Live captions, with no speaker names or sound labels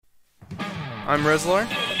I'm Rezlar.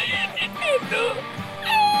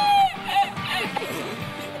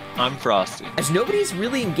 I'm Frosty. As nobody's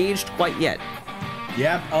really engaged quite yet.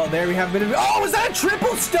 Yep. Oh, there we have a bit of. Oh, was that a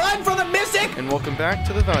triple stun for the Mystic? And welcome back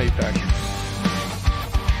to the Value Pack.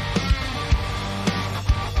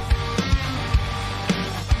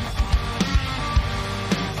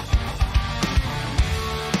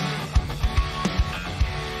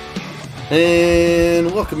 And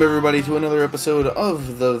welcome everybody to another episode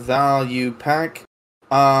of the Value Pack.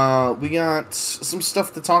 We got some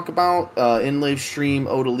stuff to talk about. In-live stream,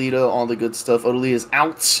 Odyllita, all the good stuff. Odyllita is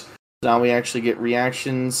out. Now we actually get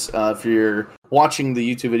reactions. If you're watching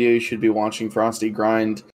the YouTube video, you should be watching Frosty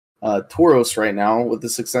grind Tauros right now with the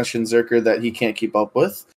Succession Zerker that he can't keep up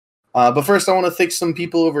with. But first, I want to thank some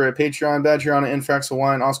people over at Patreon, Badgerana, Infrax,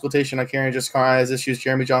 Hawaiian, Auscultation, Icarian, Just Car Eyes, Issues,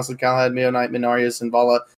 Jeremy Johnson, Calhad, Mayo Knight, Minarius, and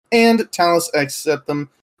Vala, and Talus Accept them.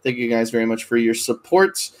 Thank you guys very much for your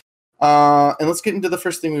support. And let's get into the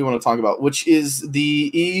first thing we want to talk about, which is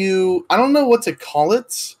the EU, I don't know what to call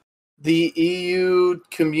it, the EU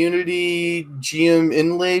community GM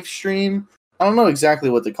in-live stream. I don't know exactly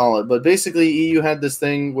what to call it, but basically EU had this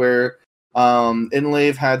thing where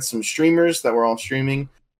in-live had some streamers that were all streaming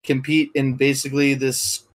compete in basically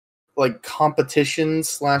this like competition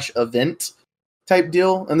 / event type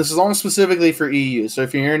deal, and this is all specifically for EU. So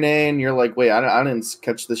if you're in NA and you're like, wait, I didn't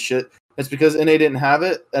catch this shit, it's because NA didn't have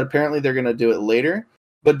it, and apparently they're going to do it later.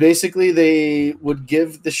 But basically they would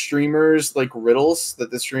give the streamers like riddles that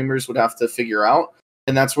the streamers would have to figure out,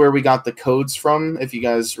 and that's where we got the codes from. If you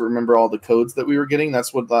guys remember all the codes that we were getting,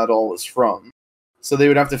 that's what that all was from. So they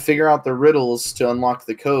would have to figure out the riddles to unlock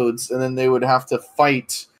the codes, and then they would have to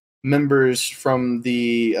fight members from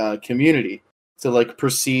the community to like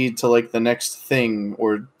proceed to like the next thing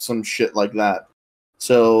or some shit like that.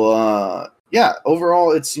 So yeah,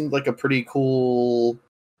 overall it seemed like a pretty cool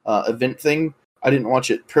event thing. I didn't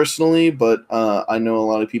watch it personally, but I know a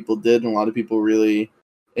lot of people did, and a lot of people really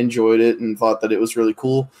enjoyed it and thought that it was really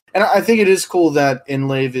cool. And I think it is cool that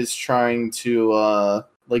in-live is trying to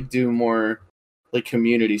like do more like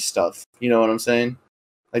community stuff. You know what I'm saying?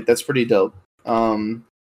 Like that's pretty dope.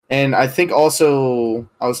 And I think also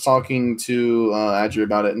I was talking to Adri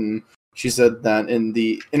about it, and she said that in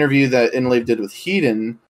the interview that in-live did with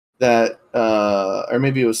Hedon, that or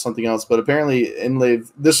maybe it was something else, but apparently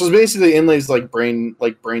in-live, this was basically in-live's like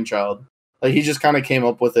brainchild. Like he just kind of came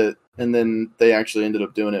up with it, and then they actually ended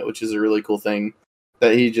up doing it, which is a really cool thing.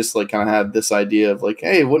 That he just like kind of had this idea of like,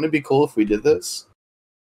 hey, wouldn't it be cool if we did this?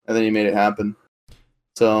 And then he made it happen.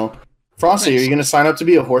 So Frosty, are you going to sign up to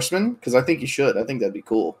be a horseman? Because I think you should. I think that'd be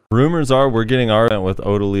cool. Rumors are we're getting our event with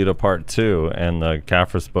Odyllita Part 2 and the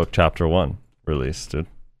Caphras book Chapter 1 released, dude.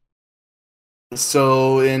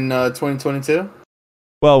 So in 2022?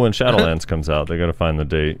 Well, when Shadowlands comes out, they got to find the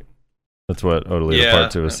date. That's what Odyllita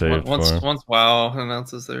Part 2 is saved for. Once WoW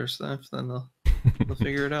announces their stuff, then they'll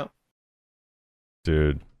figure it out.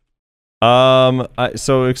 Dude.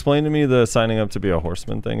 So explain to me the signing up to be a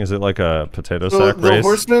horseman thing. Is it like a potato sack race?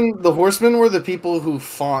 The horsemen were the people who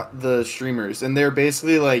fought the streamers, and they're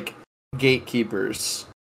basically like gatekeepers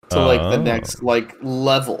to like the next like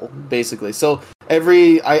level, basically. So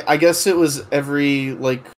I guess it was every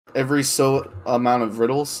so amount of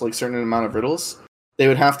riddles, like certain amount of riddles, they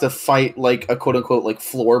would have to fight like a quote unquote like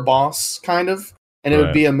floor boss kind of. And it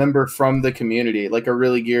would be a member from the community, like a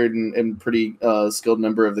really geared and pretty skilled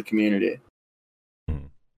member of the community.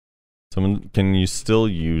 Can you still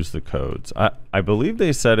use the codes? I believe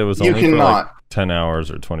they said it was only for like 10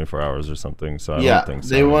 hours or 24 hours or something, so I don't think so.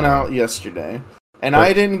 They went out yesterday. And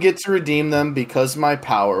I didn't get to redeem them because my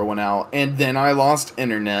power went out, and then I lost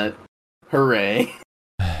internet. Hooray.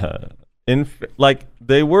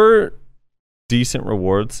 They were decent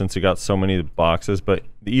rewards since you got so many boxes, but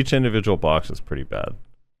each individual box is pretty bad.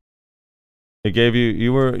 It gave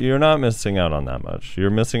you're not missing out on that much.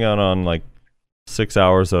 You're missing out on like 6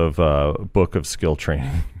 hours of book of skill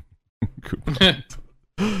training.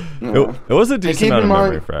 It was a decent amount of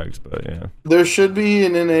memory frags, but yeah. There should be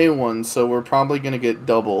an NA one, so we're probably going to get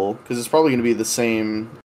double, because it's probably going to be the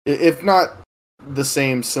same, if not the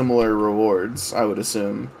same, similar rewards, I would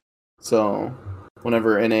assume. So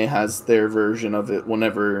whenever NA has their version of it,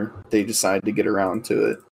 whenever they decide to get around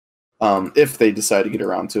to it. If they decide to get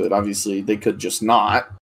around to it. Obviously, they could just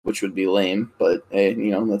not, which would be lame, but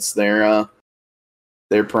hey, that's their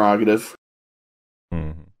prerogative.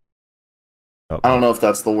 Mm-hmm. I don't know if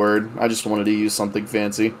that's the word. I just wanted to use something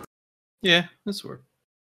fancy. Yeah, that's the word.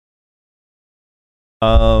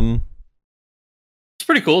 It's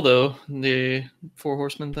pretty cool, though, the Four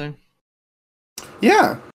Horsemen thing.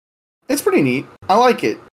 Yeah. It's pretty neat. I like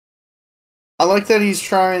it. I like that he's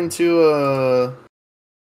trying to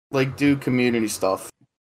like do community stuff.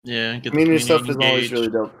 Yeah, get the Community stuff is always engaged. really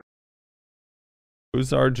dope.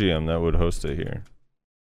 Who's our GM that would host it here?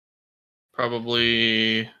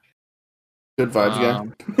 Probably. Good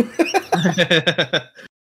vibes guy.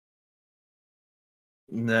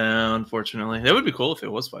 No, unfortunately, that would be cool if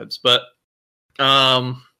it was vibes. But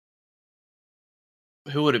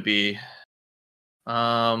who would it be?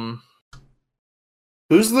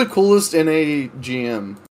 Who's the coolest NA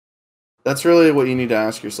GM? That's really what you need to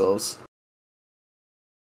ask yourselves.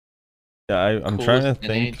 Yeah, I'm trying to coolest NA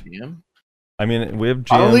think. GM? I mean, we have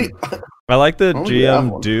I GM. only I like the only have GM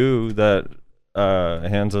one. do that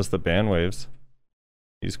hands us the band waves.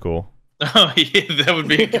 He's cool. Oh yeah, that would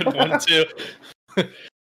be a good one too.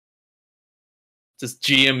 Just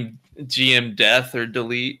GM death or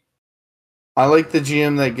delete. I like the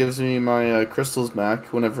GM that gives me my crystals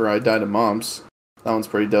back whenever I die to moms. That one's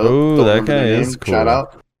pretty dope. Ooh, Don't that remember their guy name. is cool.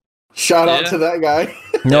 Shout out Yeah. to that guy.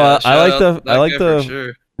 No, Yeah, I like shout out I like that guy for the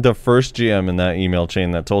sure. the first GM in that email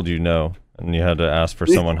chain that told you no, and you had to ask for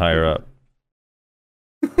someone higher up.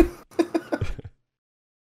 I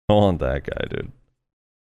want that guy, dude.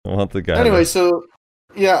 I want the guy. Anyway, that- so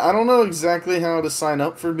yeah, I don't know exactly how to sign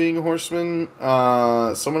up for being a horseman.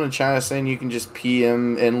 Someone in chat is saying you can just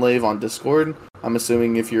PM Enlave on Discord. I'm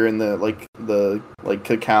assuming if you're in the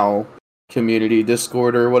cacao community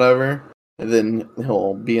Discord or whatever, and then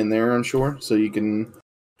he'll be in there, I'm sure. So you can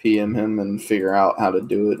PM him and figure out how to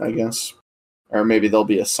do it, I guess. Or maybe there'll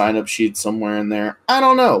be a sign up sheet somewhere in there. I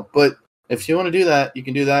don't know, but if you want to do that, you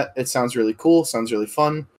can do that. It sounds really cool. Sounds really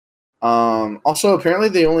fun. Also, apparently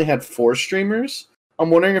they only had 4 streamers. I'm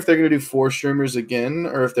wondering if they're going to do 4 streamers again,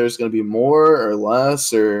 or if there's going to be more or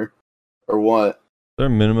less, or what. Their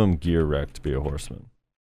minimum gear rec to be a horseman.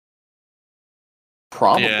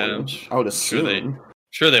 Probably, Yeah, I would sure they- assume.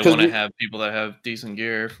 Sure, they 'Cause want to we- have people that have decent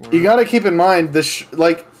gear. For You got to keep in mind this.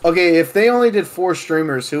 Okay, if they only did 4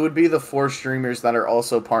 streamers, who would be the 4 streamers that are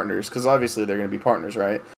also partners? Because obviously they're going to be partners,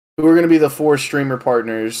 right? Who are going to be the 4 streamer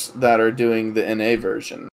partners that are doing the NA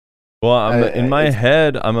version? Well, in my it's-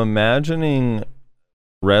 head, I'm imagining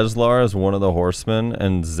Rezlar as one of the horsemen,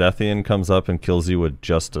 and Zethian comes up and kills you with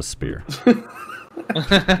just a spear.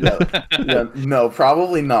 Yeah, no,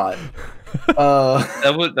 probably not.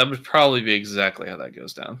 that would probably be exactly how that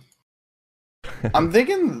goes down. I'm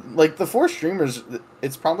thinking like the 4 streamers.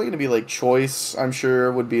 It's probably going to be like Choice. I'm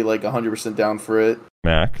sure would be like 100% down for it.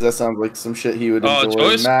 Mac. 'Cause that sounds like some shit he would Oh, enjoy.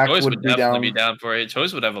 Choice, Mac Choice would be definitely down. be down for it.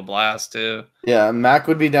 Choice would have a blast too. Yeah, Mac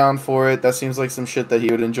would be down for it. That seems like some shit that he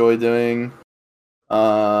would enjoy doing.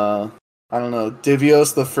 I don't know.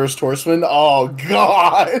 Divios, the first horseman. Oh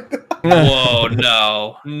God. Whoa,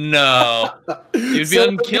 no. You'd be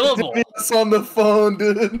Someone get unkillable. Divios on the phone,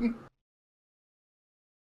 dude.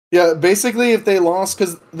 Yeah, basically, if they lost,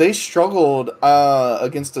 because they struggled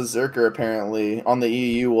against a Zerker apparently on the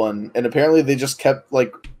EU one, and apparently they just kept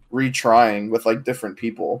like retrying with like different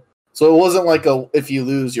people. So it wasn't like a if you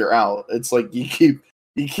lose you're out. It's like you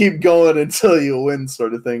keep going until you win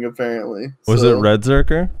sort of thing. Apparently, Was So, it Red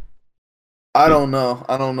Zerker? I don't know.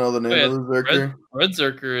 I don't know the name Wait, of the Zerker. Red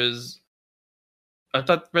Zerker is. I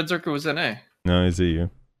thought Red Zerker was NA. No, he's EU.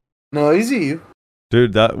 No, he's EU.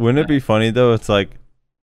 Dude, that wouldn't it be funny though? It's like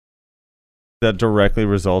that directly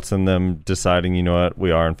results in them deciding, you know what,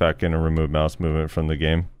 we are in fact going to remove mouse movement from the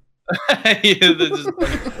game.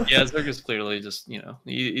 Yeah, Zerker's clearly just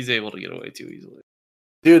he's able to get away too easily.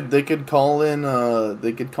 Dude, they could call in. For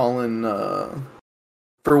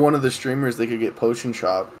one of the streamers. They could get Potion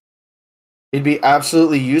Shop. He'd be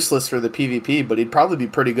absolutely useless for the PvP, but he'd probably be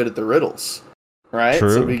pretty good at the riddles, right? True.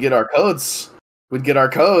 So we get our codes. We'd get our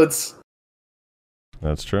codes.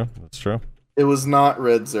 That's true. That's true. It was not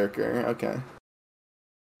Red Zerker. Okay.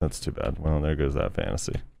 That's too bad. Well, there goes that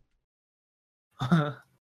fantasy. I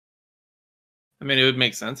mean, it would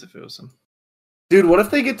make sense if it was him. Dude, what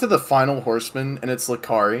if they get to the final horseman and it's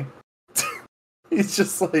Lakari? He's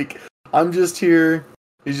just like, I'm just here.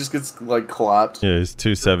 He just gets like clapped. Yeah, he's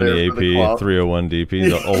 270 There for the AP, clout. 301 DP,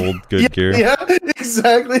 the old good yeah, gear. Yeah,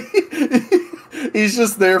 exactly. He's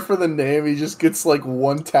just there for the name. He just gets like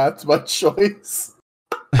one tapped by choice.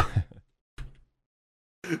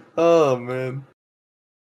 Oh man.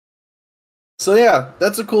 So yeah,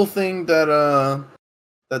 that's a cool thing that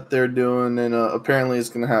they're doing, and apparently it's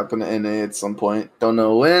gonna happen in NA at some point. Don't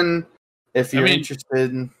know when. If you're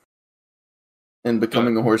interested in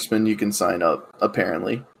becoming a horseman, you can sign up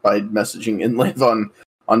apparently by messaging Inlave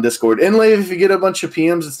on Discord. Inlave, if you get a bunch of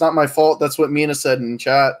PMs, it's not my fault. That's what Mina said in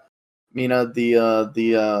chat. Mina,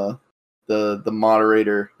 the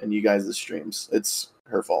moderator in you guys' streams. It's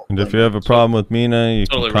her fault. And if you have a problem with Mina, you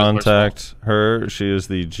Totally can Reservoir's contact her. She is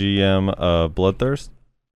the GM of Bloodthirst.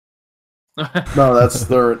 No, that's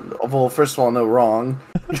the well. First of all, no, wrong.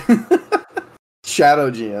 Shadow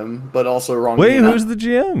GM, but also wrong. Wait, Mina. who's the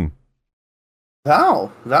GM?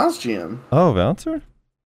 Val's GM. Oh, Bouncer?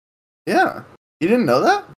 Yeah, you didn't know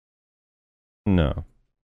that? No.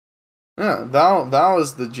 Yeah, Val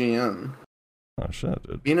is the GM. Oh shit,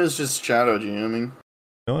 dude. Mina's just shadow GMing.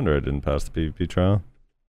 No wonder I didn't pass the PvP trial.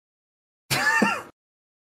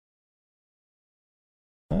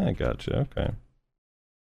 I got you. Okay.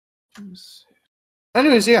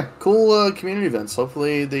 Anyways, yeah, cool community events.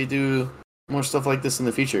 Hopefully they do more stuff like this in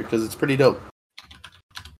the future because it's pretty dope.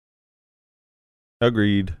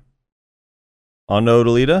 Agreed. On to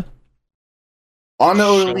Odyllita? On to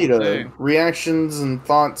Sure Odyllita, thing. reactions and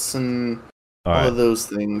thoughts and all All of right. those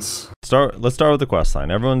things. Let's start with the quest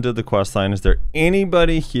line. Everyone did the quest line. Is there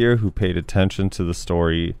anybody here who paid attention to the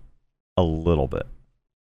story a little bit?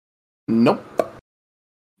 Nope.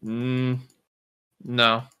 No.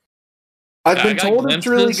 I've I been got told it's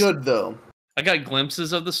really glimpses. good though. I got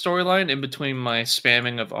glimpses of the storyline in between my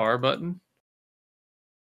spamming of R button.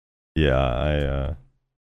 Yeah,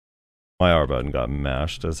 my R button got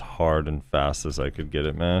mashed as hard and fast as I could get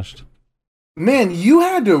it mashed. Man, you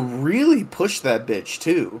had to really push that bitch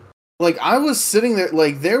too. Like I was sitting there,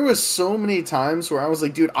 like there was so many times where I was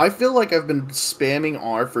like, dude, I feel like I've been spamming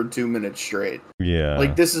R for 2 minutes straight. Yeah.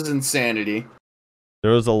 Like this is insanity.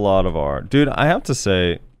 There was a lot of R. Dude, I have to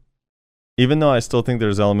say, even though I still think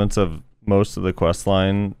there's elements of most of the quest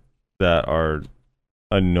line that are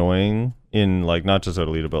annoying in like not just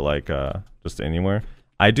Odyllita but like just anywhere,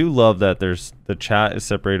 I do love that there's the chat is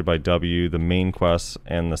separated by W, the main quests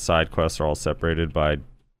and the side quests are all separated by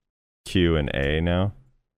Q and A now.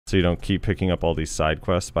 So you don't keep picking up all these side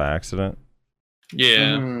quests by accident.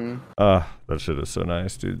 Yeah. Mhm. That shit is so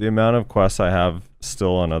nice, dude. The amount of quests I have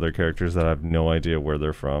still on other characters that I have no idea where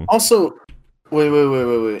they're from. Also, wait.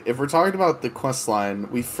 If we're talking about the quest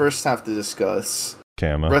line, we first have to discuss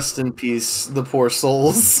Kama. rest in peace, the poor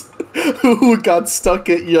souls who got stuck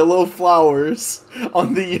at yellow flowers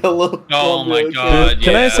on the yellow. Oh my Columbia god.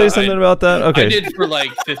 Can I yeah, say something about that? Okay. I did for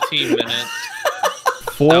like 15 minutes. That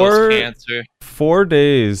was Four, cancer. 4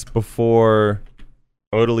 days before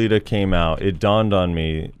Odyllita came out, it dawned on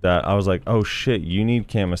me that I was like, oh shit, you need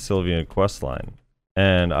Kama Sylvia questline.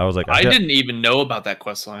 And I was like, I didn't even know about that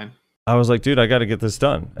quest line. I was like, dude, I got to get this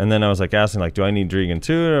done. And then I was like asking, like, do I need Drigan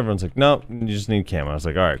too? And everyone's like, no, you just need Kama. I was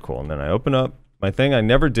like, all right, cool. And then I open up my thing. I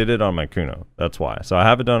never did it on my Kuno. That's why. So I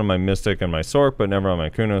have it done on my Mystic and my Sork, but never on my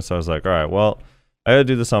Kuno. So I was like, all right, well, I gotta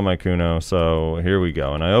do this on my Kuno. So here we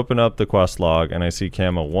go. And I open up the quest log and I see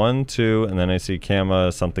Kama 1, 2, and then I see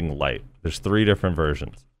Kama something light. There's 3 different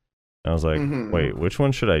versions. And I was like, wait, which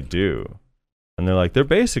one should I do? And they're like, they're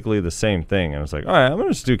basically the same thing. And I was like, all right, I'm gonna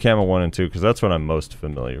just do Kama 1 and 2 because that's what I'm most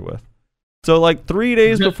familiar with. So like 3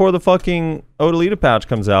 days before the fucking Odyllita patch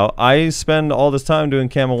comes out, I spend all this time doing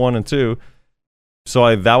Kama 1 and 2.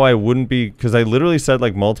 So that way I wouldn't be, because I literally said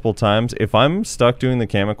like multiple times, if I'm stuck doing the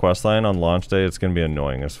Kama questline on launch day, it's going to be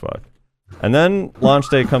annoying as fuck. And then launch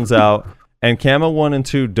day comes out, and Kama 1 and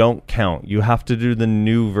 2 don't count. You have to do the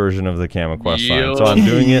new version of the Kama questline. So I'm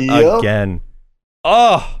doing it again.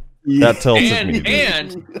 Oh, that tilted me.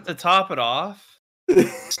 And to top it off,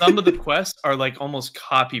 some of the quests are like almost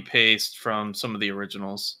copy paste from some of the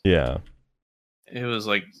originals. Yeah. It was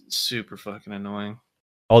like super fucking annoying.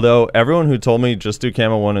 Although everyone who told me just do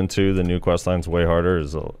Kama 1 and 2, the new questline's way harder,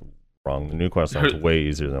 is wrong. The new questline's way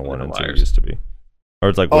easier than 1 and 2 used to be. Or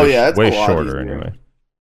it's like way it's a lot shorter easier. anyway.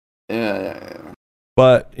 Yeah.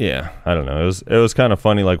 But yeah, I don't know. It was kind of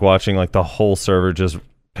funny like watching like the whole server just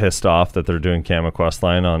pissed off that they're doing Kama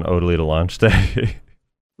questline on Odyllita launch day.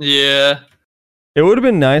 Yeah. It would have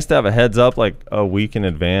been nice to have a heads up like a week in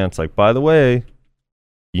advance. Like, by the way,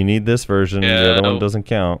 you need this version. Yeah, the other one doesn't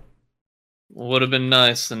count. Would have been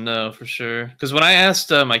nice to know for sure. Because when I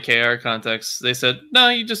asked my KR contacts, they said, no,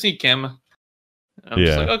 you just need Kama. I'm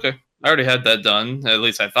just like, okay. I already had that done. At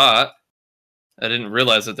least I thought. I didn't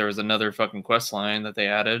realize that there was another fucking quest line that they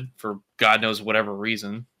added for God knows whatever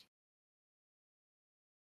reason.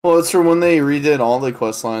 Well, it's from when they redid all the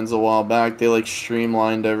quest lines a while back. They like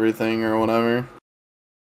streamlined everything or whatever.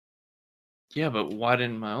 Yeah, but why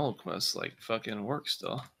didn't my old quest like fucking work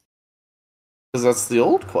still? Because that's the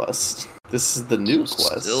old quest. This is the new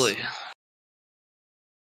quest. Silly.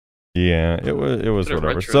 Yeah, it was Could've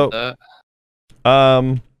whatever. retroed So,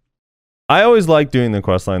 that. I always liked doing the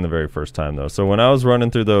questline the very first time though. So when I was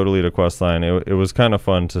running through the Odyllita questline, it was kind of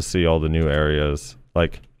fun to see all the new areas,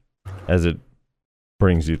 like as it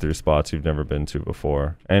brings you through spots you've never been to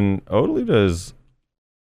before. And Odyllita is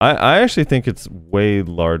I actually think it's way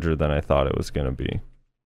larger than I thought it was going to be.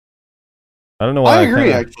 I don't know why. I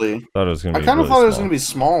agree, actually. Thought it was going to I be kind of really thought it was small. going to be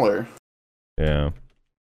smaller. Yeah.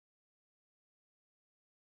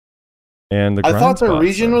 And the I thought grind the spots,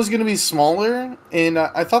 region though. was going to be smaller, and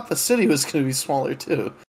I thought the city was going to be smaller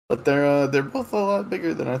too. But they're both a lot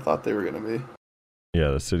bigger than I thought they were going to be.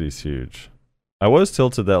 Yeah, the city's huge. I was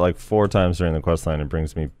tilted that like 4 times during the questline. It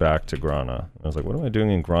brings me back to Grana. I was like, what am I doing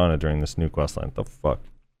in Grana during this new questline? What the fuck?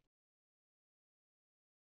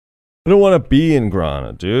 I don't want to be in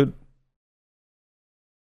Grana, dude.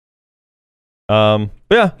 But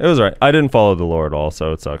yeah, it was alright. I didn't follow the lore at all,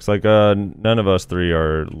 so it sucks. Like, none of us 3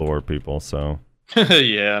 are lore people, so.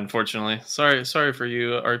 Yeah, unfortunately. Sorry for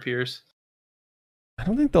you, RPers. I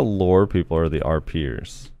don't think the lore people are the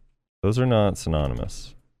RPers. Those are not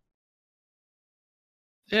synonymous.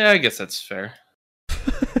 Yeah, I guess that's fair.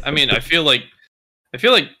 I mean, I feel like the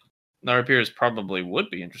RPers probably would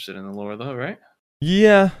be interested in the lore, though, right?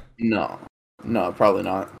 Yeah. No, probably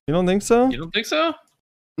not. You don't think so? You don't think so?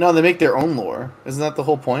 No, they make their own lore. Isn't that the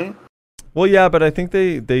whole point? Well, yeah, but I think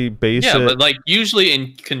they base it. Yeah, but like usually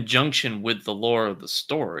in conjunction with the lore of the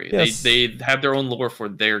story, Yes. they have their own lore for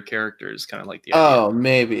their characters, kind of like the idea. Oh,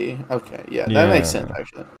 maybe. Okay, yeah, that makes sense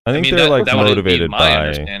actually. I think mean, they're like that would be motivated my by.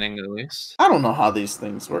 understanding, at least. I don't know how these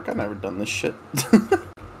things work. I've never done this shit.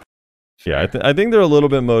 Yeah, I think they're a little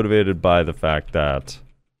bit motivated by the fact that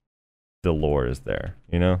the lore is there.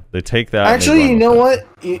 You know, they take that. Actually, and you they know run with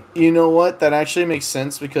what? You know what? That actually makes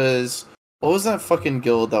sense because what was that fucking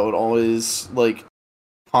guild that would always like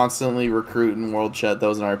constantly recruit in World Chat? That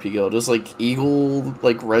was an RP guild, just like Eagle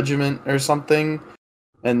like Regiment or something,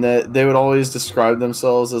 and that they would always describe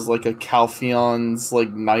themselves as like a Calpheon's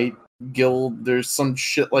like Knight guild. There's some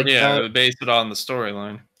shit like Yeah, that. based it on the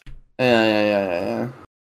storyline. Yeah.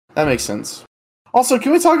 That makes sense. Also,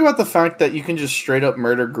 can we talk about the fact that you can just straight up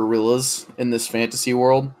murder gorillas in this fantasy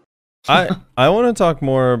world? I want to talk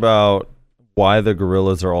more about why the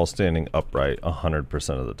gorillas are all standing upright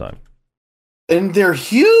 100% of the time. And they're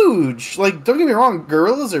huge! Like, don't get me wrong,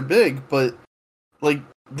 gorillas are big, but, like,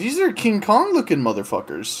 these are King Kong looking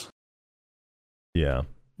motherfuckers. Yeah.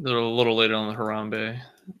 They're a little later on the Harambe.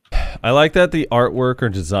 I like that the artwork or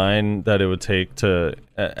design that it would take to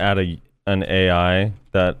add an AI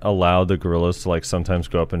that allowed the gorillas to like sometimes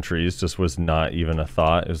go up in trees just was not even a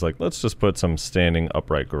thought. It was like, let's just put some standing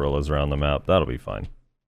upright gorillas around the map. That'll be fine.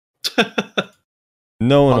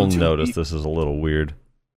 No one will notice this is a little weird.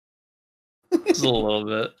 Just a little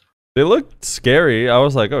bit. They looked scary. I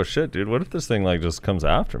was like, oh shit, dude, what if this thing like just comes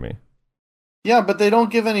after me? Yeah, but they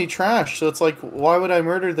don't give any trash, so it's like, why would I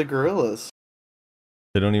murder the gorillas?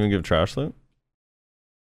 They don't even give trash loot?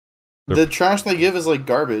 The trash they give is like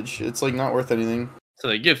garbage. It's like not worth anything. So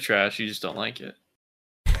they give trash, you just don't like it.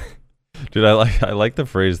 Dude, I like the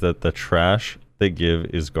phrase that the trash they give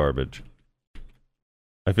is garbage.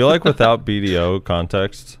 I feel like without BDO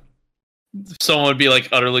context, Someone would be like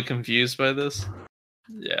utterly confused by this.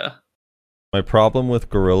 Yeah. my problem with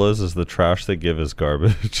gorillas is the trash they give is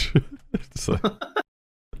garbage. It's like,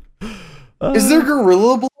 Is there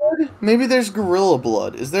gorilla blood? Maybe there's gorilla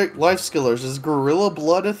blood. Is there life skillers? Is gorilla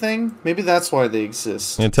blood a thing? Maybe that's why they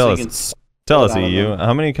exist. Yeah, tell you us, EU, know.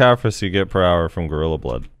 how many Cafris you get per hour from gorilla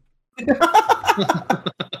blood?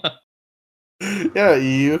 Yeah,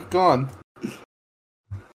 EU, go on.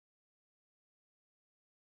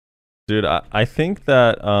 Dude, I think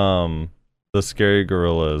that the scary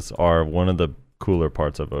gorillas are one of the cooler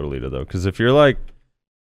parts of Odyllita though, because if you're like,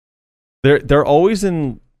 they're always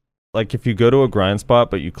in, like if you go to a grind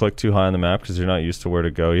spot but you click too high on the map because you're not used to where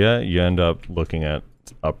to go yet, you end up looking at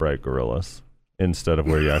upright gorillas instead of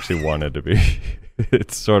where you actually wanted to be.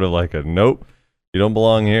 It's sort of like a nope, you don't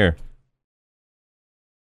belong here.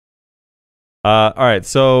 All right,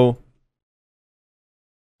 so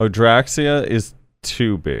Odraxia is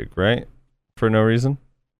too big, right? For no reason?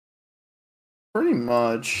 Pretty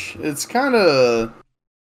much. It's kind of,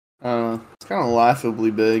 it's kind of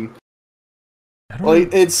laughably big. Like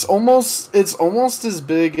it's almost as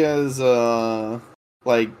big as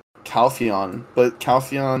like Calpheon, but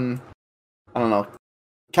Calpheon, I don't know.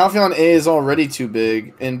 Calpheon A is already too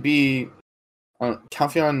big, and B,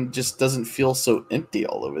 Calpheon just doesn't feel so empty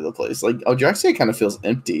all over the place. Like Odraxia kind of feels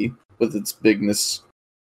empty with its bigness.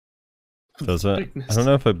 Does it? I don't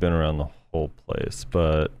know if I've been around the whole place,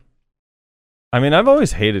 but I mean, I've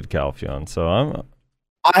always hated Calpheon, so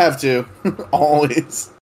I have to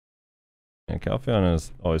always. Yeah, Calpheon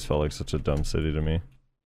has always felt like such a dumb city to me.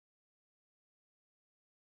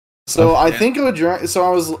 So I think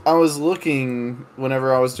so I was looking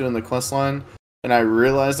whenever I was doing the quest line, and I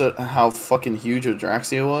realized how fucking huge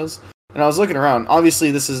Odraxia was. And I was looking around.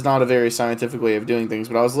 Obviously, this is not a very scientific way of doing things,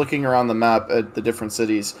 but I was looking around the map at the different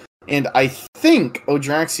cities, and I think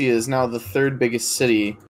Odraxia is now the third biggest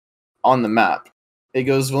city on the map. It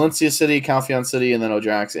goes Valencia City, Calpheon City, and then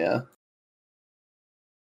Odraxia.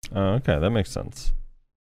 Oh, okay, that makes sense.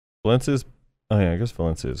 Valencia's... Oh yeah, I guess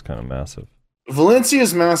Valencia is kind of massive. Valencia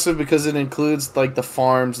is massive because it includes like the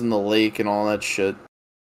farms and the lake and all that shit.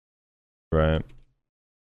 Right.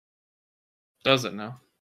 Does it now?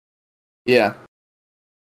 Yeah.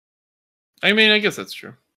 I mean, I guess that's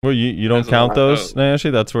true. Well, you don't Depends on count the map, those, though.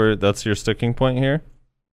 Nayashi? That's your sticking point here?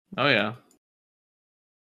 Oh yeah.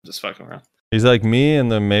 Just fucking around. He's like, me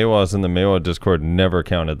and the Meiwas in the Meiwa Discord never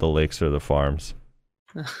counted the lakes or the farms.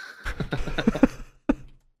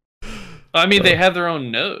 I mean, they have their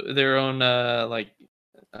own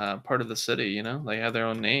part of the city. You know, they have their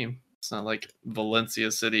own name. It's not like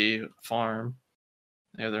Valencia City Farm.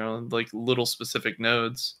 They have their own like little specific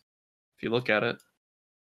nodes. If you look at it,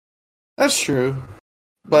 That's true.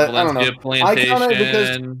 But I don't know.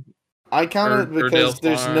 Plantation. I count it because Burdale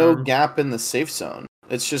there's no Farm. gap in the safe zone.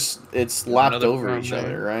 It's lapped Another over farm each there.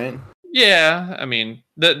 other, right? Yeah, I mean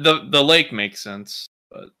the lake makes sense,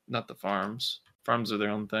 but not the farms. Farms are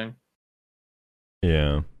their own thing.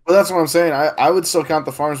 Yeah. Well, that's what I'm saying. I would still count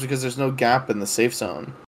the farms because there's no gap in the safe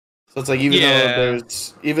zone. So it's like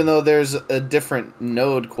even though there's a different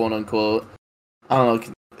node, quote unquote, I don't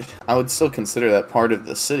know. I would still consider that part of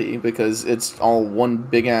the city because it's all one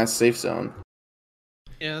big ass safe zone.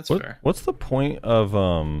 Yeah, that's fair. What's the point of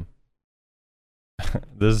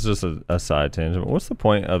this is just a side tangent. But what's the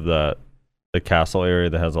point of the castle area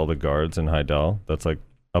that has all the guards in Heidel? That's like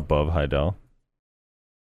above Heidel.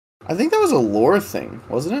 I think that was a lore thing,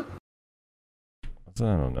 wasn't it?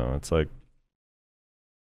 I don't know. It's like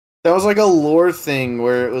That was like a lore thing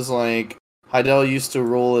where it was like Heidel used to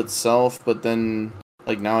rule itself, but then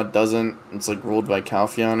like now it doesn't. It's like ruled by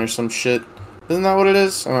Calpheon or some shit. Isn't that what it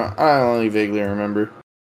is? I only vaguely remember.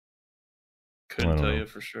 Couldn't tell know. you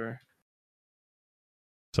for sure.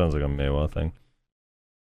 Sounds like a Meiwa thing.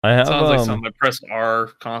 I have Sounds like something I press R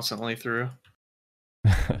constantly through.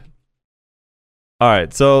 All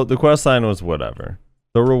right, so the quest line was whatever.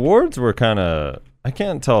 The rewards were kind of... I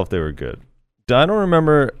can't tell if they were good. I don't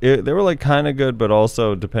remember... they were like kind of good, but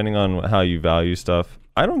also depending on how you value stuff.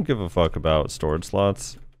 I don't give a fuck about storage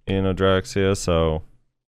slots in Odraxia, so...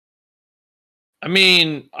 I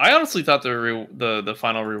mean, I honestly thought the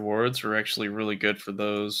final rewards were actually really good for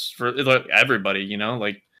those for like, everybody, you know,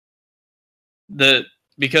 like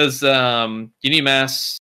because you need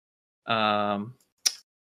mass pure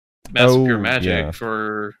magic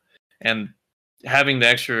for and having the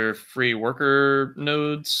extra free worker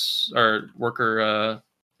nodes or worker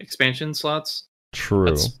expansion slots. True.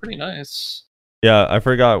 That's pretty nice. Yeah, I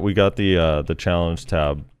forgot we got the challenge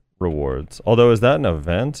tab rewards. Although, is that an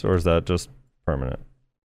event or is that just permanent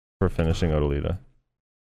for finishing Odyllita?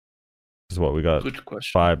 Is what we got. Good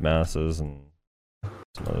question. 5 masses and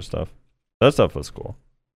some other stuff. That stuff was cool.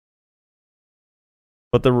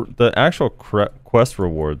 But the actual quest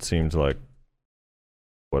reward seemed like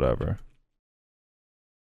whatever.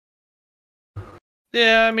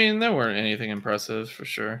 Yeah, I mean, there weren't anything impressive for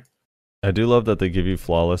sure. I do love that they give you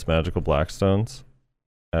flawless magical blackstones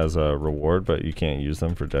as a reward, but you can't use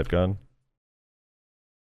them for Dead God.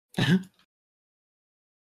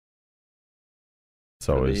 It's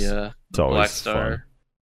always Black Star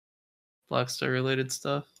related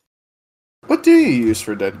stuff. What do you use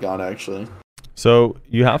for Dead God, actually? So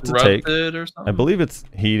you have to take, or something? I believe it's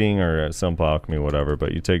heating or simple alchemy, whatever,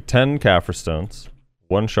 but you take 10 Kaffir stones,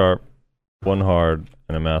 1 sharp, 1 hard,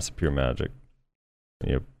 and a mass of pure magic. And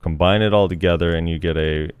you combine it all together and you get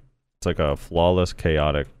it's like a flawless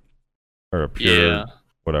chaotic, or a pure,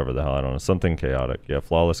 whatever the hell, I don't know, something chaotic. Yeah,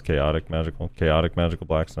 flawless chaotic magical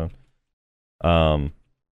blackstone.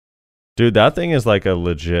 Dude, that thing is like a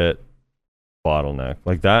legit bottleneck.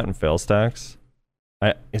 Like that and fail stacks.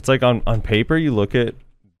 It's like on paper you look at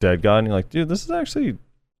Dead God and you're like, dude, this is actually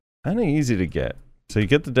kind of easy to get. So you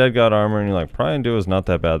get the Dead God armor and you're like, Pry and Duo is not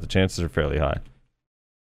that bad. The chances are fairly high.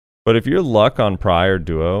 But if your luck on Pry or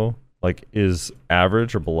Duo like is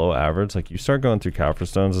average or below average, like you start going through Kaffir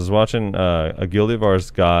stones. I was watching a guild of ours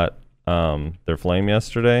got their flame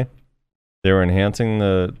yesterday. They were enhancing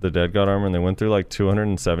the Dead God armor and they went through like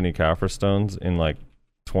 270 Kaffir stones in like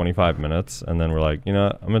 25 minutes, and then we're like, you know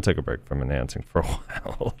what? I'm gonna take a break from enhancing for a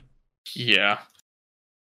while. Yeah,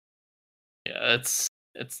 it's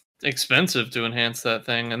expensive to enhance that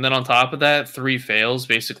thing, and then on top of that, 3 fails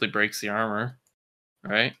basically breaks the armor,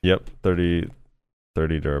 right? Yep, 30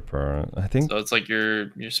 dura per. I think so. It's like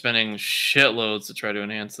you're spending shitloads to try to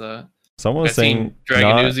enhance that. Someone was I saying seen Dragon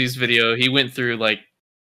not Uzi's video. He went through like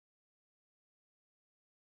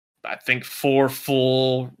I think 4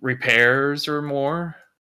 full repairs or more,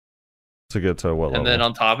 to get to what level? and then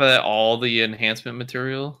on top of that, all the enhancement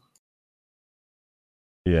material.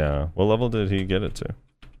 Yeah. What level did he get it to?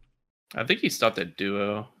 I think he stopped at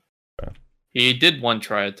duo. Okay. He did 1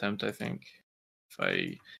 try attempt, I think.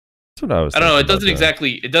 That's what I was. I don't know. It thinking doesn't about doing.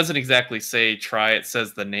 exactly. It doesn't exactly say try. It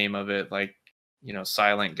says the name of it, like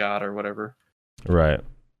Silent God or whatever. Right.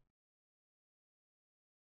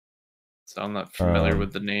 So I'm not familiar Um,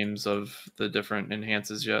 with the names of the different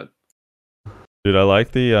enhances yet. Dude, I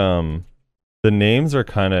like the names are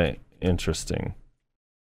kind of interesting.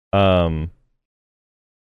 The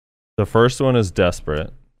first one is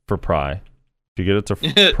Desperate for Pry. If you get it to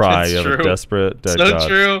Pry, you have a Desperate Dead God. So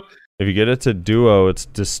true. If you get it to Duo, it's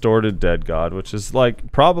Distorted Dead God, which is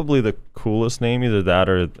like probably the coolest name, either that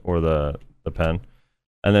or the pen.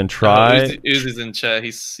 And then Try. Uzi's in chat.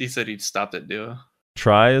 He said he'd stopped at duo.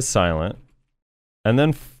 Try is silent. And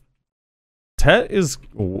then Tet is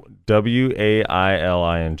Wailing,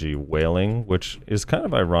 wailing, which is kind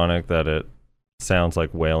of ironic that it sounds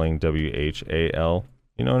like wailing, WHAL.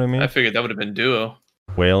 You know what I mean? I figured that would have been duo.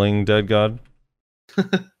 Wailing Dead God.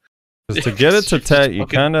 Because to get it to Tet, you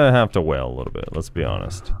kind of have to wail a little bit. Let's be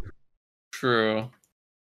honest. True.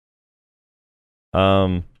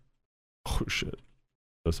 Oh shit!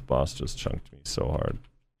 This boss just chunked me so hard.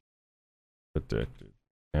 Good dick, dude.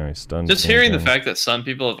 Yeah, he stunned Just me hearing the again. fact that some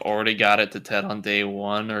people have already got it to Tet on day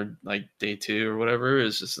 1 or like day 2 or whatever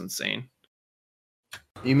is just insane.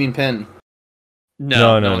 You mean pen?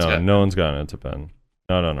 No, no one's gotten it to pen.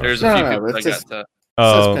 No. There's No, a few no, people it that says- got to.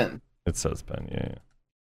 Oh, Says pen. it says pen.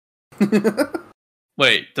 Yeah.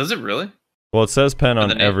 Wait, does it really? Well, it says pen the on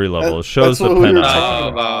name. every level. It That's shows the what we pen were icon.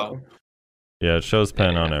 talking Oh, wow. about. Yeah, it shows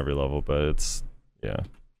pen Yeah. on every level, but it's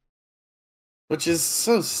Which is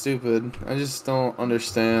so stupid. I just don't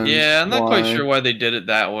understand. Yeah, I'm not quite why. sure why they did it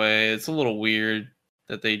that way. It's a little weird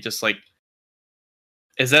that they just like.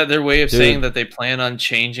 Is that their way of Dude. saying that they plan on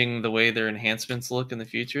changing the way their enhancements look in the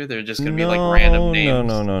future? They're just gonna be like random names.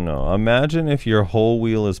 No. Imagine if your whole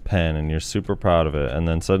wheel is pen and you're super proud of it, and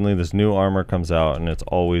then suddenly this new armor comes out and it's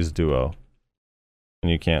always duo,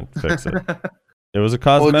 and you can't fix it. It was a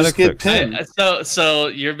cosmetic just get fix. pen. So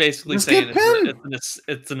you're basically Just saying get pen.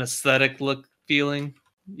 it's an aesthetic look feeling.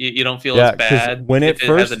 You don't feel Yeah, as 'cause bad when if it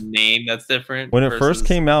has first- a name that's different. When it first versus-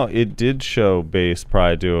 came out, it did show base,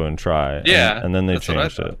 pry, duo, and try. Yeah, and then they that's what I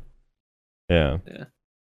changed thought. it. Yeah. Yeah.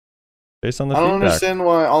 Based on the I don't feedback. understand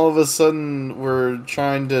why all of a sudden we're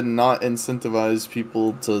trying to not incentivize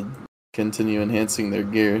people to continue enhancing their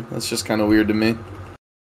gear. That's just kind of weird to me.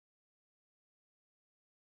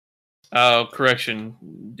 Oh, correction.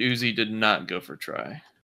 Uzi did not go for try.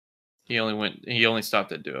 He only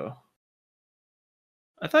stopped at duo.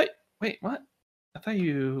 Wait, what? I thought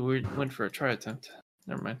you went for a try attempt.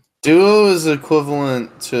 Never mind. Duo is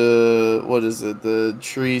equivalent to, what is it, the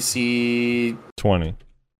Tree C20? 20.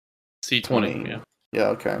 C20, yeah. Yeah,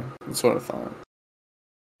 okay. That's what I thought.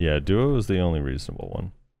 Yeah, duo is the only reasonable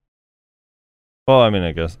one. Well, I mean,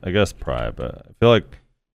 I guess pry, but I feel like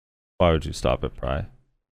why would you stop at pry?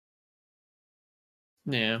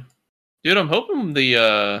 Yeah. Dude, I'm hoping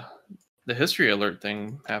the history alert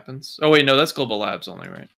thing happens. Oh wait, no, that's Global Labs only,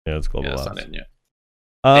 right? Yeah, it's global Yeah, that's labs. not in yet.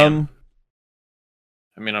 Um.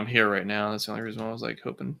 I mean, I'm here right now. That's the only reason why I was like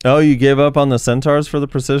hoping. Oh, you gave up on the centaurs for the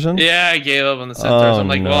precision? Yeah, I gave up on the centaurs. Oh, I'm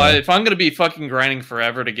like, no. well, if I'm gonna be fucking grinding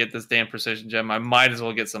forever to get this damn precision gem, I might as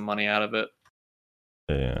well get some money out of it.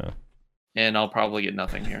 Yeah. And I'll probably get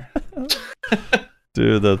nothing here.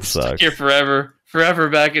 Dude, that Stuck sucks. here forever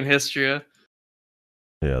back in Histria.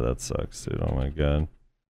 Yeah, that sucks, dude. Oh my god.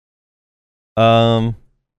 All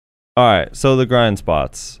right. So the grind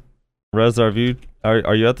spots. Rez, are you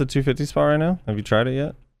at the 250 spot right now? Have you tried it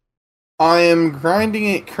yet? I am grinding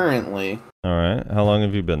it currently. All right. How long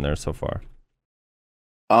have you been there so far?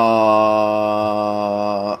 How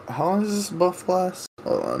long does this buff last?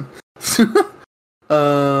 Hold on.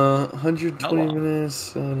 120 How long?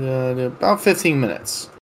 minutes. About 15 minutes.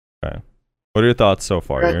 Okay. What are your thoughts so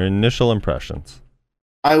far? Right. Your initial impressions?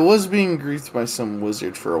 I was being griefed by some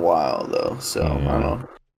wizard for a while though, so I Yeah. don't know.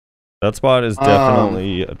 That spot is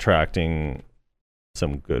definitely attracting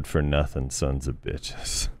some good for nothing sons of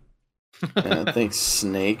bitches. Yeah, thanks,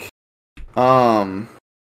 Snake. Jeez.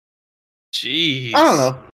 I don't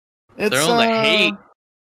know. It's They're on the hate.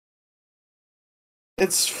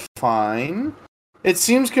 It's fine. It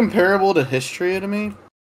seems comparable to Histria to me.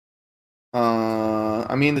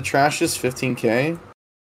 I mean the trash is 15k,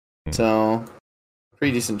 so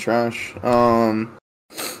pretty decent trash.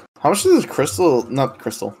 How much is this crystal? Not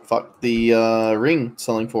crystal. Fuck the ring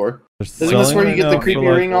selling for. Isn't this where you get the creepy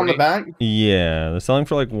ring on the back? Yeah, they're selling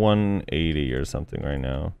for like 180 or something right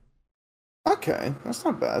now. Okay, that's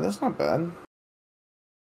not bad. That's not bad.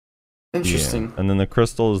 Interesting. Yeah. And then the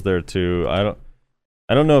crystal is there too. I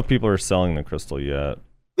don't know if people are selling the crystal yet.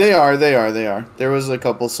 They are. There was a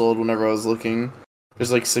couple sold whenever I was looking.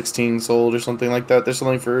 There's like 16 sold or something like that. They're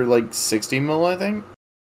selling for like 60 mil, I think.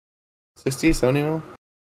 60, 70 mil.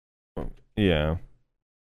 Yeah. Of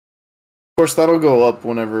course, that'll go up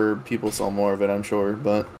whenever people sell more of it, I'm sure,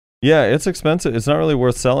 but... Yeah, it's expensive. It's not really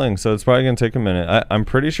worth selling, so it's probably going to take a minute. I'm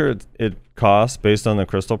pretty sure it costs, based on the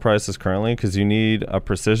crystal prices currently, because you need a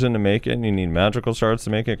precision to make it, and you need magical shards to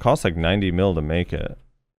make it. It costs like 90 mil to make it.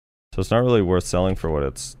 So it's not really worth selling for what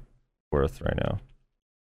it's worth right now.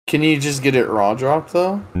 Can you just get it raw dropped,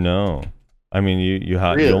 though? No. I mean, you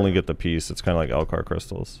Really? only get the piece. It's kind of like Elcar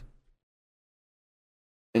crystals.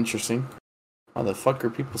 Interesting. How the fuck are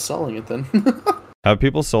people selling it, then? Have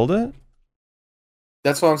people sold it?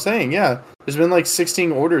 That's what I'm saying, yeah. There's been like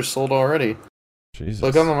 16 orders sold already. Jesus.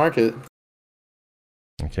 Look on the market.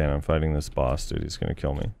 Okay, I'm fighting this boss, dude. He's gonna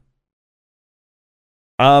kill me.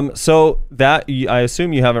 So that I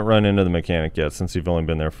assume you haven't run into the mechanic yet, since you've only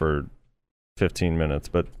been there for 15 minutes.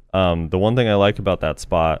 But the one thing I like about that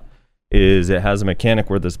spot is it has a mechanic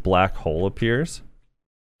where this black hole appears,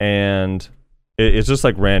 and it's just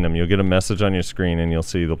like random. You'll get a message on your screen, and you'll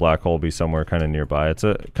see the black hole be somewhere kind of nearby. It's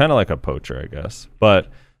a kind of like a poacher, I guess. But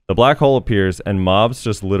the black hole appears, and mobs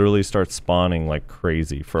just literally start spawning like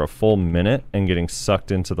crazy for a full minute and getting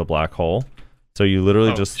sucked into the black hole. So you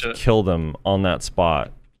literally kill them on that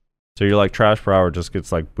spot. So your like trash per hour just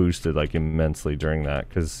gets like boosted like immensely during that,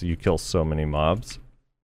 because you kill so many mobs.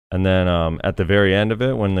 And then at the very end of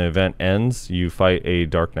it, when the event ends, you fight a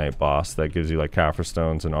Dark Knight boss that gives you like Kaffir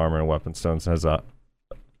stones and armor and weapon stones, and has I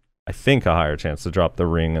think a higher chance to drop the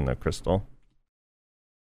ring and the crystal.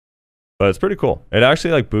 But it's pretty cool. It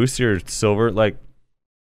actually like boosts your silver, like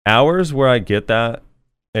hours where I get that.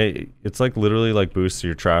 It's like literally like boosts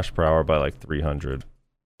your trash per hour by like 300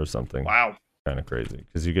 or something. Wow. Kind of crazy,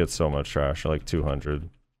 because you get so much trash, like 200.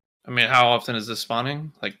 I mean, how often is this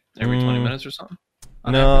spawning? Like every 20 minutes or something?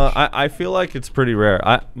 No, I feel like it's pretty rare.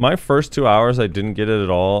 My first 2 hours I didn't get it at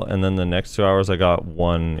all, and then the next 2 hours I got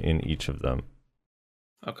one in each of them.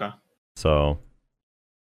 Okay. So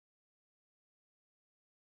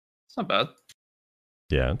it's not bad.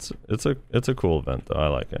 Yeah, it's a cool event though. I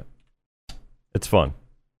like it. It's fun.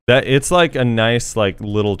 That it's like a nice like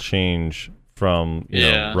little change from you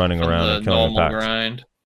know running around and killing the packs. Grind.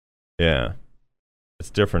 Yeah, it's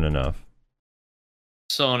different enough.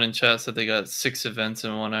 Someone in chat said they got 6 events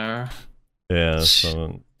in 1 hour. Yeah,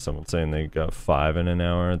 someone saying they got 5 in an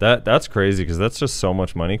hour. That's crazy, because that's just so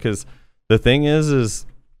much money. Because the thing is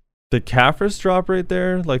the Kaffir's drop rate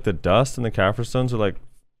there, like the dust and the Kaffir stones are like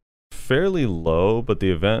fairly low, but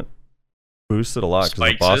the event boosts it a lot,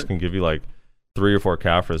 because the boss can give you like 3 or 4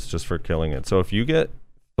 Kaffirs just for killing it. So if you get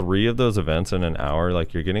 3 of those events in an hour,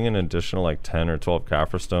 like you're getting an additional like 10 or 12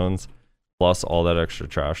 Kaffir stones plus all that extra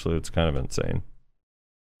trash loot. It's kind of insane.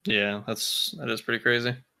 Yeah, that is pretty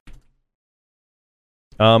crazy.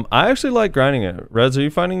 I actually like grinding it. Reds, are you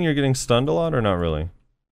finding you're getting stunned a lot or not really?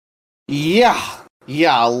 Yeah,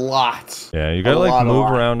 a lot. Yeah, you gotta like move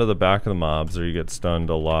around to the back of the mobs, or you get stunned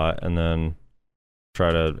a lot, and then try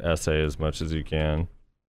to SA as much as you can.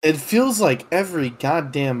 It feels like every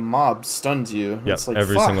goddamn mob stuns you. Yep, it's like,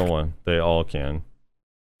 every fuck. single one. They all can.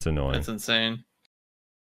 It's annoying. It's insane.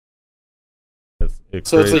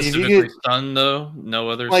 So it's like if you get stunned though, no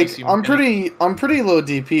other like CC I'm pretty low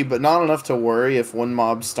DP, but not enough to worry if one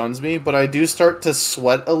mob stuns me. But I do start to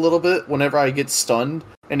sweat a little bit whenever I get stunned,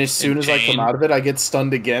 and as soon as I come out of it, I get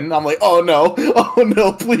stunned again. I'm like, oh no,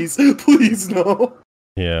 please no.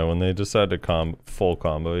 Yeah, when they decide to full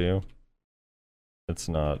combo you, it's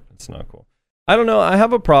not cool. I don't know. I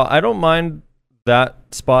have a problem. I don't mind that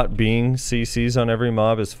spot being CCs on every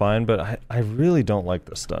mob is fine, but I really don't like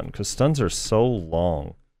the stun, because stuns are so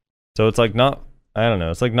long. So it's like not, I don't know,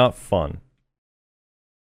 it's like not fun.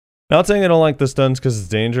 Not saying I don't like the stuns because it's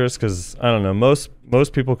dangerous, because I don't know, most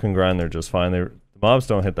people can grind there just fine. The mobs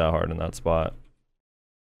don't hit that hard in that spot.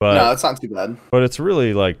 But no, that's not too bad. But it's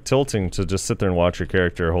really like tilting to just sit there and watch your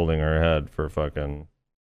character holding her head for fucking,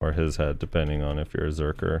 or his head, depending on if you're a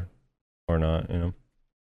Zerker or not, you know.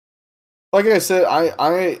 Like I said,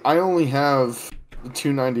 I only have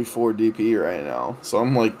 294 DP right now, so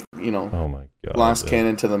I'm like, you know, oh my god, last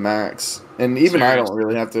cannon to the max, and even I don't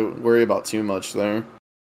really have to worry about too much there.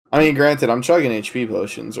 I mean, granted, I'm chugging HP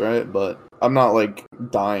potions, right? But I'm not like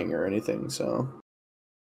dying or anything, so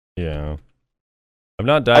yeah. I've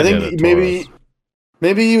not died I yet think at maybe Tauros.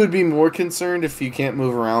 maybe you would be more concerned if you can't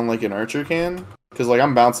move around like an archer can, because like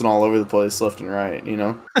I'm bouncing all over the place left and right, you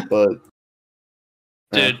know. But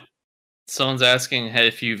Dude, someone's asking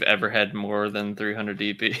if you've ever had more than 300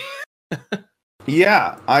 DP.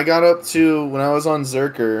 yeah, I got up to when I was on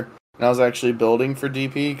Zerker and I was actually building for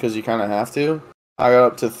DP because you kind of have to. I got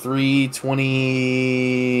up to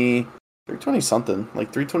 320, 320 something,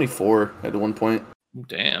 like 324 at one point,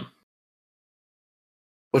 Damn.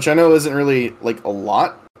 which I know isn't really like a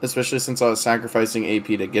lot, especially since I was sacrificing AP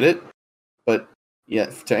to get it. But yeah,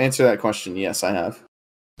 to answer that question, yes, I have.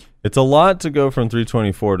 It's a lot to go from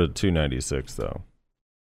 324 to 296, though.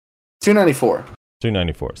 294.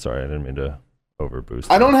 294. Sorry, I didn't mean to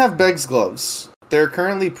overboost. I don't have Beg's gloves. They're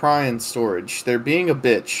currently pry in storage. They're being a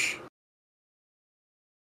bitch.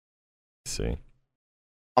 See.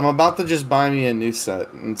 I'm about to just buy me a new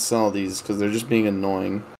set and sell these because they're just being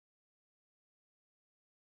annoying.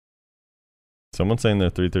 Someone's saying they're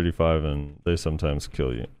 335 and they sometimes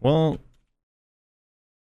kill you. Well,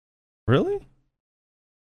 really? I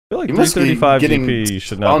feel like You must be 335 getting DP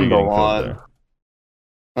should not be stunned a getting lot. killed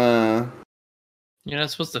there. You're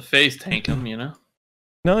not supposed to face tank them, you know?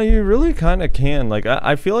 No, you really kind of can. Like,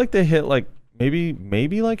 I feel like they hit like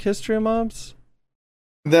maybe like history mobs.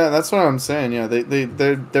 That's what I'm saying. Yeah,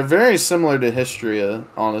 they're very similar to Histria,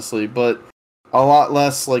 honestly, but a lot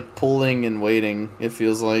less like pulling and waiting. It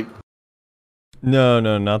feels like. No,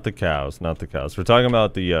 not the cows, not the cows. We're talking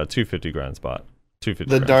about the 250 grind spot.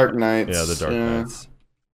 250. The grind Dark spot. Knights. Yeah, the Dark Knights.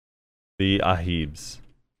 The Ahibs.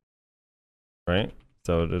 Right? Is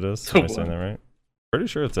that what it is? Am I saying that right? Pretty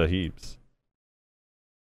sure it's Ahibs.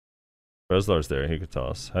 Breslar's there. He could tell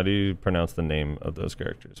us. How do you pronounce the name of those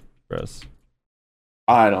characters, Bres?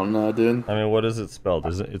 I don't know, dude. I mean, what is it spelled?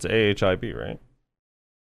 Is it? It's AHIB, right?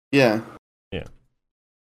 Yeah. Yeah.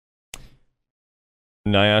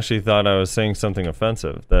 Nayashe thought I was saying something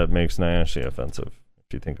offensive. That makes Nayashe offensive,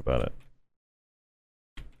 if you think about it.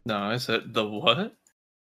 No, I said the what?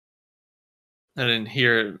 I didn't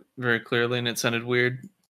hear it very clearly and it sounded weird.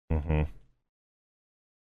 Mm-hmm.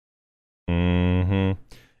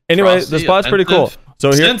 Anyway, Frosty, the spot's pretty cool. offensive? So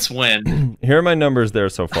here, Since when? here are my numbers there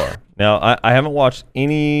so far. Now, I haven't watched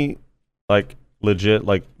any like legit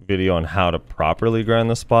like video on how to properly grind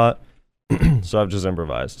the spot, so I've just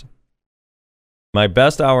improvised. My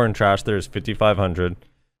best hour in trash there is 5,500.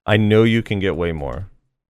 I know you can get way more.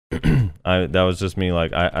 That was just me.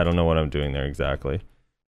 Like I don't know what I'm doing there exactly.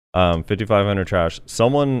 5,500 trash.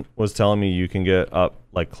 Someone was telling me you can get up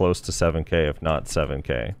like close to 7K, if not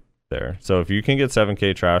 7K there. So if you can get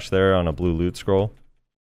 7K trash there on a blue loot scroll,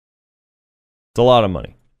 it's a lot of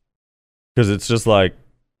money. Because it's just like,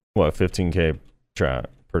 what, 15K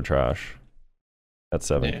per trash. At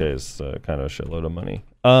 7K is kind of a shitload of money.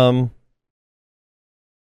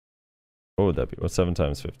 What would that be? What's 7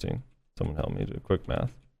 times 15? Someone help me do quick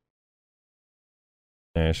math.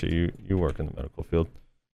 Actually, you work in the medical field.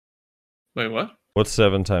 Wait, what? What's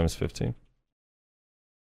 7 times 15?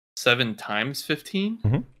 7 times 15?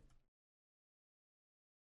 Mm-hmm.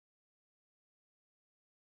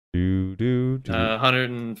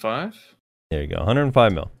 105? There you go.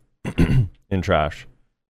 105 mil in trash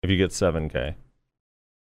if you get 7K.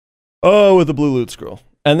 Oh, with the blue loot scroll.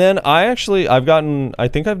 And then I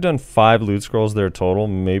think I've done 5 loot scrolls there total,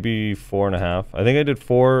 maybe 4.5. I think I did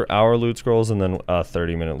 4-hour loot scrolls and then a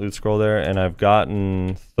 30-minute loot scroll there, and I've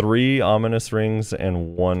gotten 3 ominous rings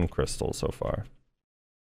and 1 crystal so far. I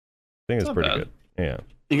think it's Not pretty bad. good. Yeah.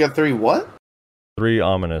 You got 3 what? 3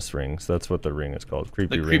 ominous rings. That's what the ring is called.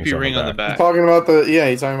 Creepy The rings creepy ring on the You back. talking about you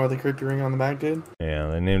talking about the creepy ring on the back, dude? Yeah,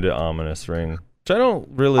 they named it ominous ring, which I don't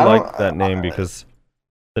really I don't- like that name because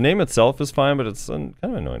the name itself is fine, but it's kind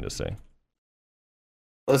of annoying to say.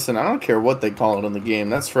 Listen, I don't care what they call it in the game.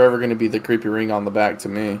 That's forever going to be the creepy ring on the back to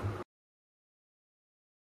me.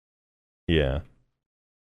 Yeah.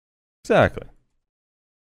 Exactly.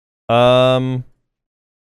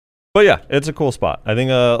 But yeah, it's a cool spot. I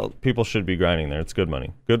think people should be grinding there. It's good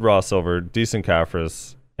money. Good raw silver, decent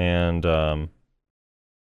Caphras, and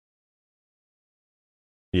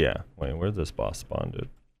yeah. Wait, where'd this boss spawn, dude?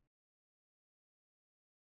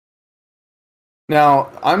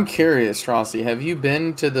 Now, I'm curious, Rossi. Have you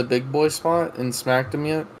been to the big boy spot and smacked him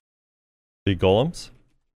yet? The golems?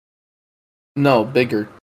 No, bigger.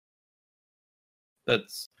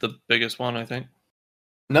 That's the biggest one, I think.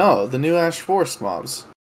 No, the new Ash Forest mobs.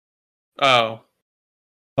 Oh.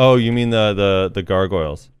 Oh, you mean the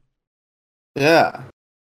gargoyles? Yeah.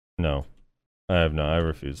 No. I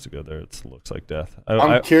refuse to go there. It looks like death.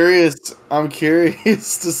 I'm curious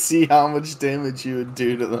to see how much damage you would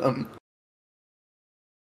do to them.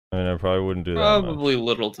 I mean, I probably wouldn't do that Probably much.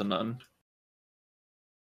 little to none.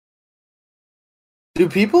 Do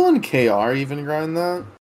people in KR even grind that?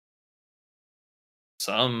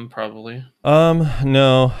 Some probably.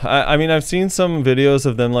 No. I mean, I've seen some videos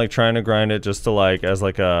of them like trying to grind it just to like as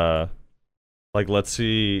like a like let's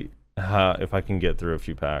see how if I can get through a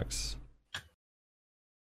few packs.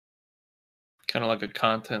 Kind of like a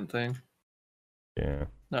content thing. Yeah.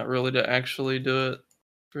 Not really to actually do it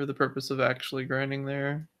for the purpose of actually grinding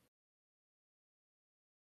there.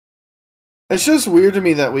 It's just weird to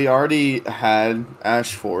me that we already had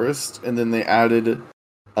Ash Forest and then they added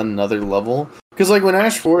another level. Because like when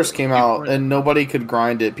Ash Forest came out and nobody could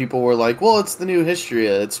grind it, people were like, "Well, it's the new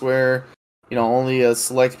Histria. It's where only a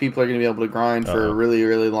select people are going to be able to grind for a really,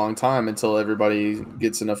 really long time until everybody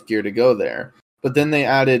gets enough gear to go there." But then they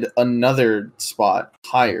added another spot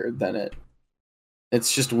higher than it.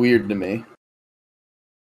 It's just weird to me.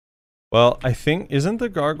 Well, I think isn't the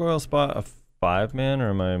gargoyle spot a 5-man,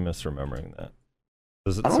 or am I misremembering that?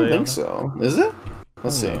 Does it I say don't think on so. Is it?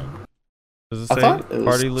 Let's see. know. Does it I say thought it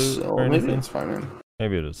party was loot solo. or anything? Maybe it's 5-man.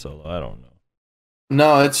 Maybe it is solo. I don't know.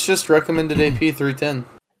 No, it's just recommended AP 310.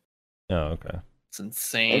 Oh, okay. It's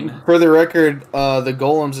insane. And for the record, the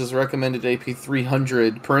Golems is recommended AP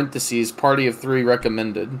 300, parentheses, party of 3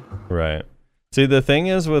 recommended. Right. See, the thing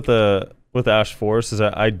is with Ash Force is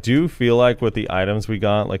that I do feel like with the items we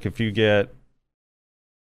got, like if you get,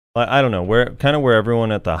 I don't know, where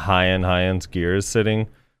everyone at the high end's gear is sitting,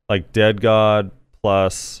 like Dead God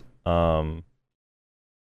plus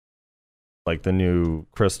like the new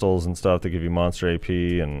crystals and stuff that give you monster AP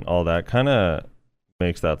and all that kind of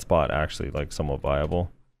makes that spot actually like somewhat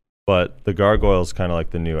viable. But the gargoyle is kind of like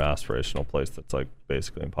the new aspirational place that's like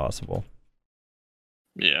basically impossible.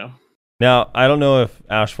 Yeah. Now, I don't know if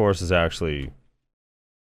Ash Force is actually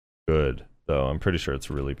good, though. I'm pretty sure it's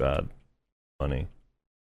really bad money.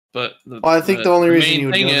 But I think the only reason you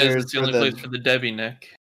would main go thing there is is it's the for only place for the Debbie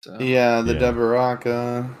Nick. So. Yeah, the Yeah.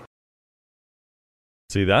 Debaraka.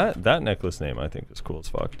 See, that necklace name I think is cool as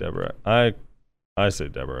fuck. Deborah. I say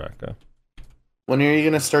Deboraka. When are you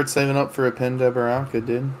gonna start saving up for a pin Debaraka,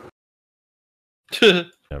 dude?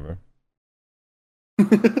 Never.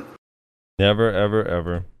 Never, ever,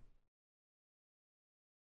 ever.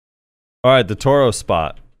 All right, the Toro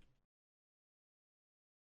spot.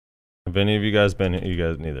 Have any of you guys been? You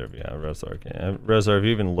guys, neither of you have. Rezar, Rezar, have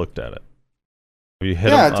you even looked at it? Have you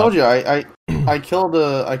hit? Yeah, I them told up? you.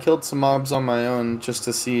 I killed some mobs on my own just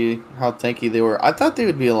to see how tanky they were. I thought they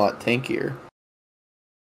would be a lot tankier.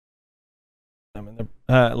 I mean,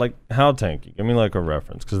 like how tanky? Give me like a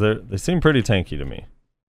reference, because they seem pretty tanky to me.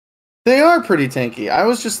 They are pretty tanky. I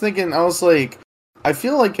was just thinking. I was like, I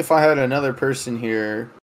feel like if I had another person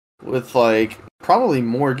here with like probably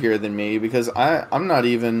more gear than me, because I'm not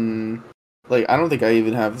even like I don't think I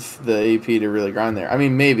even have the AP to really grind there. I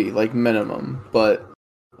mean, maybe like minimum, but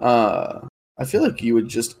I feel like you would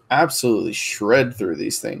just absolutely shred through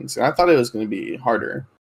these things. And I thought it was going to be harder,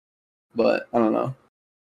 but I don't know.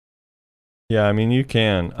 Yeah, I mean you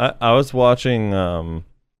can. I was watching that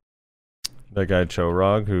guy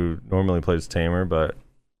Chorog, who normally plays Tamer, but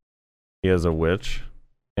he has a witch.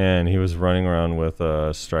 And he was running around with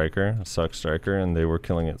a striker, a suck striker, and they were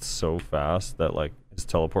killing it so fast that like his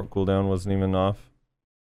teleport cooldown wasn't even up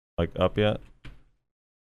yet.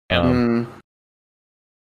 I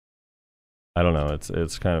don't know.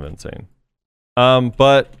 It's kind of insane.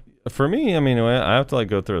 But for me, I mean, I have to like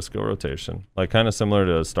go through a skill rotation, like kind of similar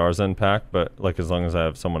to a Star's End pack, but like as long as I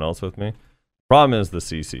have someone else with me. Problem is the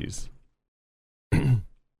CCs. I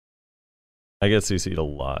get CC'd a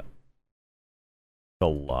lot. A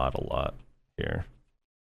lot here.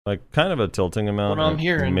 Like kind of a tilting amount. What I'm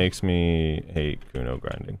hearing makes me hate Kuno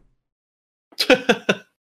grinding.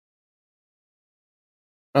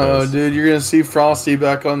 Oh, dude, you're gonna see Frosty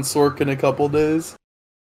back on Sork in a couple days.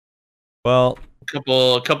 Well,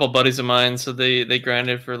 a couple buddies of mine, so they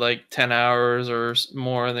grinded for like 10 hours or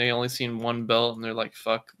more, and they only seen one belt, and they're like,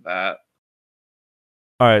 "Fuck that."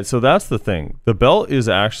 All right, so that's the thing. The belt is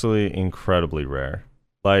actually incredibly rare.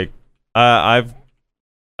 Like,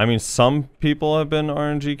 I mean, some people have been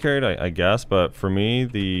RNG carried, I guess, but for me,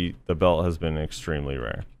 the belt has been extremely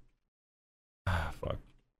rare. Fuck.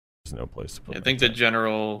 There's no place to put it. I think the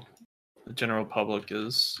general public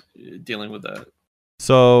is dealing with that.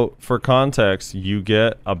 So, for context, you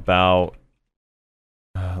get about...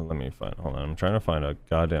 let me find... Hold on, I'm trying to find a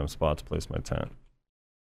goddamn spot to place my tent.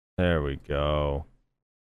 There we go.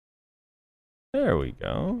 There we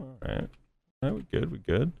go. All right. We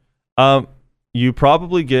good. You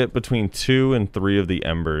probably get between 2 and 3 of the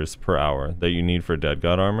embers per hour that you need for Dead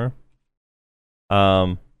God armor.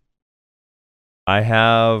 I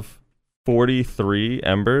have 43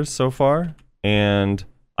 embers so far, and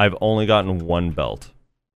I've only gotten 1 belt.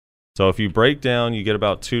 So if you break down, you get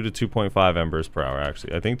about 2 to 2.5 embers per hour,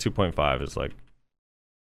 actually. I think 2.5 is like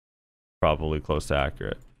probably close to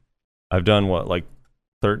accurate. I've done what, like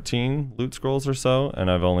 13 loot scrolls or so,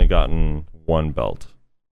 and I've only gotten 1 belt.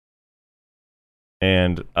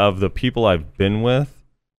 And of the people I've been with,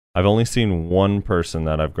 I've only seen 1 person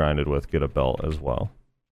that I've grinded with get a belt as well.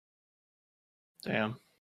 Damn.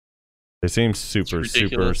 They seem super,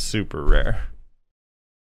 super, super rare.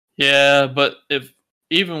 Yeah, but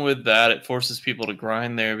even with that, it forces people to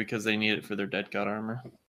grind there because they need it for their dead god armor.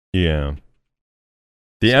 Yeah.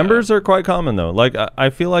 The embers are quite common though. Like I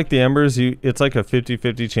feel like the embers, it's like a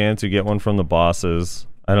 50-50 chance you get one from the bosses.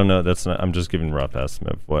 I don't know. I'm just giving a rough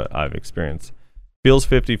estimate of what I've experienced. Feels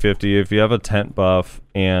 50-50. If you have a tent buff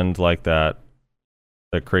and like that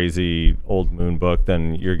crazy old moon book,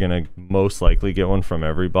 then you're gonna most likely get one from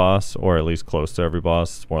every boss, or at least close to every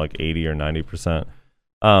boss. It's more like 80 or 90%.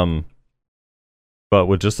 But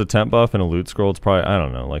with just a tent buff and a loot scroll, it's probably, I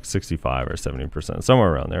don't know, like 65 or 70%,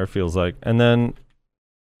 somewhere around there. It feels like. And then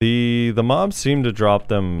the mobs seem to drop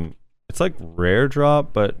them. It's like rare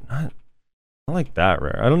drop, but not like that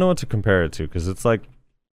rare. I don't know what to compare it to, because it's like,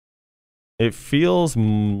 it feels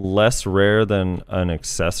less rare than an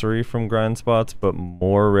accessory from grind spots, but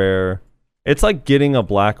more rare. It's like getting a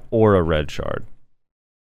black or a red shard.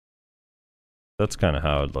 That's kind of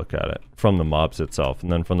how I'd look at it from the mobs itself,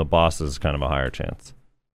 and then from the bosses, kind of a higher chance.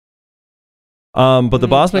 But the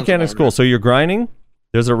boss mechanic's cool. So you're grinding.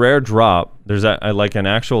 There's a rare drop. There's like an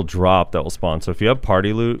actual drop that will spawn. So if you have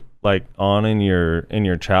party loot like on in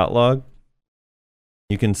your chat log,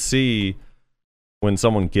 you can see when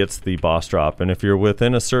someone gets the boss drop, and if you're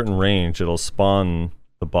within a certain range, it'll spawn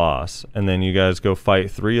the boss, and then you guys go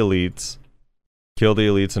fight 3 elites, kill the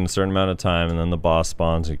elites in a certain amount of time, and then the boss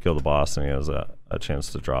spawns, and you kill the boss, and he has a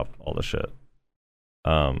chance to drop all the shit.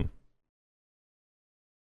 And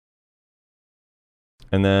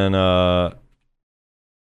then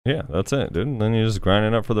yeah, that's it, dude. And then you just grind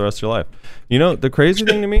it up for the rest of your life. You know, the crazy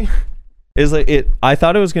thing to me is like I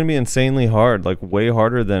thought it was gonna be insanely hard, like way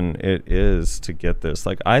harder than it is to get this.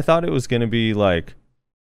 Like I thought it was gonna be like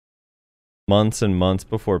months and months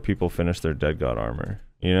before people finish their dead god armor,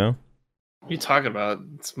 you know? What are you talking about?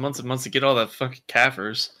 It's months and months to get all that fucking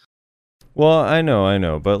kafirs. Well, I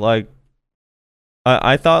know, but like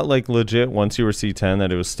I thought like legit once you were C10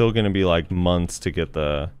 that it was still gonna be like months to get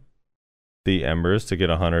the embers, to get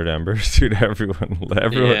 100 embers. Dude, everyone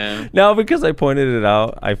Yeah. now, because I pointed it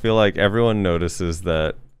out, I feel like everyone notices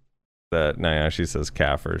that Nayashe says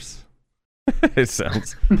kafirs. It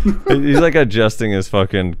sounds he's like adjusting his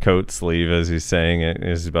fucking coat sleeve as he's saying it.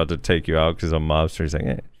 He's about to take you out because a mobster is saying,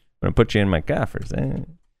 hey, I'm gonna put you in my kafirs.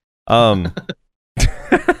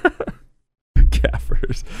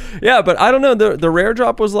 Kafirs. Yeah, but I don't know, the rare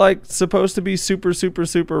drop was like supposed to be super, super,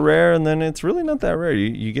 super rare, and then it's really not that rare.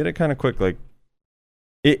 You get it kind of quick. Like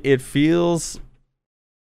it feels,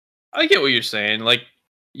 I get what you're saying. Like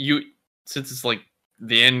since it's like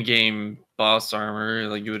the end game boss armor,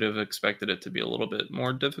 like you would have expected it to be a little bit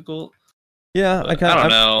more difficult. yeah, I don't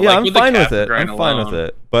know. Yeah, Like, I'm with the fine with kafir it. grind I'm fine with alone.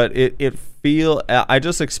 it. But I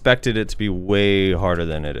just expected it to be way harder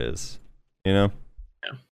than it is. You know?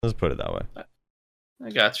 Yeah. Let's put it that way. I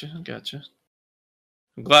got you.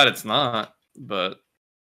 I'm glad it's not, but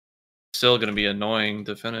still gonna be annoying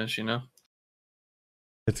to finish, you know?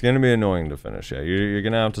 It's going to be annoying to finish. Yeah, you're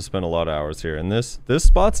going to have to spend a lot of hours here. And this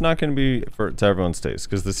spot's not going to be to everyone's taste,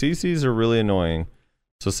 because the CCs are really annoying.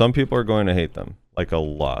 So some people are going to hate them, like a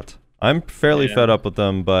lot. I'm fairly fed up with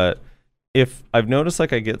them, but if I've noticed,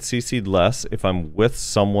 like I get CC'd less if I'm with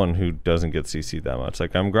someone who doesn't get CC'd that much.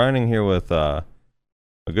 Like I'm grinding here with a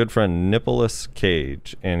good friend, Nicholas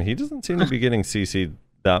Cage, and he doesn't seem to be getting CC'd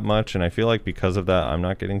that much. And I feel like because of that, I'm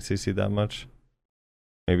not getting CC'd that much.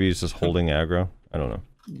 Maybe he's just holding aggro. I don't know.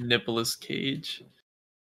 Nicholas Cage.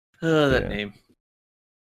 That name.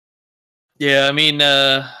 Yeah, I mean,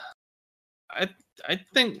 I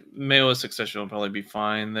think Melee Succession will probably be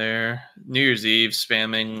fine there. New Year's Eve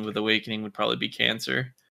spamming with Awakening would probably be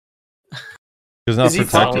cancer. He's not Is he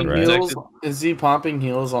protected, popping right? heals? Is he popping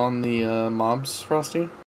heals on the mobs, Frosty?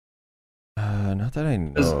 Not that I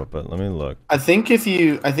know, but let me look. I think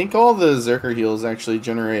all the Zerker heals actually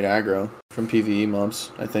generate aggro from PvE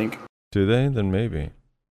mobs. I think. Do they? Then maybe.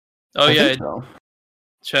 Oh I yeah, think so.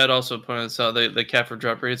 Chad also pointed this out. The Kafir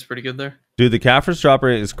drop rate is pretty good there. Dude, the Kafirs drop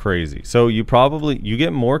rate is crazy. So you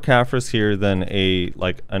get more Kafirs here than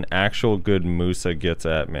an actual good Musa gets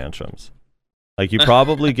at Mantrams. Like you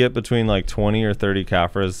probably get between like 20 or 30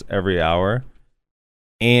 Kafirs every hour.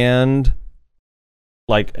 And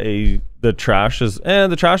like the trash is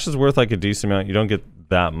worth like a decent amount. You don't get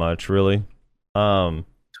that much really. 20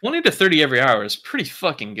 to 30 every hour is pretty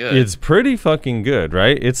fucking good. It's pretty fucking good,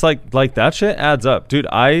 right? It's like that shit adds up, dude.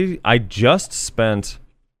 I just spent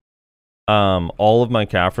all of my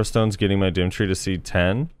Kaffir stones getting my dim tree to seed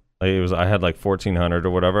 10. Like I had like 1400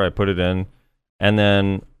 or whatever. I put it in, and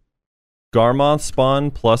then Garmoth spawn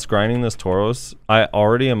plus grinding this Tauros, I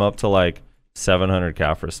already am up to like 700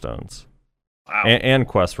 Kaffir stones. Wow. And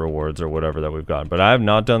quest rewards or whatever that we've gotten. But I have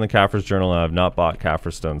not done the Kaffir's Journal, and I have not bought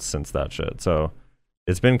Kaffir stones since that shit. So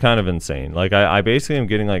it's been kind of insane. Like I basically am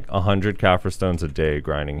getting like 100 Kaffir stones a day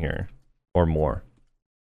grinding here or more.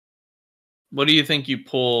 What do you think you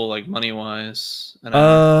pull, like, money-wise?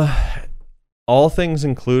 All things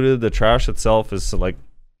included, the trash itself is like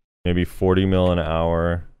maybe 40 mil an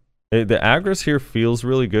hour. The Agris here feels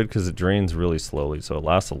really good because it drains really slowly, so it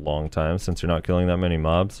lasts a long time since you're not killing that many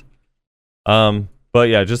mobs. But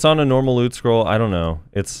yeah, just on a normal loot scroll, I don't know.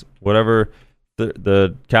 It's whatever.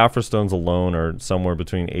 The Kaffir stones alone are somewhere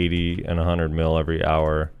between 80 and 100 mil every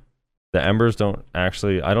hour. The embers don't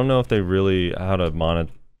actually, I don't know if they really, how to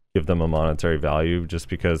give them a monetary value, just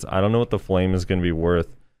because I don't know what the flame is going to be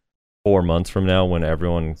worth 4 months from now when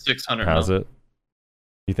everyone 600 has mil. it.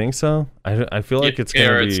 You think so? I feel like it's going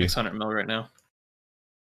to be 600 mil right now.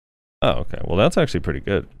 Oh, okay. Well, that's actually pretty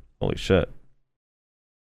good. Holy shit.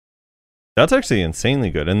 That's actually insanely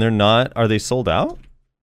good. And they're not, are they sold out?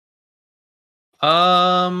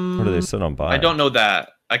 Or do they sit on buy? I don't know that.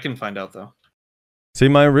 I can find out though. See,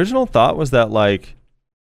 my original thought was that like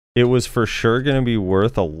it was for sure going to be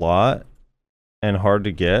worth a lot and hard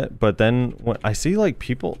to get, but then when I see like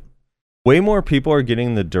people, way more people are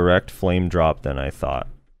getting the direct flame drop than I thought.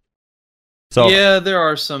 So yeah, there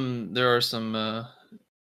are some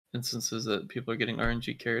instances that people are getting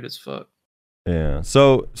RNG carried as fuck. Yeah.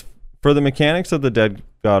 So for the mechanics of the Dead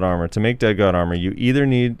God armor, to make Dead God armor, you either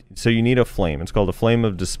need, so you need a flame. It's called a Flame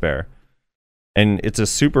of Despair. And it's a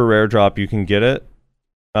super rare drop. You can get it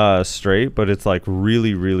straight, but it's like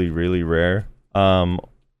really, really, really rare.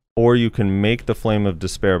 Or you can make the Flame of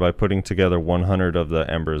Despair by putting together 100 of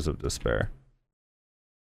the Embers of Despair.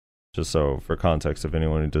 Just so for context, if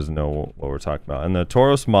anyone who doesn't know what we're talking about. And the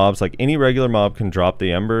Tauros mobs, like any regular mob can drop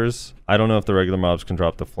the Embers. I don't know if the regular mobs can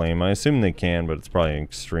drop the Flame. I assume they can, but it's probably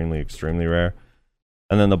extremely, extremely rare.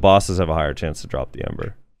 And then the bosses have a higher chance to drop the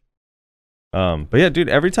Ember. But yeah, dude,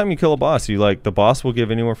 every time you kill a boss, the boss will give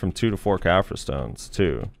anywhere from 2 to 4 Kaffir stones,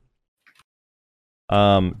 too.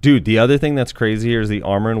 Dude, the other thing that's crazy here is the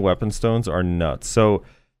armor and weapon stones are nuts. So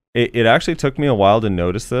it actually took me a while to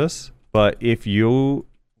notice this, but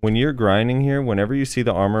when you're grinding here, whenever you see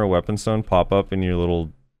the armor or weapon stone pop up in your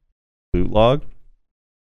little loot log,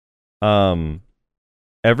 the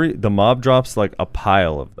mob drops like a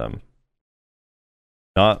pile of them.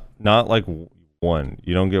 Not like one.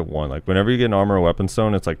 You don't get one. Like whenever you get an armor or weapon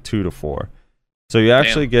stone, it's like 2 to 4. So you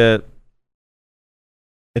actually get,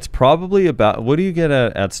 it's probably about, what do you get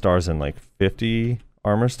at Stars in, like 50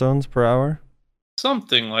 armor stones per hour?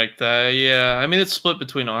 Something like that, yeah. I mean, it's split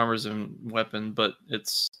between armors and weapon, but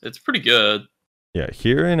it's pretty good. Yeah,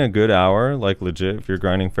 here in a good hour, like legit, if you're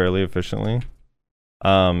grinding fairly efficiently,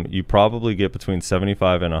 you probably get between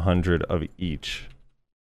 75 and 100 of each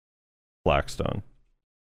Blackstone.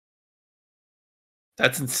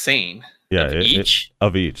 That's insane. Yeah, of each?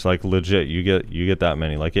 Of each, like legit, you get that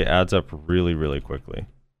many. Like it adds up really, really quickly.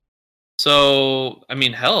 So, I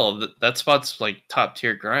mean, hell, that spot's like top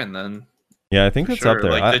tier grind then. Yeah, I think it's up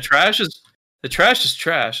there. Like the trash is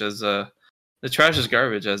trash, as the trash is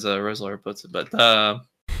garbage, as Rosalor puts it. But the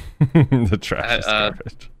trash is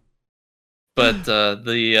garbage. But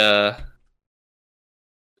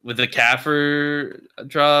with the Kaffir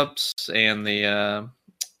drops and the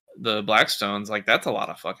Blackstones, like that's a lot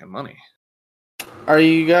of fucking money. Are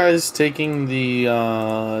you guys taking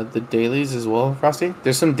the dailies as well, Frosty?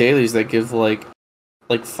 There's some dailies that give like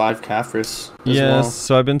 5 Kafris. Yes,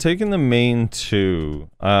 so I've been taking the main 2.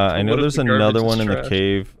 I know there's another one in the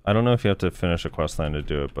cave. I don't know if you have to finish a quest line to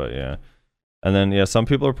do it, but yeah. And then yeah, some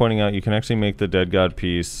people are pointing out you can actually make the Dead God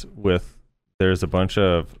piece with. There's a bunch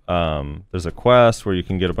of there's a quest where you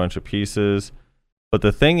can get a bunch of pieces, but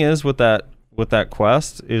the thing is with that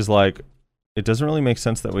quest is like it doesn't really make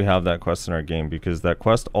sense that we have that quest in our game because that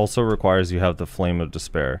quest also requires you have the Flame of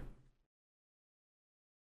Despair.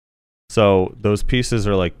 So those pieces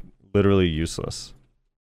are like literally useless.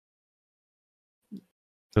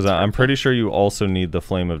 Because I'm pretty sure you also need the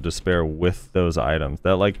Flame of Despair with those items.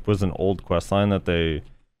 That like was an old quest line that they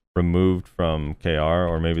removed from KR,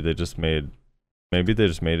 or maybe they just made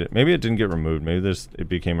it. Maybe it didn't get removed. Maybe it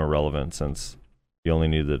became irrelevant since you only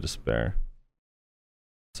need the Despair.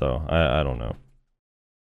 So I don't know.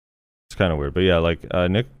 It's kind of weird, but yeah, like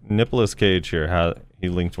Nicolas Cage here he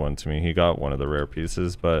linked one to me. He got one of the rare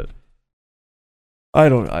pieces, but I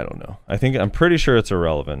don't know. I'm pretty sure it's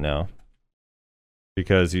irrelevant now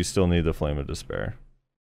because you still need the Flame of Despair.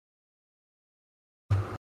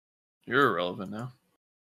 You're irrelevant now,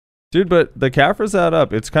 dude. But the Caphras add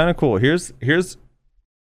up. It's kind of cool. Here's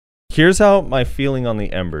how my feeling on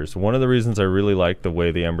the Embers. One of the reasons I really like the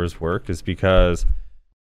way the Embers work is because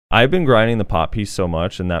I've been grinding the pot piece so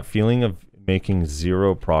much, and that feeling of making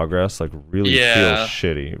zero progress like really feels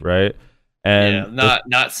shitty, right? And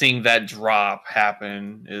not seeing that drop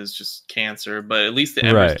happen is just cancer. But at least the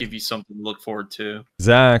Embers give you something to look forward to.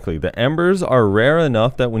 Exactly. The Embers are rare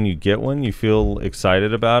enough that when you get one, you feel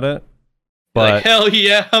excited about it. But like, hell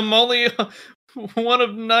yeah, I'm only one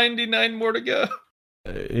of 99 more to go.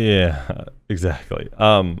 Yeah, exactly.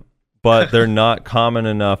 But they're not common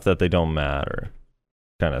enough that they don't matter,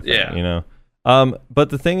 kind of thing, you know. But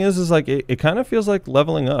the thing is like it kind of feels like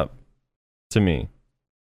leveling up to me.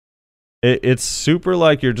 It's super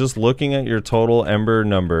like you're just looking at your total Ember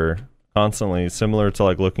number constantly, similar to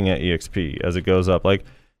like looking at EXP as it goes up. Like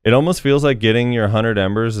it almost feels like getting your 100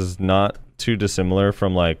 Embers is not too dissimilar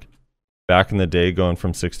from like back in the day going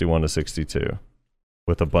from 61 to 62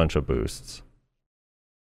 with a bunch of boosts.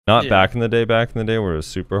 Not back in the day where it was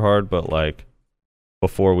super hard, but like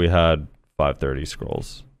before we had 530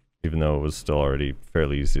 scrolls, even though it was still already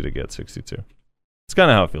fairly easy to get 62. It's kind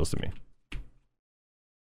of how it feels to me.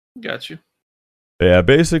 Got you. Yeah,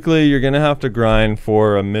 basically you're going to have to grind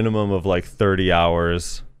for a minimum of like 30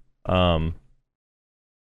 hours unless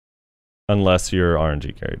you're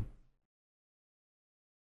RNG carried.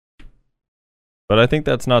 But I think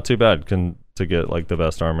that's not too bad to get like the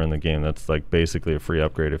best armor in the game. That's like basically a free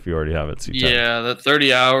upgrade if you already have it C10. Yeah, that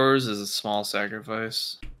 30 hours is a small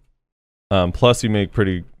sacrifice. Plus you make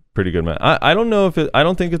pretty good money. I don't know if I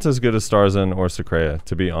don't think it's as good as Starzen or Secrea,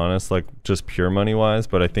 to be honest, like just pure money wise,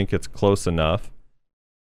 but I think it's close enough.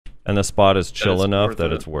 And the spot is chill enough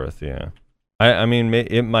that it's worth, yeah. I mean,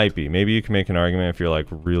 it might be. Maybe you can make an argument if you're like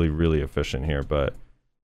really, really efficient here, but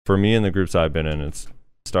for me in the groups I've been in, it's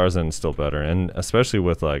Starzen is still better, and especially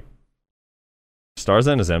with like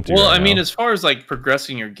Starzen is empty. Well, right I mean, now. as far as like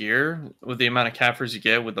progressing your gear with the amount of Caphras you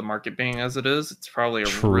get, with the market being as it is, it's probably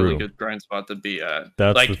a really good grind spot to be at.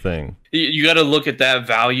 That's like, the thing. You got to look at that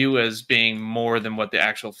value as being more than what the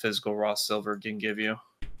actual physical raw silver can give you.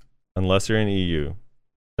 Unless you're in EU,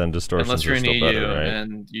 then distortions Unless you're are in still EU, better, right?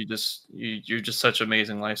 and you're just such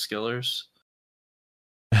amazing life skillers.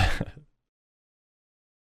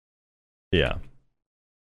 Yeah.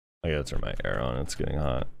 I gotta turn my air on. It's getting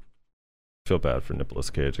hot. I feel bad for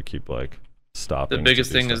Nicolas Cage. I keep like stopping. The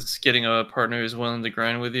biggest thing is getting a partner who's willing to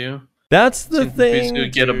grind with you. That's the thing. Basically,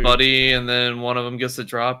 get a buddy, and then one of them gets the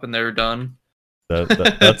drop, and they're done. That's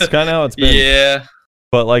kind of how it's been. Yeah.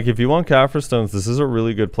 But like, if you want Caphras stones, this is a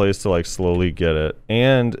really good place to like slowly get it.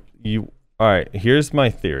 And all right. Here's my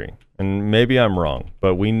theory, and maybe I'm wrong,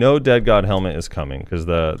 but we know Dead God Helmet is coming because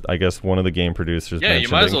I guess one of the game producers mentioned you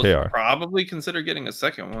might as well KR. probably consider getting a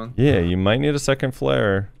second one. Yeah, you might need a second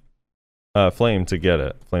flame to get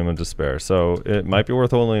it, Flame of Despair. So it might be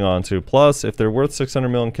worth holding on to. Plus, if they're worth 600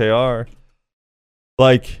 mil in KR,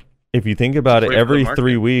 like if you think about it, every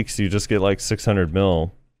 3 weeks you just get like 600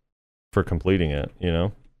 mil for completing it, you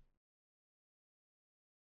know?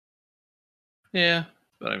 Yeah,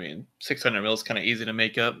 but I mean, 600 mil is kind of easy to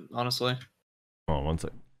make up, honestly. Hold on one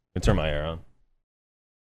second. Let me turn my air on.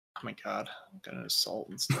 Oh my god, I'm gonna assault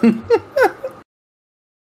and stuff.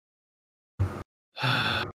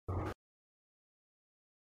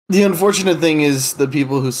 The unfortunate thing is the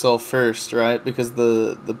people who sell first, right? Because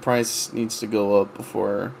the price needs to go up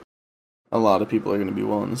before a lot of people are going to be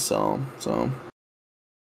willing to sell. So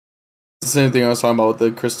it's the same thing I was talking about with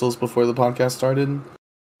the crystals before the podcast started.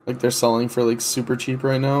 Like they're selling for like super cheap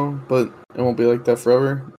right now, but it won't be like that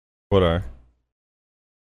forever. What are?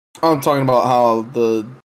 I'm talking about how the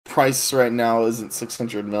price right now isn't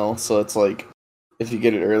 600 mil, so it's like if you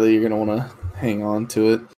get it early, you're going to want to hang on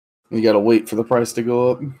to it. You got to wait for the price to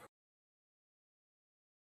go up.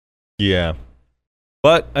 Yeah.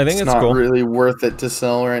 But I think it's not cool. Really worth it to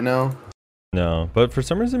sell right now. No, but for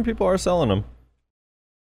some reason people are selling them.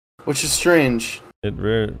 Which is strange. It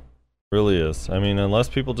really is. I mean, unless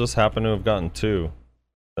people just happen to have gotten two.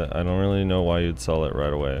 I don't really know why you'd sell it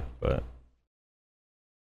right away, but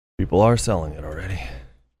people are selling it already.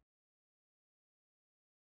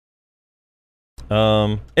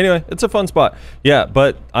 Anyway, it's a fun spot. Yeah,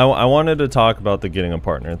 but I wanted to talk about the getting a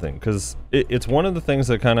partner thing because it's one of the things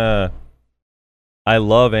that kind of I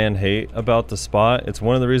love and hate about the spot. It's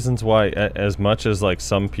one of the reasons why, as much as like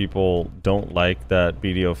some people don't like that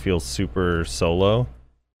BDO feels super solo,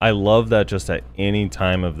 I love that just at any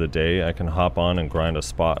time of the day I can hop on and grind a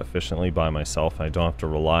spot efficiently by myself. I don't have to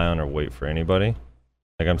rely on or wait for anybody.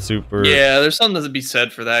 Like I'm super. Yeah, there's something to be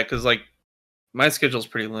said for that because like my schedule's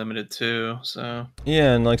pretty limited too. So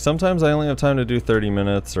Yeah, and like sometimes I only have time to do 30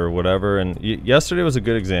 minutes or whatever. And yesterday was a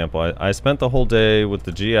good example. I spent the whole day with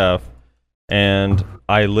the GF, and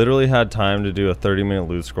I literally had time to do a 30-minute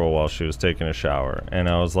loot scroll while she was taking a shower. And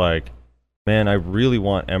I was like, man, I really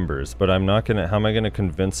want embers, but I'm not gonna. How am I gonna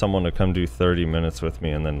convince someone to come do 30 minutes with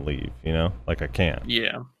me and then leave? You know, like I can't.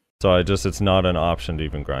 yeah. So it's not an option to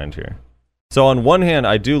even grind here. So on one hand,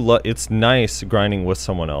 I do love. It's nice grinding with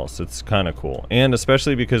someone else. It's kind of cool, and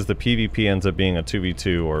especially because the PvP ends up being a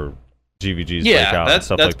 2v2 or GVGs break out and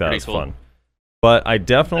stuff like that. It's cool. Fun. But I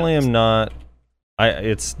definitely am not.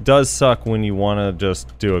 It does suck when you want to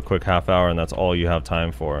just do a quick half hour and that's all you have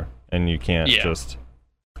time for, and you can't just.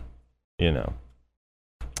 You know,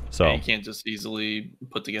 so yeah, you can't just easily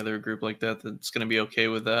put together a group like that that's going to be okay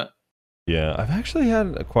with that. Yeah, I've actually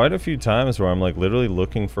had quite a few times where I'm like literally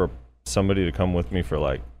looking for somebody to come with me for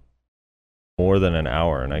like more than an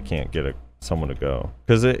hour, and I can't get someone to go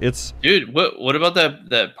because it's. Dude, what about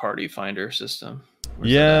that party finder system?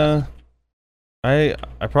 Where's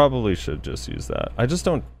I probably should just use that. I just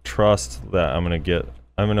don't trust that I'm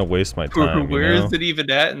gonna waste my time. Where is it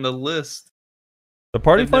even at in the list? The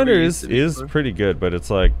party finder is pretty good, but it's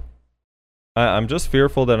like I'm just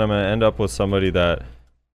fearful that I'm gonna end up with somebody that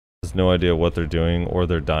has no idea what they're doing or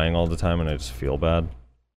they're dying all the time, and I just feel bad.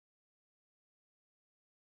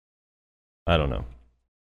 I don't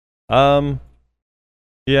know.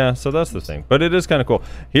 Yeah, so that's the thing, but it is kind of cool.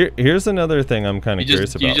 Here's another thing I'm kind of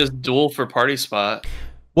curious about. You just duel for party spot.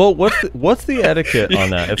 Well, what's the etiquette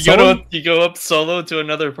on that? If you go up solo to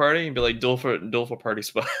another party and be like duel for party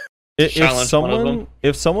spot.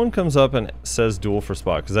 If someone comes up and says duel for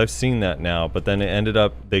spot, because I've seen that now, but then it ended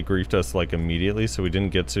up they griefed us like immediately, so we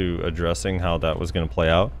didn't get to addressing how that was going to play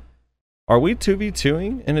out. Are we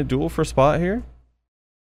 2v2ing in a duel for spot here?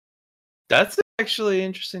 That's actually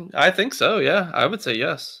interesting. I think so. Yeah, I would say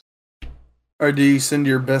yes. Or do you send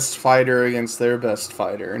your best fighter against their best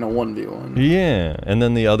fighter in a 1v1? Yeah, and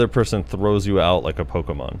then the other person throws you out like a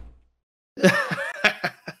Pokemon.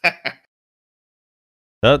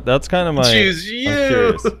 That's kind of my. Choose you. I'm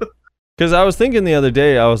curious. Because I was thinking the other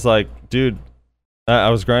day, I was like, dude,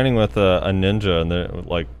 I was grinding with a ninja, and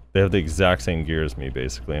they have the exact same gear as me,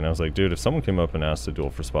 basically. And I was like, dude, if someone came up and asked to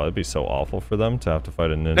duel for spot, it'd be so awful for them to have to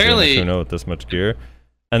fight a ninja and Kuno with this much gear.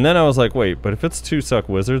 And then I was like, wait, but if it's two suck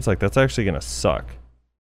wizards, like that's actually gonna suck.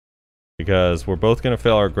 Because we're both gonna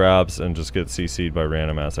fail our grabs and just get CC'd by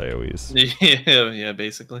random ass AoEs. Yeah,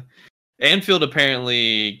 basically. Anfield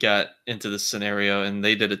apparently got into this scenario, and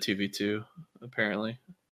they did a 2v2, apparently.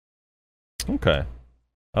 Okay.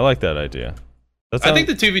 I like that idea. I think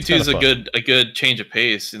the 2v2 is a good change of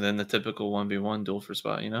pace than the typical 1v1 duel for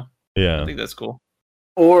spot, you know? Yeah. I think that's cool.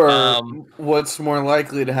 Or what's more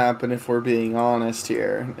likely to happen, if we're being honest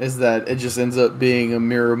here, is that it just ends up being a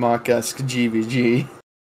Miramach-esque GVG.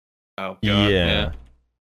 Oh, God. Yeah.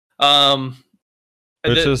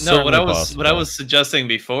 What I was suggesting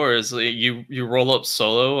before is like, you roll up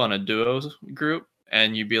solo on a duo group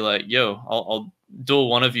and you'd be like, yo, I'll duel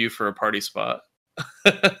one of you for a party spot.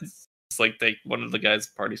 It's like take one of the guys'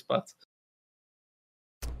 party spots.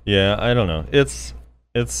 Yeah, I don't know. It's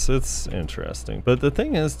interesting. But the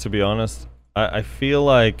thing is, to be honest, I feel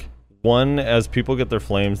like as people get their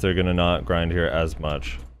flames, they're gonna not grind here as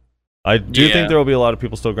much. I do think there will be a lot of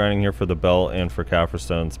people still grinding here for the belt and for Kaffir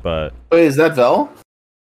stones, but wait, is that Vel?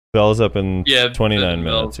 Vel's up in 29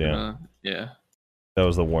 minutes. Yeah. That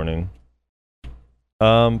was the warning.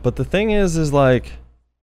 But the thing is like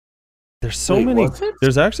there's so many.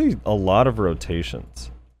 There's actually a lot of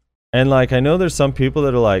rotations, and like I know there's some people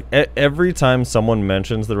that are like every time someone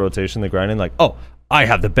mentions the rotation they're grinding, like, oh, I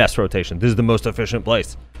have the best rotation. This is the most efficient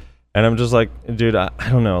place. And I'm just like, dude, I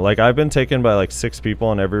don't know. Like I've been taken by like 6 people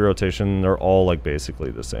on every rotation. They're all like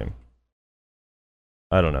basically the same.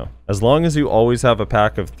 I don't know. As long as you always have a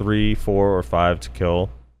pack of 3, 4, or 5 to kill,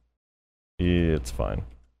 it's fine.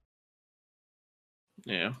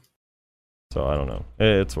 Yeah. So I don't know.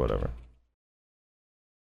 It's whatever.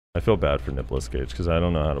 I feel bad for Nipless Gauge because I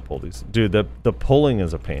don't know how to pull these. Dude, the pulling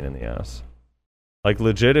is a pain in the ass. Like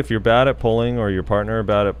legit, if you're bad at pulling or your partner are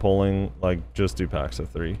bad at pulling, like just do packs of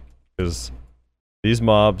 3. Because these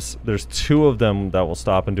mobs, there's 2 of them that will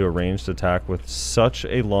stop and do a ranged attack with such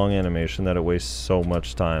a long animation that it wastes so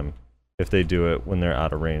much time if they do it when they're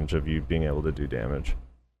out of range of you being able to do damage.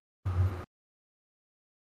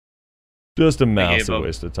 Just a massive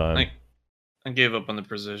waste of time. I gave up on the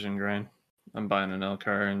precision grind. I'm buying an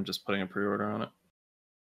L-car and just putting a pre-order on it.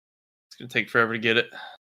 It's gonna take forever to get it.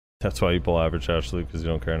 That's why you pull average, Ashley, because you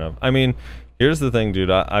don't care enough. I mean, here's the thing,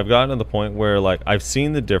 dude. I've gotten to the point where, like, I've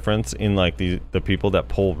seen the difference in, like, the people that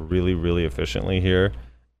pull really, really efficiently here,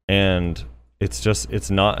 and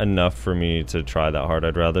it's not enough for me to try that hard.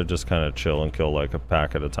 I'd rather just kind of chill and kill, like, a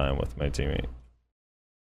pack at a time with my teammate.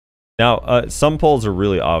 Now, some pulls are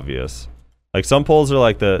really obvious. Like, some pulls are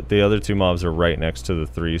like the other two mobs are right next to the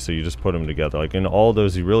three, so you just put them together. Like, in all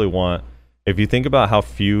those, you really want... If you think about how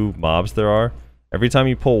few mobs there are, every time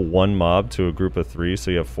you pull one mob to a group of three,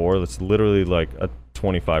 so you have four, that's literally like a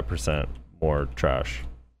 25% more trash.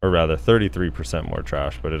 Or rather, 33% more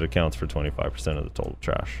trash, but it accounts for 25% of the total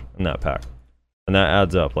trash in that pack. And that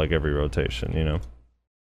adds up, like, every rotation, you know?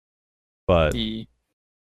 But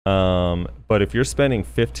if you're spending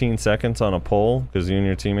 15 seconds on a pull, because you and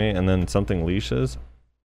your teammate, and then something leashes,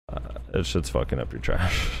 it shit's fucking up your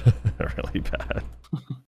trash. Really bad.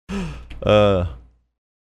 I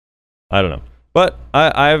don't know. But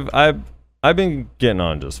I've been getting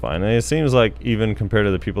on just fine. And it seems like even compared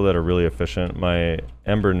to the people that are really efficient, my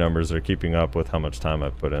Ember numbers are keeping up with how much time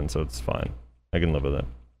I've put in, so it's fine. I can live with it.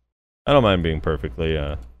 I don't mind being perfectly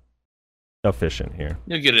efficient here.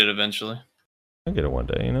 You'll get it eventually. I'll get it one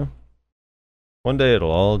day, you know? One day it'll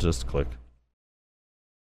all just click.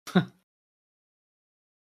 Yeah,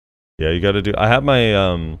 you gotta do... I have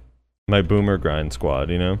my my boomer grind squad,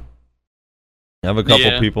 you know? I have a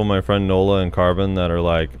couple people, my friend Nola and Carbon, that are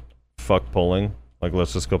like, fuck pulling. Like,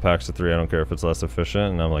 let's just go packs to 3. I don't care if it's less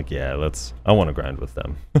efficient. And I'm like, yeah, I want to grind with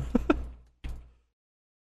them.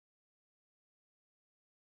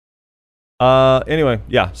 Anyway,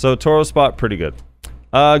 yeah. So Toro spot, pretty good.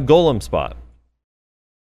 Golem spot.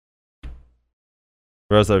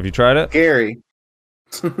 Rosa, have you tried it? Scary.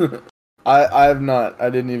 I have not. I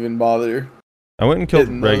didn't even bother. I went and killed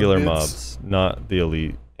regular mobs, not the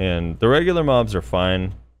elite. And the regular mobs are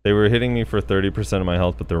fine. They were hitting me for 30% of my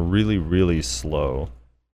health, but they're really, really slow.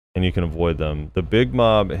 And you can avoid them. The big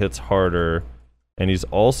mob hits harder, and he's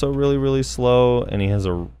also really, really slow, and he has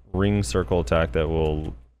a ring circle attack that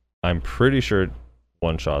will, I'm pretty sure,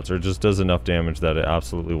 one-shots, or just does enough damage that it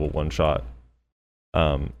absolutely will one-shot.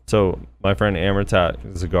 So my friend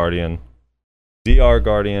Amertat is a Guardian. DR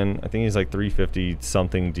Guardian, I think he's like 350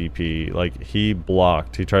 something DP. Like, he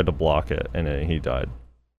tried to block it, and he died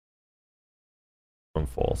from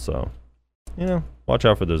full. So, you know, watch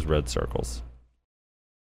out for those red circles.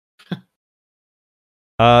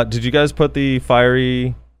 Did you guys put the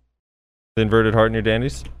inverted heart in your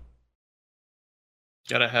dandies?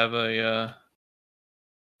 Gotta have a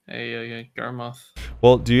Garmoth.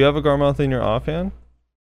 Well, do you have a Garmoth in your offhand?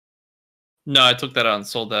 No, I took that out and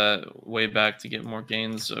sold that way back to get more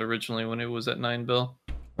gains originally when it was at 9 bill.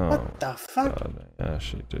 Oh, what the fuck? God, yeah,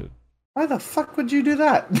 she did. Why the fuck would you do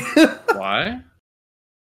that? Why?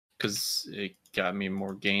 Because it got me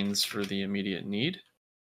more gains for the immediate need.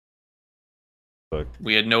 Look.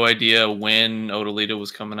 We had no idea when Odyllita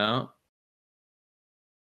was coming out.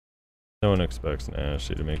 No one expects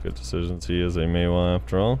Ashy to make good decisions. He is a Maywa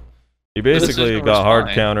after all. He basically got hard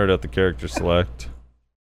countered at the character select.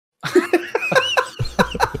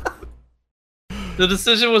 The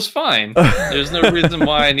decision was fine. There's no reason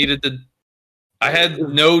why I needed to... I had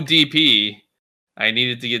no DP. I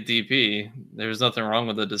needed to get DP. There was nothing wrong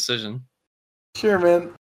with the decision. Sure,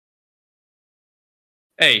 man.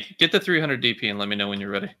 Hey, get the 300 DP and let me know when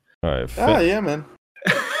you're ready. Alright. Yeah, man.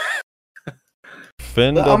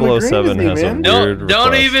 Finn 007 has a weird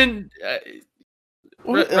Don't even...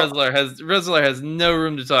 Rezlar has no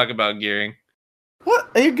room to talk about gearing.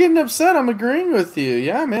 What? Are you getting upset? I'm agreeing with you.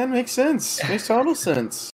 Yeah, man, makes sense. Makes total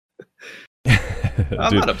sense. I'm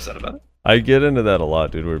not upset about it. I get into that a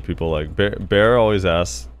lot, dude, where people like Bear always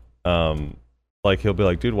asks, like, he'll be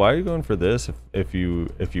like, dude, why are you going for this if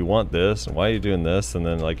you want this, and why are you doing this? And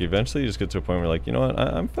then like eventually you just get to a point where like, you know what,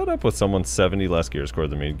 I'm fed up with someone 70 less gear score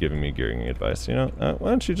than me giving me gearing advice. You know, why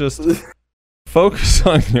don't you just focus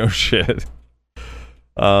on your shit?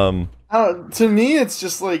 To me, it's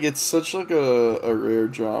just like, it's such like a rare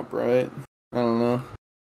drop, right? I don't know.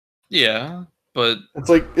 Yeah, but it's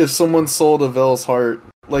like if someone sold a Vel's heart,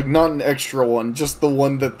 like not an extra one, just the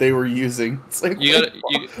one that they were using. It's like, you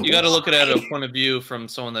gotta look at it at a point of view from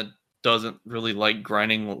someone that doesn't really like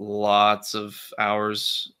grinding lots of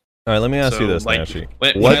hours. All right, let me ask you this, like, Nashi.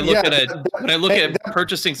 When I look at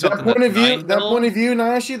purchasing something that point of view,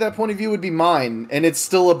 Nashi, that point of view would be mine, and it's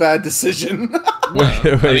still a bad decision. No,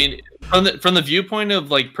 I mean, from the viewpoint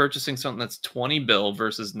of like purchasing something that's 20 bill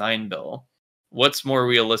versus 9 bill, what's more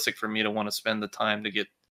realistic for me to want to spend the time to get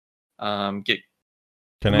get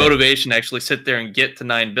motivation to actually sit there and get to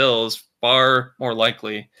 9 bills far more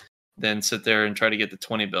likely than sit there and try to get the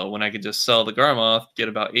 20 bill when I could just sell the Garmoth, get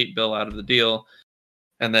about 8 bill out of the deal,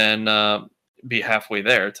 and then be halfway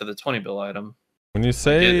there to the 20 bill item. When you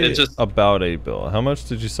say it's just about 8 bill, how much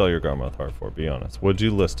did you sell your Garmoth heart for? Be honest. What'd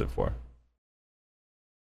you list it for?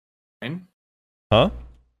 9. Huh?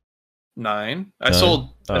 9. I sold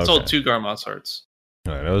 2 Garmoth hearts.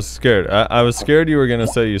 All right, I was scared. I was scared you were gonna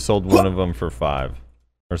say you sold one of them for 5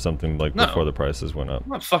 or something like before the prices went up. I'm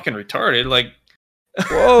not fucking retarded. Like,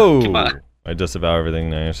 whoa! Come on. I disavow everything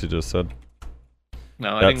Nayashi just said.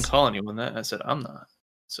 No, I didn't call anyone that. I said I'm not.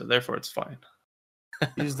 So therefore, it's fine.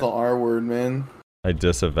 Use the R word, man. I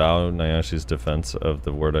disavow Nayashi's defense of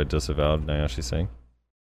the word I disavowed Nayashi saying.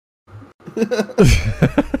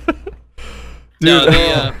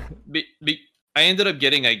 No, I ended up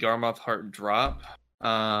getting a Garmoth heart drop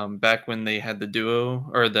back when they had the duo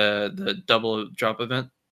or the double drop event.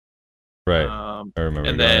 Right. I remember.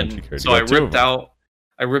 And then so I ripped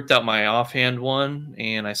out my offhand one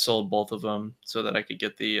and I sold both of them so that I could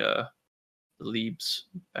get the leaves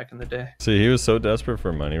back in the day. See, he was so desperate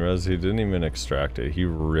for money, Rez, he didn't even extract it. He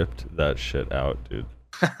ripped that shit out, dude.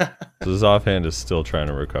 So his offhand is still trying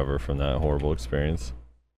to recover from that horrible experience.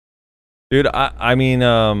 Dude, I mean,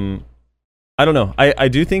 I don't know. I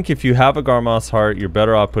do think if you have a Garmoth's heart, you're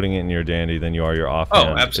better off putting it in your dandy than you are your offhand.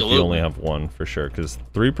 Oh, absolutely. If you only have one, for sure. Because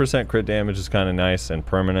 3% crit damage is kind of nice and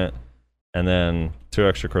permanent. And then 2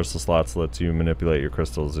 extra crystal slots lets you manipulate your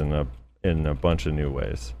crystals in a bunch of new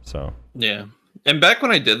ways. So yeah. And back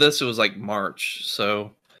when I did this, it was like March.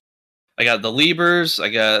 So I got the Liebers, I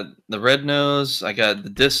got the Red Nose, I got the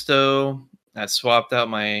Disto. I swapped out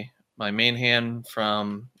my main hand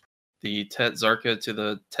from the Tet Zarka to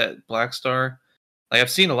the Tet Blackstar. Like, I've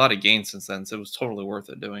seen a lot of gains since then, so it was totally worth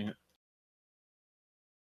it doing it.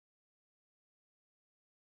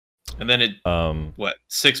 And then it,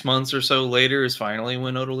 6 months or so later is finally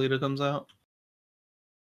when Odyllita comes out.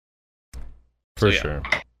 For sure.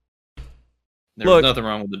 There was nothing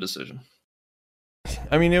wrong with the decision.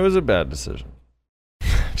 I mean, it was a bad decision.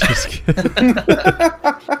 Just kidding.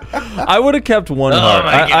 I would have kept one heart.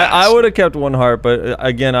 I would have kept one heart, but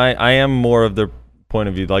again, I am more of the point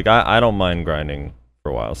of view. Like, I don't mind grinding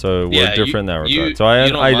for a while, so we're different in that regard. So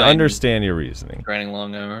I understand your reasoning. Grinding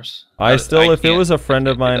long hours. If it was a friend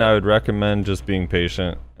of mine, I would recommend just being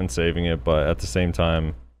patient and saving it. But at the same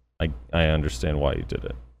time, I understand why you did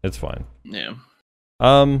it. It's fine. Yeah.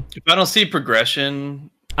 If I don't see progression,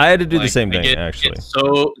 I had to do the same thing, actually.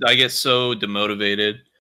 I get so demotivated.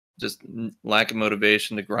 Just lack of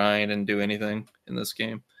motivation to grind and do anything in this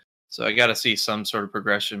game. So I got to see some sort of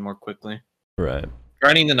progression more quickly. Right.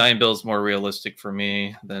 Grinding the 9 bill is more realistic for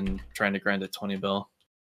me than trying to grind a 20 bill.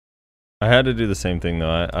 I had to do the same thing though.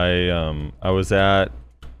 I was at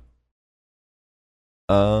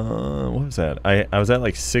what was that? I was at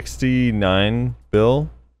like 69 bill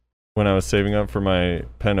when I was saving up for my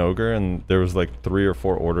Pen Ogre, and there was like 3 or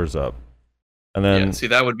 4 orders up. And then see,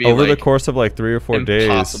 that would be over the course of like 3 or 4 days.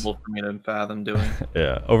 Impossible for me to fathom doing.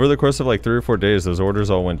 Yeah, over the course of like 3 or 4 days, those orders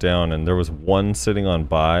all went down, and there was one sitting on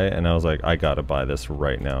buy, and I was like, I gotta buy this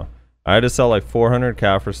right now. I had to sell like 400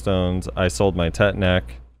 Kaffir stones. I sold my Tet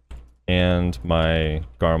neck and my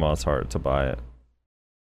Garmoth's heart to buy it.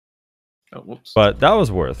 Oh, whoops! But that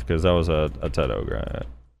was worth, because that was a Tet Ogre.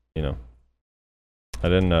 You know, I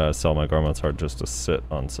didn't sell my Garmoth's heart just to sit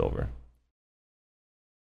on silver.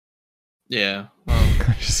 Yeah.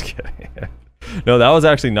 Just kidding. No, that was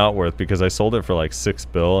actually not worth, because I sold it for like 6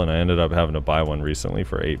 bill and I ended up having to buy one recently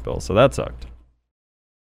for 8 bill. So that sucked.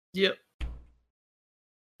 Yep.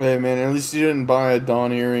 Hey man, at least you didn't buy a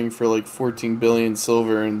Dawn earring for like 14 billion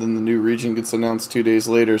silver and then the new region gets announced 2 days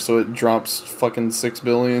later, so it drops fucking 6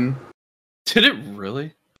 billion. Did it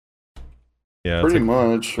really? Yeah. Pretty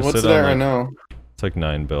much. What's it at right now? It's like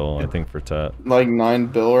 9 bill, I think, for Tet. Like 9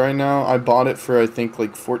 bill right now? I bought it for, I think,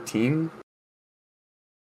 like 14.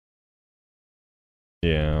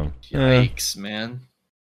 Yeah. Yikes, man.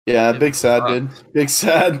 Yeah, big sad, dude. Big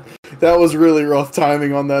sad. That was really rough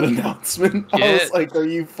timing on that announcement. I was like, are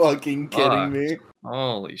you fucking kidding me?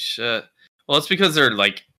 Holy shit. Well, it's because they're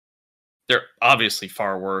obviously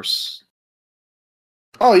far worse.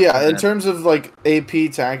 Oh, yeah. In terms of, like,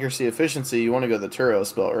 AP to accuracy efficiency, you want to go the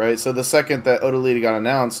Turos belt, right? So the second that Odyllita got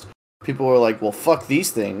announced, people were like, well, fuck these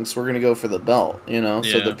things. We're going to go for the belt, you know?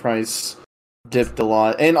 Yeah. So the price dipped a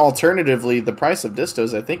lot. And alternatively, the price of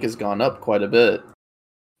distos, I think, has gone up quite a bit.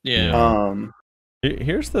 Yeah.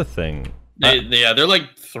 Here's the thing. They're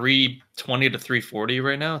like 320 to 340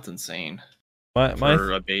 right now. It's insane.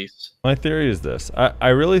 for a base. My theory is this. I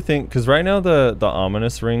really think, because right now the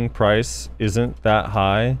ominous ring price isn't that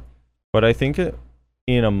high, but I think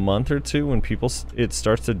in a month or two, when it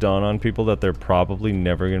starts to dawn on people that they're probably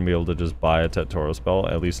never going to be able to just buy a Tetoros belt,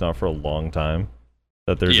 at least not for a long time,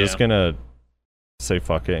 that they're just going to say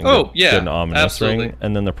fuck it and get an ominous ring,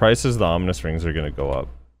 and then the prices of the ominous rings are going to go up.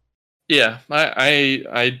 Yeah,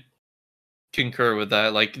 I concur with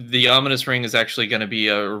that. Like, the ominous ring is actually going to be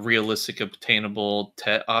a realistic, obtainable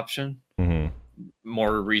Tet option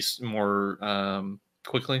more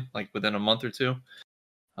quickly, like within a month or two.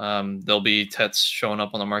 There'll be Tets showing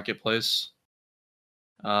up on the marketplace.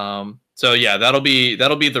 So yeah, that'll be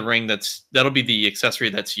the ring that'll be the accessory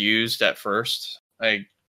that's used at first. I'm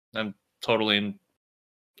totally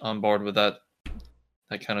on board with that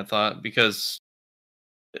kind of thought, because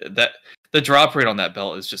that the drop rate on that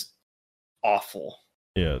belt is just awful.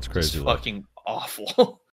 Yeah, it's crazy. It's fucking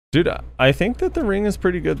awful. Dude, I think that the ring is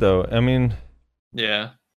pretty good though. I mean,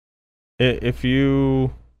 yeah. If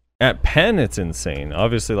you at Penn, it's insane.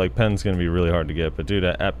 Obviously, like, Penn's gonna be really hard to get, but dude,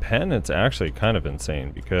 at Penn, it's actually kind of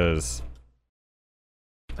insane because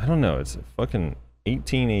I don't know. It's fucking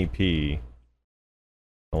 18 AP.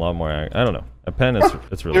 A lot more. I don't know. At Penn,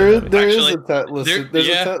 it's really. There is a Tet listed. There's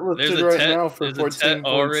a Tet listed right now for 14.6. There's a Tet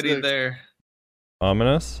already there.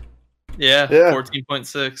 Ominous. Yeah.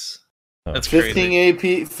 14.6. That's 15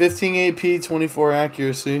 crazy. 15 AP, 24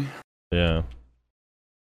 accuracy. Yeah.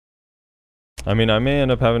 I mean, I may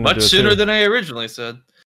end up having to much do it sooner too. than I originally said.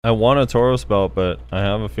 I want a Tauros belt, but I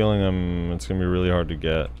have a feeling it's gonna be really hard to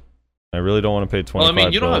get. I really don't want to pay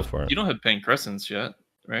 $25 for it. You don't have Pain Crescents yet,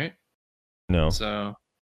 right? No.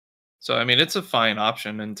 So I mean, it's a fine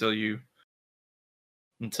option until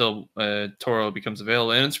Toro becomes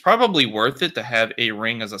available, and it's probably worth it to have a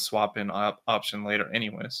ring as a swap-in option later,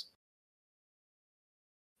 anyways.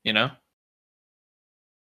 You know?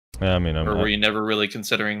 Yeah, I mean, were you never really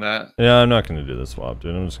considering that? Yeah, I'm not gonna do the swap,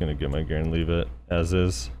 dude. I'm just gonna get my gear and leave it as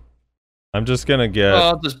is. I'm just gonna get.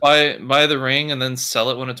 Well, just buy the ring and then sell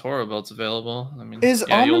it when a Toro belt's available. I mean,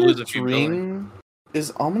 you'll lose a few ring?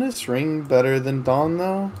 Is Ominous Ring better than Dawn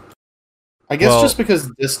though? I guess just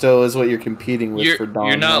because Disto is what you're competing with for Dawn.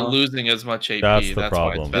 You're not losing as much AP. That's the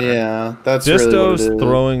problem. Why it's better. Yeah, that's Disto's really what it is.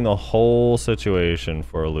 Throwing the whole situation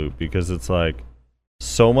for a loop because it's like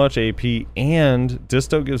so much AP, and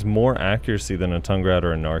Disto gives more accuracy than a Tungrat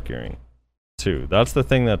or a Narc earring, too. That's the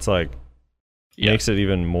thing that's like makes it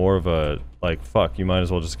even more of a like fuck. You might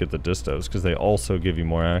as well just get the Distos because they also give you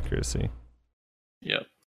more accuracy. Yep.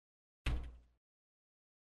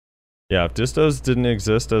 Yeah, if Distos didn't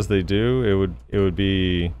exist as they do, it would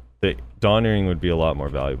be the Dawn earring would be a lot more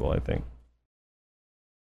valuable, I think.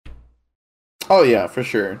 Oh yeah, for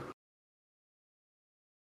sure.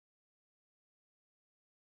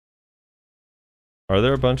 Are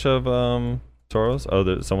there a bunch of Tauros?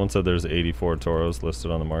 Oh, someone said there's 84 Tauros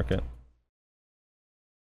listed on the market.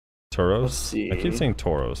 Tauros? Let's see. I keep saying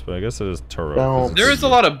Tauros, but I guess it is Tauros. There is a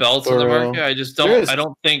lot of belts on the market. I just don't. I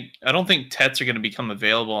don't think Tets are going to become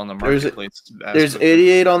available on the marketplace. There's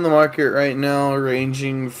 88 on the market right now,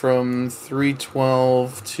 ranging from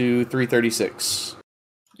 312 to 336.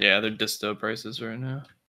 Yeah, they're Disto prices right now.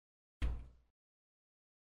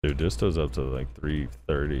 Dude, Disto's up to like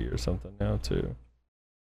 330 or something now too.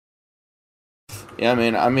 Yeah,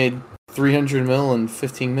 man, I made 300 mil in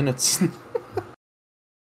 15 minutes.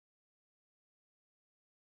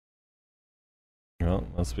 Well,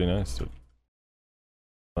 must be nice.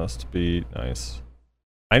 Must be nice.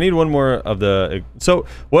 I need one more of the... So,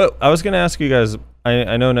 what I was going to ask you guys...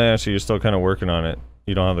 I know, Nayasha, you're still kind of working on it.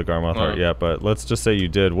 You don't have the Garmoth art yet, but let's just say you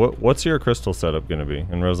did. What's your crystal setup going to be?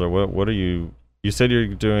 And Rosa, what are you... You said you're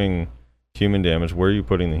doing human damage. Where are you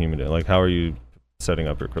putting the human damage? Like, how are you setting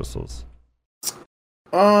up your crystals?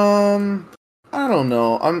 I don't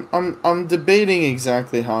know. I'm debating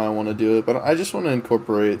exactly how I want to do it, but I just want to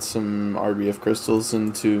incorporate some RBF crystals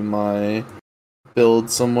into my build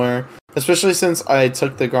somewhere. Especially since I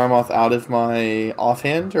took the Garmoth out of my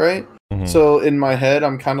offhand, right? Mm-hmm. So in my head,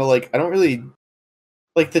 I'm kind of like, I don't really...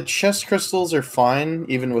 Like, the chest crystals are fine,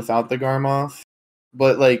 even without the Garmoth.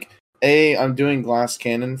 But, like, A, I'm doing glass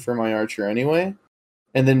cannon for my archer anyway.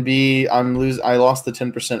 And then B, I lost the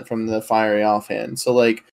 10% from the fiery offhand. So,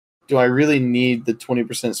 like, do I really need the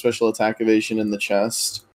 20% special attack evasion in the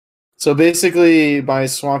chest? So basically, by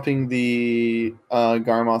swapping the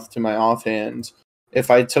Garmoth to my offhand,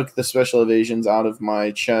 if I took the special evasions out of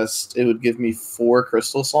my chest, it would give me 4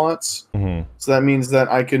 crystal slots. Mm-hmm. So that means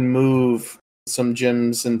that I can move some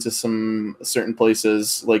gems into some certain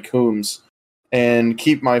places, like Hooms, and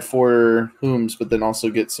keep my 4 Hooms, but then also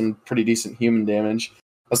get some pretty decent human damage.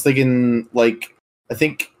 was thinking, like, I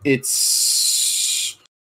think it's...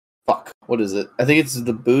 Fuck, what is it? I think it's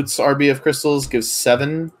the boots RBF crystals give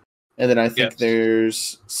 7, and then I think Yes.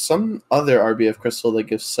 there's some other RBF crystal that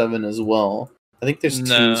gives 7 as well. I think there's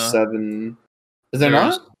 2, 7... Is there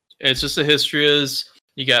not? It's just the history is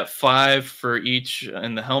you got 5 for each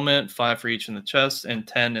in the helmet, 5 for each in the chest, and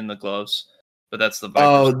 10 in the gloves. But that's the Vipers.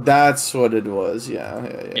 Oh, that's what it was.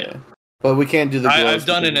 Yeah. But we can't do the gloves. I've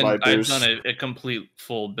done Vipers. I've done a complete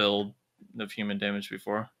full build of human damage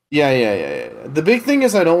before. Yeah. The big thing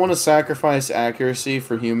is I don't want to sacrifice accuracy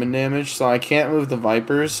for human damage, so I can't move the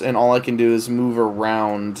Vipers, and all I can do is move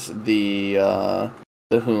around the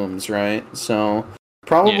Hooms, right? So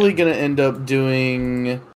probably gonna end up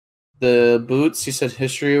doing the boots. You said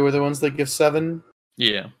Hystria were the ones that give 7?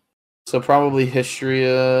 Yeah. So probably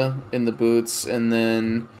Hystria in the boots, and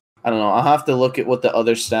then I don't know. I'll have to look at what the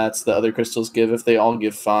other stats, the other crystals give, if they all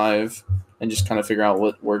give 5, and just kind of figure out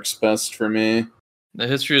what works best for me. The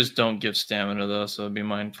Hystrias don't give stamina though, so be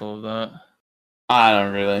mindful of that. I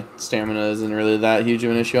don't really. Stamina isn't really that huge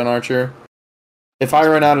of an issue on Archer. If I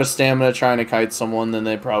run out of stamina trying to kite someone, then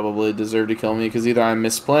they probably deserve to kill me, because either I'm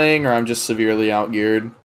misplaying or I'm just severely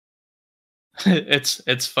outgeared.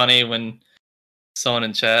 It's funny when someone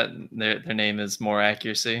in chat, their name is More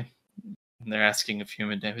Accuracy, and they're asking if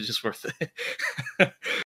human damage is worth it.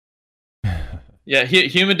 Yeah,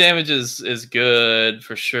 human damage is good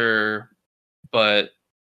for sure, but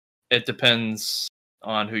it depends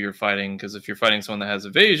on who you're fighting, because if you're fighting someone that has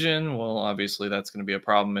evasion, well, obviously that's going to be a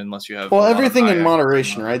problem unless you have... Well, everything in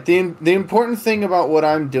moderation, right? The important thing about what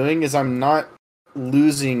I'm doing is I'm not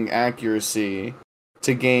losing accuracy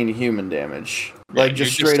to gain human damage. Yeah, like,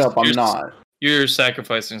 just straight up, I'm not. You're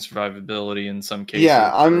sacrificing survivability in some cases. Yeah,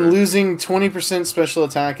 I'm losing 20% special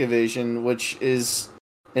attack evasion, which is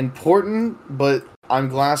important, but I'm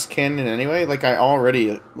glass cannon anyway. Like, I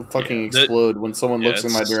already fucking explode when someone looks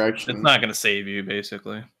in my direction. It's not going to save you,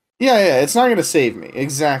 basically. Yeah, it's not going to save me.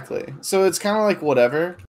 Exactly. So it's kind of like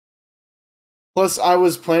whatever. Plus, I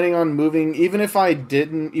was planning on moving, even if I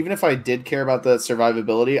did care about that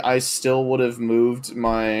survivability, I still would have moved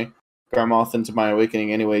my Garmoth into my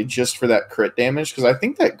Awakening anyway, just for that crit damage, because I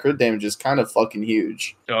think that crit damage is kind of fucking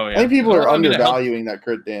huge. Oh, yeah. I think people are undervaluing that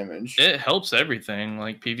crit damage. It helps everything,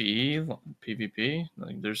 like PvE, PvP.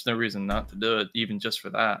 Like, there's no reason not to do it, even just for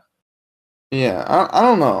that. Yeah, I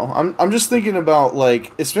don't know. I'm just thinking about,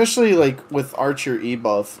 like, especially like with Archer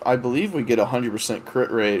E-buff, I believe we get 100%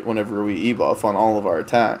 crit rate whenever we E-buff on all of our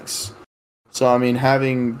attacks. So I mean,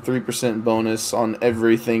 having 3% bonus on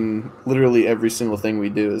everything, literally every single thing we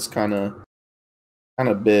do, is kind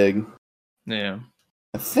of big. Yeah.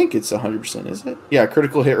 I think it's 100%, is it? Yeah,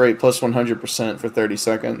 critical hit rate plus 100% for 30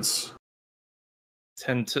 seconds.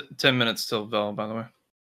 10 minutes till Vel, by the way.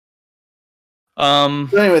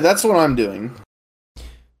 But anyway, that's what I'm doing.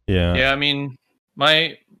 Yeah, I mean,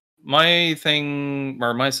 my thing,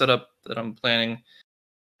 or my setup that I'm planning,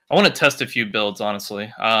 I want to test a few builds,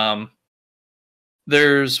 honestly.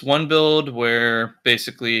 There's one build where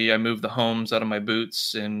basically I move the homes out of my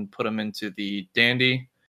boots and put them into the dandy,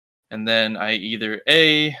 and then I either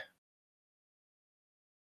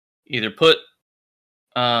put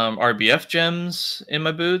RBF gems in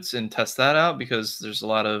my boots and test that out, because there's a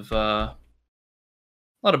lot of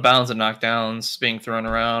bounds and knockdowns being thrown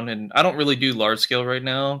around, and I don't really do large scale right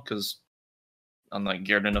now because I'm not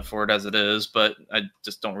geared enough for it as it is, but I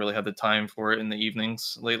just don't really have the time for it in the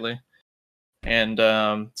evenings lately. And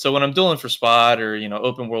so when I'm dueling for spot or,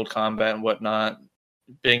 open world combat and whatnot,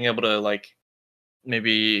 being able to like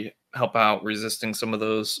maybe help out resisting some of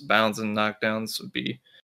those bounds and knockdowns would be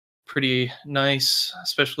pretty nice,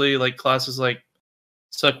 especially like classes like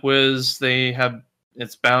Suck Wiz,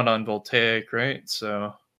 it's bound on Voltaic, right?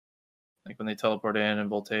 So like when they teleport in and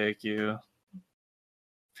Voltaic you,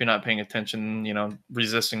 if you're not paying attention,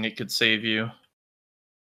 resisting it could save you.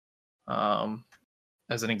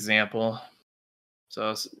 As an example.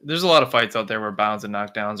 So there's a lot of fights out there where bounds and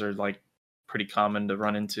knockdowns are like pretty common to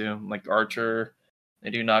run into. Like Archer, they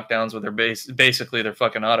do knockdowns with their basically their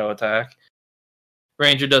fucking auto attack.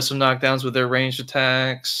 Ranger does some knockdowns with their ranged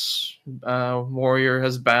attacks. Warrior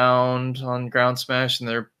has bound on ground smash, and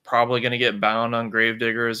they're probably going to get bound on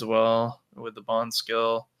Gravedigger as well with the bond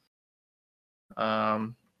skill.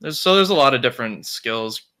 There's a lot of different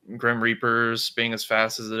skills. Grim Reapers being as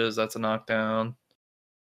fast as it is, that's a knockdown.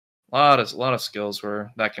 A lot of skills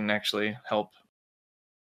where that can actually help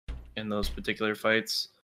in those particular fights.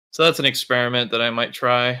 So that's an experiment that I might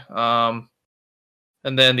try.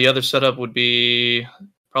 And then the other setup would be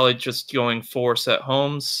probably just going 4 set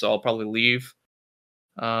homes. So I'll probably leave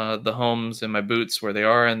the homes in my boots where they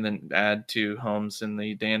are, and then add 2 homes in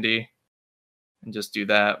the dandy, and just do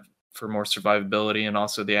that for more survivability and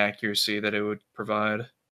also the accuracy that it would provide.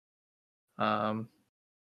 And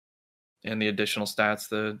the additional stats,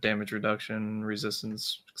 the damage reduction,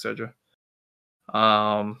 resistance, etc.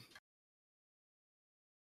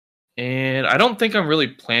 And I don't think I'm really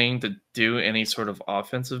planning to do any sort of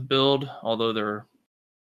offensive build, although there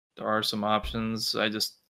are some options.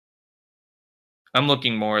 I'm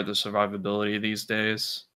looking more at the survivability these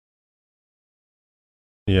days.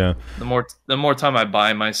 Yeah. The more time I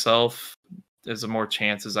buy myself, is the more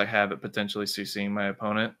chances I have at potentially CCing my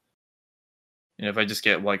opponent. And if I just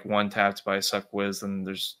get like one tapped by a suck whiz, then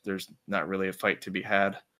there's not really a fight to be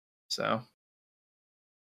had. So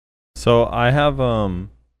I have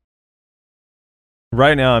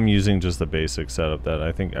right now I'm using just the basic setup that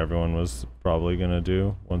I think everyone was probably gonna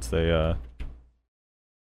do once they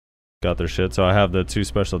got their shit. So I have the 2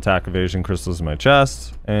 special attack evasion crystals in my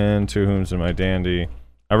chest and 2 hooms in my dandy.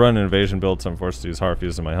 I run an evasion build, so I'm forced to use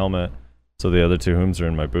Harfuse in my helmet. So the other 2 hooms are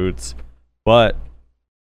in my boots. But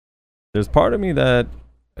there's part of me that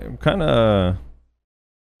I'm kind of,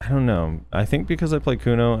 I don't know. I think because I play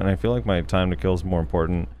Kuno and I feel like my time to kill is more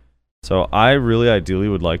important. So I really ideally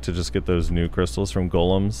would like to just get those new crystals from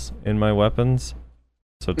golems in my weapons.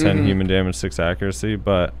 So 10 human damage, 6 accuracy,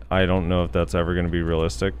 but I don't know if that's ever going to be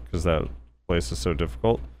realistic because that place is so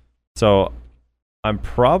difficult. So I'm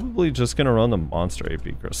probably just going to run the monster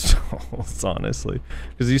AP crystals, honestly.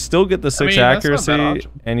 Because you still get the 6 accuracy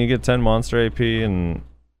and you get 10 monster AP, and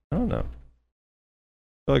I don't know.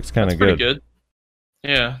 I feel like it's kind of good. Pretty good.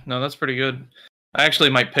 Yeah, no, that's pretty good. I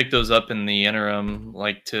actually might pick those up in the interim,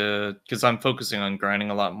 because I'm focusing on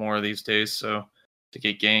grinding a lot more these days, so to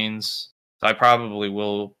get gains. So I probably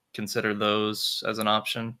will consider those as an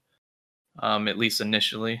option, at least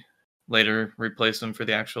initially. Later, replace them for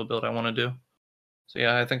the actual build I want to do. So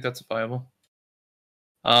yeah, I think that's viable.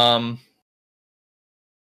 I'm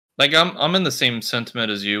in the same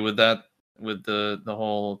sentiment as you with that, with the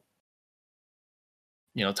whole,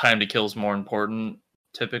 time to kill is more important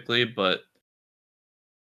typically, but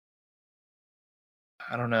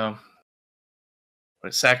I don't know. Would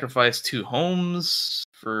I sacrifice 2 homes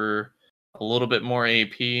for a little bit more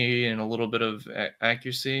AP and a little bit of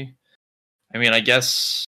accuracy? I mean, I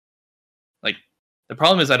guess, the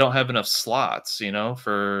problem is I don't have enough slots,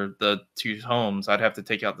 for the 2 homes. I'd have to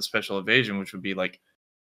take out the special evasion, which would be,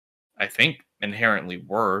 I think, inherently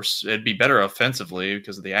worse. It'd be better offensively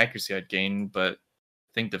because of the accuracy I'd gain, but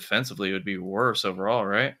I think defensively it would be worse overall,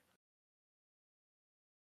 right?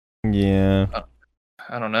 Yeah.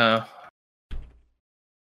 I don't know.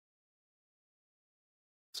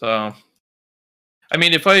 So, I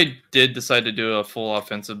mean, if I did decide to do a full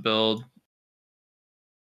offensive build,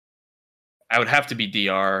 I would have to be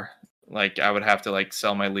DR. I would have to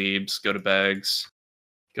sell my leaves, go to Bags,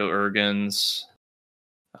 go Urgans,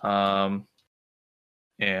 and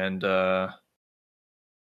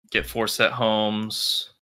get 4 set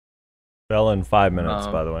homes. Fell in 5 minutes,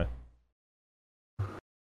 by the way.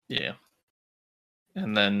 Yeah.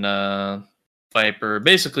 And then Viper,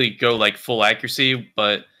 basically go full accuracy,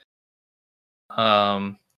 but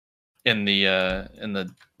in the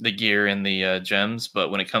gear and the gems, but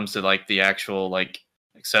when it comes to the actual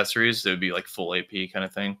accessories, it would be full AP kind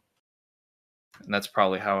of thing. And that's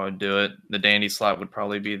probably how I would do it. The dandy slot would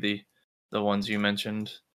probably be the ones you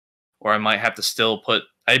mentioned, or I might still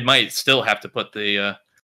have to put the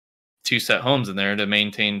 2 set homes in there to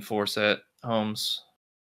maintain 4 set homes.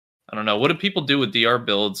 I don't know. What do people do with DR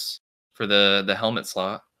builds for the helmet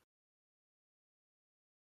slot?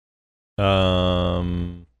 I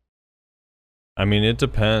mean, it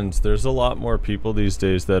depends. There's a lot more people these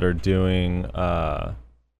days that are doing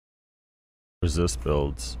resist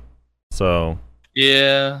builds. So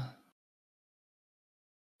yeah,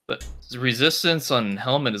 but resistance on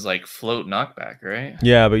helmet is float knockback, right?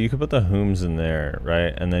 Yeah, but you could put the hooms in there,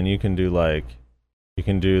 right? And then you can do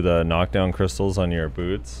the knockdown crystals on your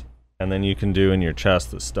boots, and then you can do in your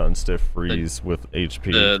chest the stun stiff freeze with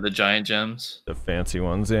HP. The giant gems, the fancy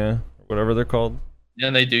ones, yeah, whatever they're called. Yeah,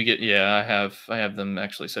 and they do get. Yeah, I have them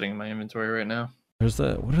actually sitting in my inventory right now. There's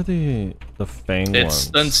what are the fang ones? It's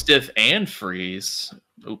stun stiff and freeze.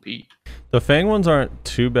 OP. The fang ones aren't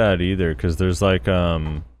too bad either, because there's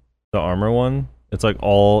the armor one. It's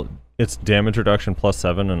it's damage reduction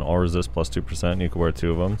 +7 and all resist +2%. And you can wear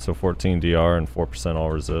 2 of them, so 14 DR and 4%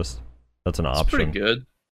 all resist. That's an option. Pretty good.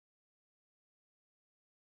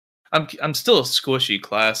 I'm still a squishy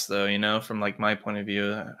class though, from my point of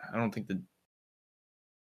view. I don't think that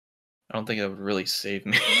would really save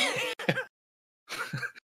me.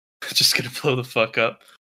 just gonna blow the fuck up.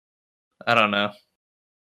 I don't know.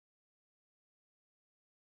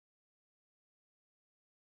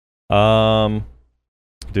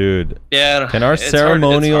 Dude. Yeah. Can our it's hard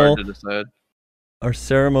to decide. Our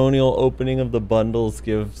ceremonial opening of the bundles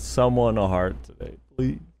give someone a heart today,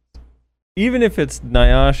 please? Even if it's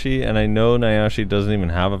Nayashe, and I know Nayashe doesn't even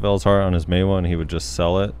have a Vel's heart on his May one, he would just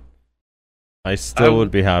sell it. I still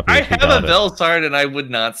would be happy if he got it. I have a Vel's heart and I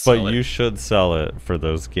would not sell it. But you should sell it for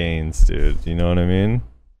those gains, dude. You know what I mean?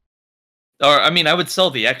 Or, I mean, I would sell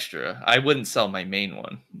the extra. I wouldn't sell my main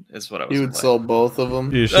one, is what I was You would sell both of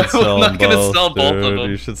them? You should sell them both, gonna sell both of them.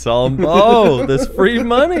 You should sell them both. There's free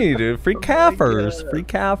money, dude. Free caffers. Free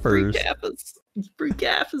caffers. Free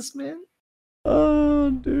caffers, man.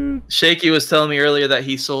 Oh, dude. Shaky was telling me earlier that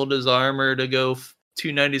he sold his armor to go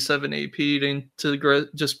 297 AP to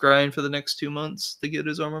just grind for the next 2 months to get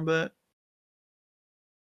his armor back.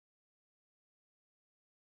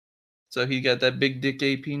 So he got that big dick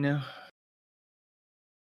AP now.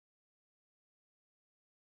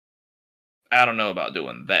 I don't know about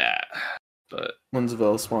doing that, but... When's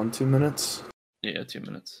Vel spawn? 2 minutes? Yeah, 2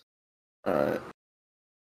 minutes. Alright.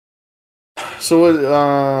 So what,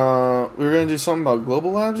 we were gonna do something about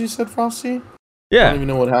Global Labs, you said, Frosty? Yeah. I don't even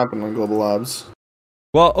know what happened on Global Labs.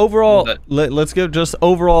 Well, overall, let's give just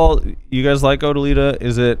overall, you guys like Odyllita?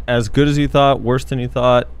 Is it as good as you thought, worse than you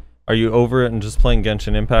thought? Are you over it and just playing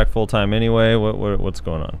Genshin Impact full-time anyway? What's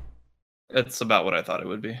going on? It's about what I thought it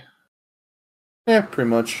would be. Yeah, pretty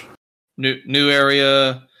much. New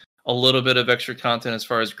area, a little bit of extra content as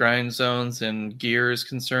far as grind zones and gear is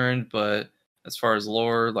concerned, but as far as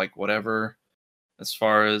lore, like whatever. As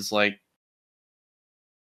far as like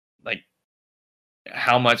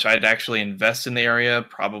how much I'd actually invest in the area,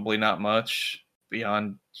 probably not much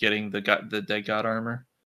beyond getting the dead god armor.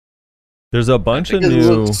 There's a bunch of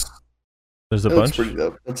new. There's a bunch. Pretty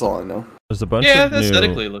dope. That's all I know. There's a bunch. Yeah, of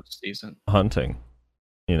aesthetically new looks decent. Hunting,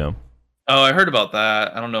 you know. Oh, I heard about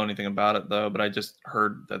that. I don't know anything about it though, but I just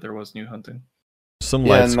heard that there was new hunting. Some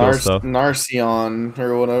light skill stuff. Narcion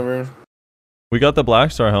or whatever. We got the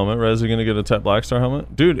Black Star helmet. Rez, you gonna get a Tet Black Star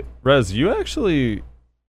helmet? Dude, Rez, you actually...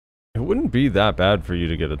 It wouldn't be that bad for you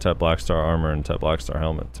to get a Tet Black Star armor and Tet Black Star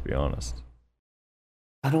helmet, to be honest.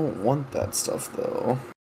 I don't want that stuff, though.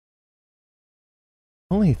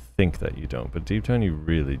 I only think that you don't, but deep down you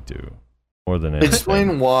really do. More than anything.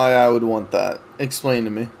 Explain why I would want that. Explain to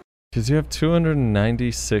me. Because you have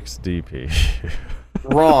 296 DP.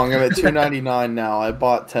 Wrong. I'm at 299 now. I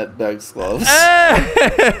bought Tet Beg's gloves.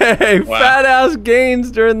 Hey! Wow. Fat ass gains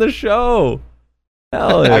during the show.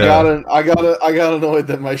 Hell yeah. I got annoyed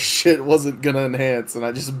that my shit wasn't gonna enhance, and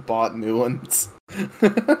I just bought new ones.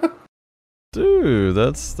 Dude,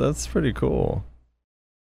 that's pretty cool.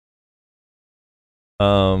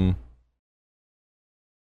 All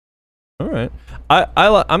right.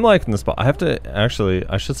 I'm liking this spot. I have to actually.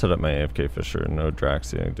 I should set up my AFK fisher. No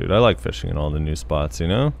Draxia, dude. I like fishing in all the new spots. You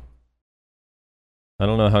know. I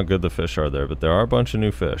don't know how good the fish are there, but there are a bunch of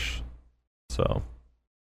new fish. So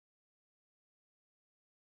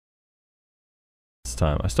it's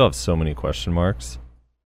time. I still have so many question marks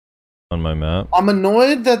on my map. I'm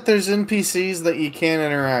annoyed that there's NPCs that you can't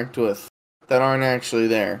interact with that aren't actually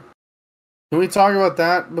there. Can we talk about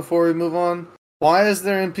that before we move on? Why is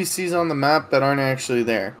there NPCs on the map that aren't actually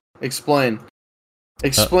there? Explain.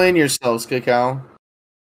 Explain yourselves, Kakao.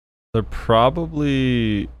 They're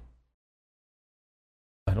probably...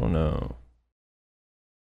 I don't know.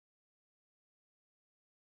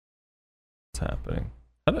 What's happening?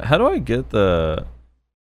 How do I get the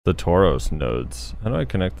Tauros nodes? How do I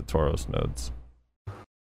connect the Tauros nodes? I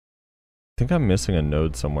think I'm missing a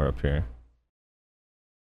node somewhere up here.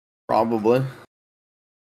 Probably.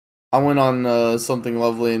 I went on Something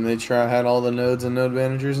Lovely and made sure I had all the nodes and node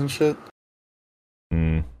managers and shit.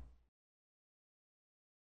 Hmm.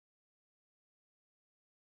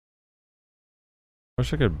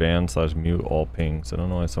 Wish I could ban/mute all pings. I don't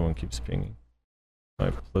know why someone keeps pinging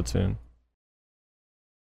my platoon.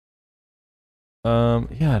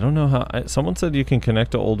 Yeah, I don't know how. Someone said you can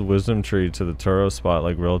connect an old wisdom tree to the Turo spot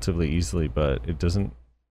like relatively easily, but it doesn't.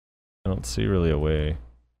 I don't see really a way.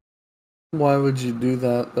 Why would you do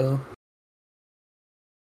that though?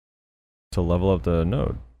 To level up the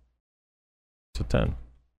node to 10.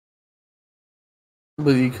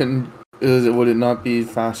 But you couldn't. Would it not be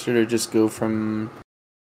faster to just go from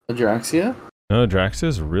Adraxia? No, Adraxia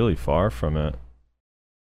is really far from it.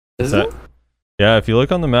 Is it? Yeah, if you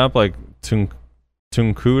look on the map, like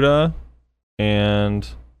Tunkuda and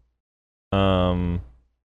Oh,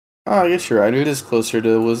 I guess you're right. It is closer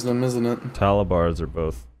to Wisdom, isn't it? Talabars are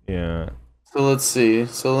both. Yeah. So let's see.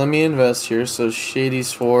 So let me invest here. So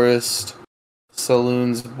Shady's Forest,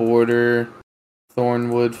 Saloon's Border,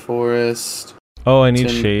 Thornwood Forest. Oh, I need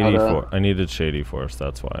Tincada. I needed Shady Forest.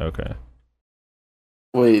 That's why. Okay.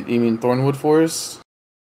 Wait, you mean Thornwood Forest?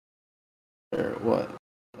 Or what?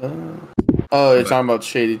 Oh, you're talking about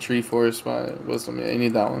Shady Tree Forest by Wisdom. Yeah, you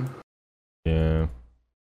need that one. Yeah.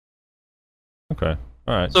 Okay.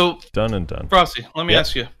 All right. So Done and done. Frosty, let me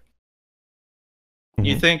ask you.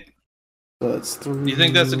 You Mhm. think That's 3. you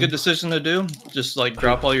think that's a good decision to do? Just like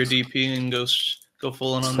drop all your DP and go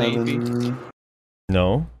full in on the EP. 7.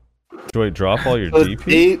 No. Wait, drop all your So it's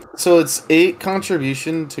DP? 8. So it's 8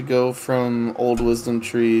 contribution to go from Old Wisdom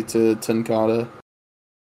Tree to Tincada.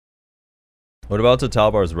 What about to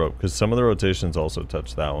Talbar's rope? Because some of the rotations also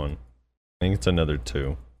touch that one. I think it's another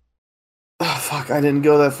 2. Oh, fuck, I didn't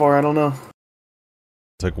go that far. I don't know.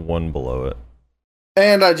 It's like 1 below it.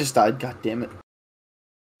 And I just died. God damn it.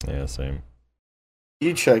 Yeah, same.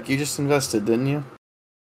 You check. You just invested, didn't you?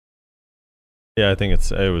 Yeah, I think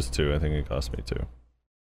it was 2. I think it cost me 2.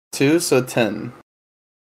 2, so 10.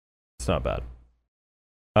 It's not bad.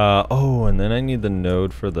 Oh, and then I need the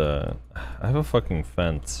node for the... I have a fucking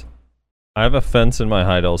fence. I have a fence in my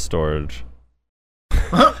Heidel storage.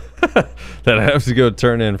 That I have to go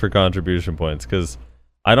turn in for contribution points, because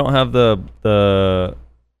I don't have the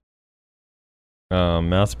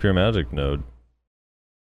Mass Pure Magic node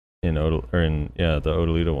in the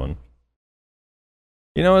Odyllita one.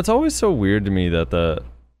 You know, it's always so weird to me that the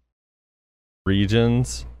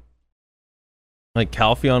regions, like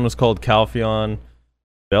Calpheon was called Calpheon,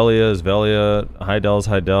 Velia is Velia, Heidel is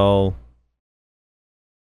Heidel,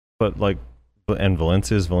 but like, and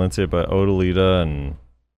Valencia is Valencia, but Odyllita and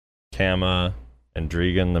Kama and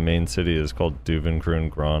Drigan, the main city, is called Duvenkroon,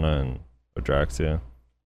 Grana, and Odraxia.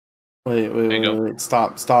 Wait.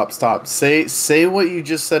 Stop. Say what you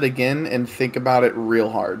just said again and think about it real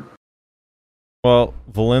hard. Well,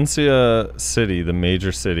 Valencia City, the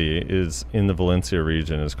major city, is in the Valencia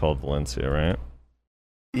region, is called Valencia, right?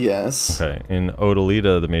 Yes. Okay. In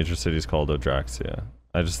Odyllita, the major city is called Odraxia.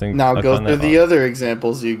 I just think... Now go through the other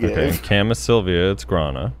examples you gave. Okay, Camus Sylvia, it's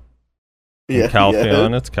Grana. Yeah. In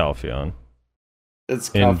Calpheon, it's Calpheon. It's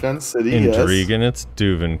Calpheon City, in yes. Drigan, it's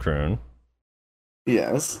Duvenkroon.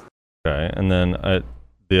 Yes. Okay, and then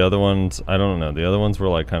the other ones, I don't know. The other ones were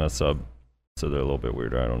like kind of sub, so they're a little bit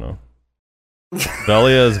weirder. I don't know.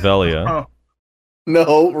 Velia is Velia.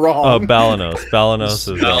 No, wrong. Oh, Balanos. Balanos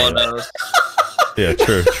is Velia. Balanos. Yeah,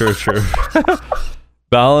 true.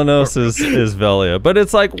 Balanos is Velia. But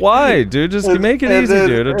it's like, why, dude? Just make it easy,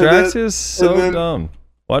 dude. Adraxia is so dumb.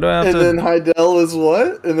 Why do I have to... And then Heidel is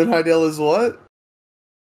what?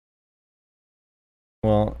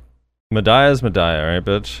 Well, Medaya is Medaya, right,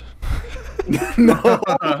 bitch? No.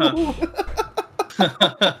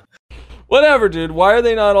 Whatever, dude. Why are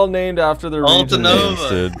they not all named after their region names,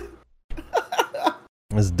 dude?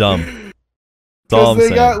 It's dumb. Because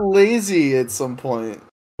they got lazy at some point.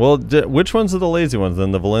 Well, which ones are the lazy ones?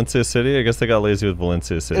 Then the Valencia City? I guess they got lazy with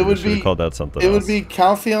Valencia City. They should have called that something else. It would be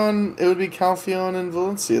Calpheon. It would be Calpheon and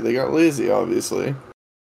Valencia. They got lazy, obviously.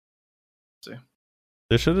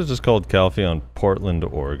 They should have just called Calpheon Portland,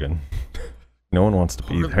 Oregon. No one wants to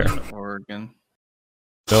be there. Oregon.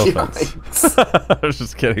 No offense. I was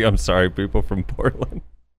just kidding. I'm sorry, people from Portland.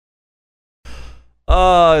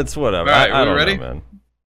 It's whatever. All right, I don't ready? know, man.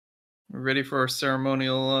 We're ready for our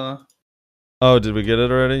ceremonial. Oh, did we get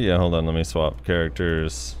it already? Yeah, hold on. Let me swap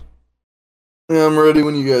characters. Yeah, I'm ready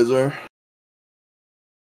when you guys are.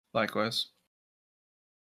 Likewise.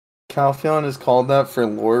 Calpheon is called that for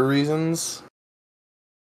lore reasons.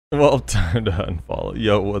 Well, time to unfollow.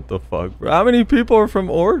 Yo, what the fuck? How many people are from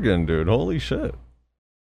Oregon, dude? Holy shit.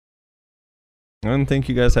 I didn't think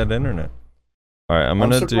you guys had internet. Alright, I'm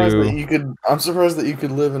surprised that you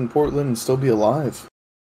could live in Portland and still be alive.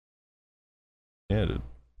 Yeah, dude.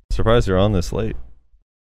 Surprised you're on this late.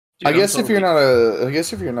 Dude, I guess if you're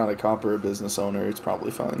not a cop or a business owner, it's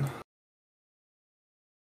probably fine.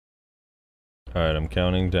 Alright, I'm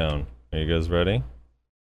counting down. Are you guys ready?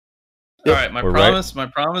 All right, my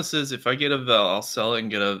promise is if I get a Vel, I'll sell it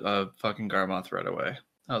and get a fucking Garmoth right away.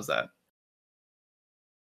 How's that?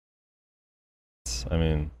 I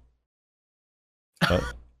mean,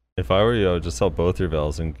 if I were you, I would just sell both your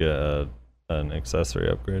Vels and get an accessory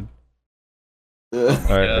upgrade. Yeah.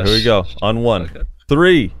 All right, here we go. On 1, Okay.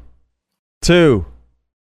 3, 2,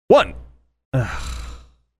 1.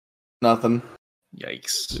 Nothing.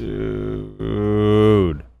 Yikes.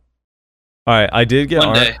 Dude. Alright, I did get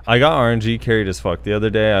I got RNG carried as fuck. The other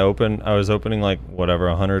day I was opening like whatever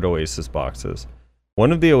 100 Oasis boxes.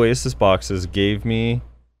 One of the Oasis boxes gave me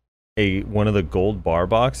one of the gold bar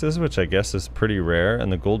boxes, which I guess is pretty rare,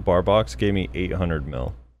 and the gold bar box gave me 800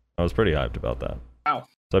 mil. I was pretty hyped about that. Wow.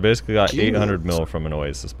 So I basically got Jeez. 800 mil from an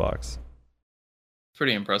Oasis box.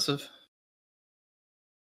 Pretty impressive.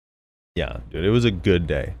 Yeah, dude, it was a good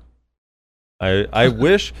day. I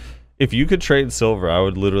wish if you could trade silver, I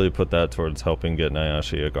would literally put that towards helping get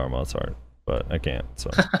Nayashe a Garmoth's heart, but I can't. So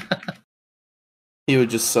He would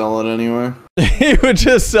just sell it anyway. he would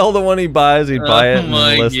just sell the one he buys. He'd buy it and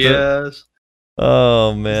list it.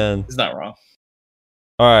 Oh man, He's not wrong.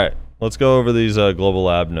 all right, let's go over these global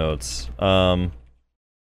lab notes. Hold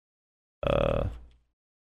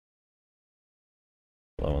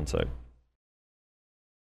on one sec.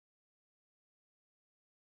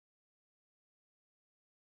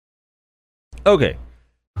 Okay,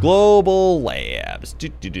 global labs.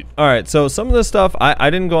 All right, so some of this stuff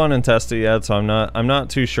I didn't go on and test it yet, so I'm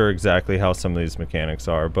not too sure exactly how some of these mechanics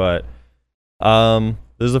are, but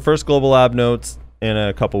this is the first global lab notes in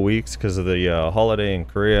a couple weeks because of the holiday in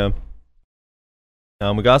Korea.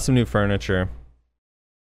 We got some new furniture.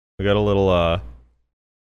 We got a little I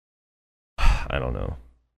don't know,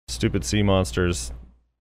 stupid sea monsters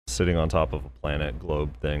sitting on top of a planet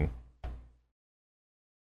globe thing.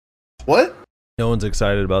 What? No one's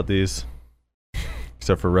excited about these,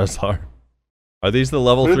 except for Reslar. Are these the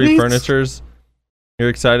level What are 3 these? furnitures you're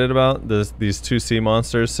excited about? These two sea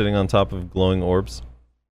monsters sitting on top of glowing orbs?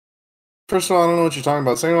 First of all, I don't know what you're talking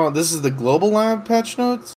about. Second of all, this is the Global Lab patch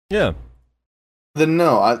notes? Yeah. Then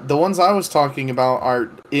no, the ones I was talking about are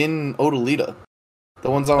in Odyllita. The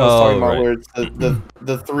ones I was talking about right. where it's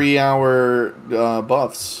the 3-hour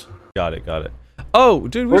buffs. Got it. Oh,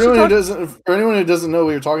 dude, For anyone who doesn't know,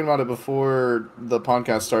 we were talking about it before the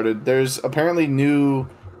podcast started. There's apparently new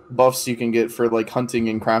buffs you can get for like hunting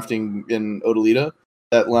and crafting in Odyllita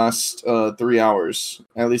that last 3 hours.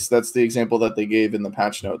 At least that's the example that they gave in the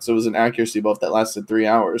patch notes. It was an accuracy buff that lasted 3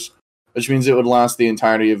 hours, which means it would last the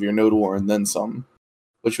entirety of your node war and then some,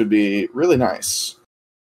 which would be really nice.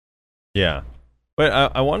 Yeah. But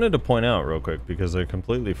I wanted to point out real quick because I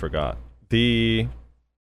completely forgot.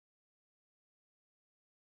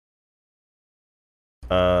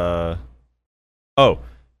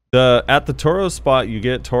 At the Tauros spot you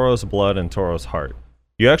get Tauros blood and Tauros heart.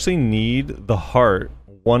 You actually need the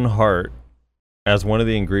one heart as one of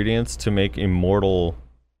the ingredients to make immortal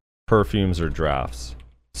perfumes or drafts.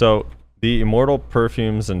 So the immortal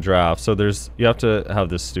perfumes and drafts, so you have to have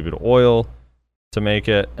this stupid oil to make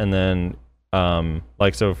it, and then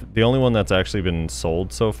so the only one that's actually been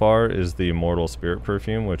sold so far is the immortal spirit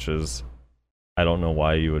perfume, which is, I don't know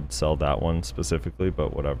why you would sell that one specifically,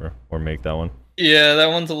 but whatever, or make that one. Yeah, that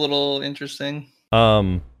one's a little interesting.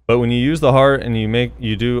 But when you use the heart and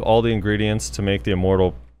you do all the ingredients to make the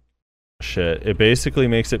immortal shit, it basically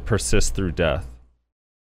makes it persist through death.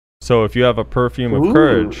 So if you have a perfume of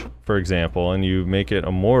courage, for example, and you make it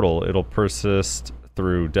immortal, it'll persist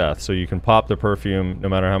through death. So you can pop the perfume, no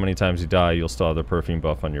matter how many times you die, you'll still have the perfume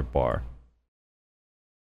buff on your bar.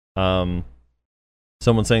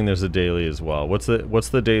 Someone's saying there's a daily as well. What's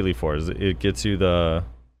the daily for? It gets you the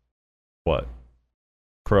what?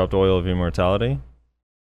 Corrupt oil of immortality?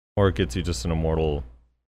 Or it gets you just an immortal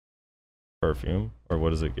perfume? Or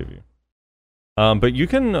what does it give you? But you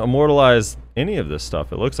can immortalize any of this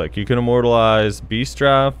stuff, it looks like. You can immortalize Beast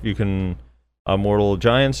Draft, you can immortal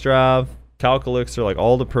Giant's Draft, Calc Elixir, like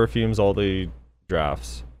all the perfumes, all the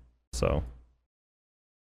drafts. So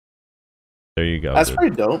there you go. That's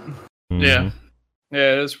pretty dope. Mhm.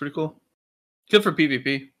 Yeah, it's pretty cool. Good for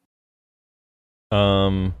PvP.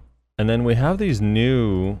 And then we have these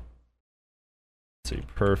new, let's see,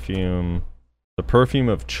 perfume. The perfume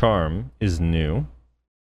of charm is new.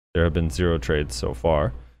 There have been 0 trades so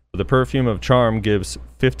far. But the perfume of charm gives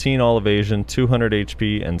 15 all evasion, 200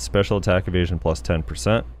 HP, and special attack evasion plus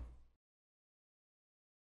 10%.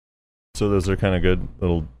 So those are kind of good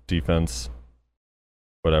little defense,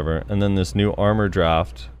 whatever. And then this new armor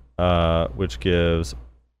draft, which gives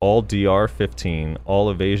all DR 15, all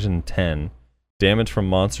evasion 10, damage from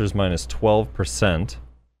monsters minus 12%,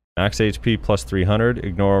 max HP plus 300,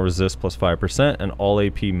 ignore resist plus 5%, and all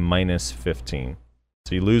AP minus 15.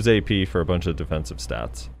 So you lose AP for a bunch of defensive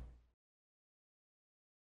stats.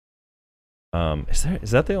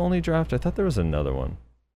 Is that the only draft? I thought there was another one.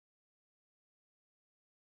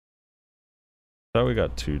 I thought we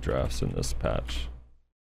got 2 drafts in this patch.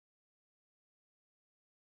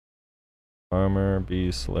 Armor,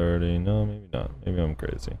 beast, celerity. No, maybe not. Maybe I'm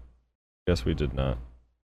crazy. Guess we did not.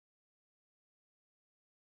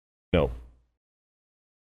 Nope.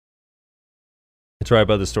 It's right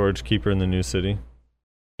by the storage keeper in the new city.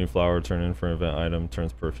 New flower turn in for an event item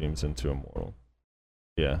turns perfumes into immortal.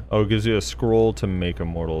 Yeah. Oh, it gives you a scroll to make a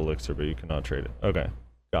mortal elixir, but you cannot trade it. Okay.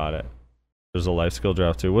 Got it. There's a life skill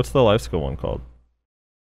draft too. What's the life skill one called?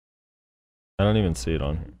 I don't even see it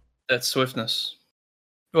on here. That's swiftness.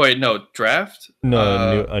 Wait, no, draft?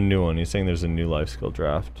 No, a new one. He's saying there's a new life skill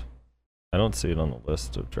draft. I don't see it on the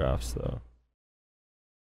list of drafts though.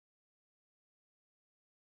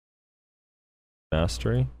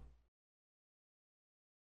 Mastery?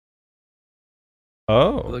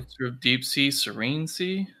 Oh. Elixir of Deep Sea, Serene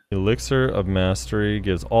Sea? Elixir of Mastery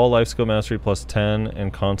gives all life skill mastery plus 10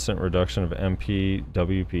 and constant reduction of MP,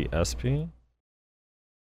 WP, SP.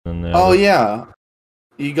 And yeah.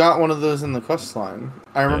 You got one of those in the quest line.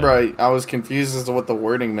 I remember I was confused as to what the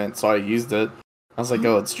wording meant, so I used it. I was like,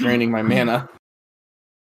 oh, it's draining my mana.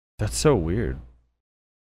 That's so weird.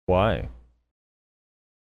 Why?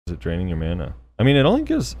 Is it draining your mana? I mean, it only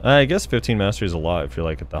gives, I guess 15 mastery is a lot if you're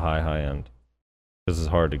like at the high end. Because it's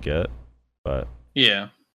hard to get, but... Yeah.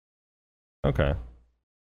 Okay.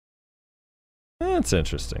 That's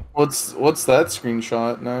interesting. What's that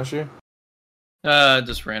screenshot, Nashi?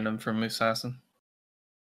 Just random from Assassin.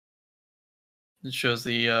 It shows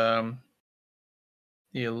the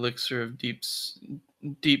elixir of deep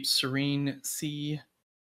serene sea.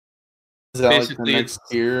 Is that Basically, like the next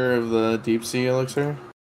tier of the deep sea elixir?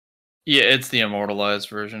 Yeah, it's the immortalized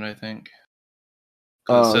version, I think.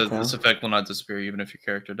 Oh, it says okay. this effect will not disappear even if your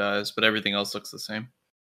character dies, but everything else looks the same.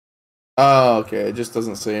 Oh, okay. It just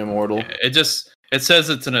doesn't say immortal. Yeah, it says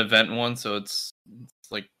it's an event one, so it's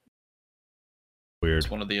like Weird. It's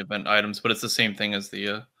one of the event items, but it's the same thing as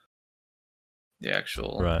the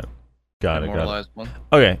actual Right. Got immortalized it. one.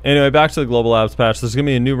 Okay, anyway, back to the Global Labs patch. There's going to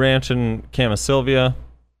be a new ranch in Camisylvia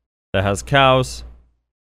that has cows.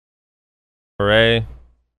 Hooray.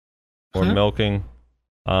 For milking.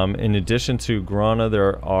 In addition to Grana,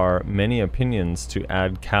 there are many opinions to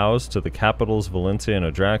add cows to the capitals Valencia and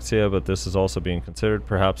Adraxia, but this is also being considered.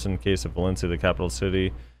 Perhaps in case of Valencia, the capital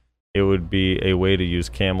city, it would be a way to use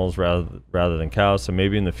camels rather than cows. So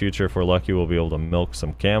maybe in the future, if we're lucky, we'll be able to milk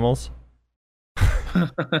some camels.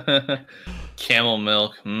 Camel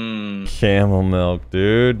milk. Camel milk,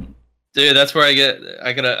 dude. Dude, that's where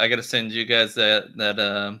I gotta send you guys that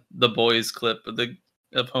the boys clip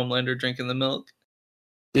of Homelander drinking the milk.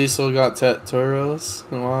 You still got Toros?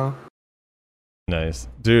 Wow. Nice.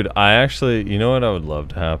 Dude, I actually, you know what I would love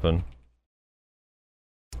to happen?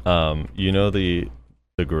 You know the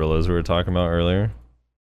gorillas we were talking about earlier?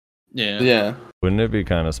 Yeah. Yeah. Wouldn't it be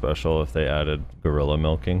kind of special if they added gorilla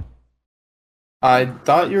milking? I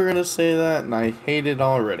thought you were going to say that, and I hate it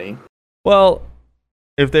already. Well,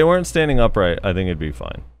 if they weren't standing upright, I think it'd be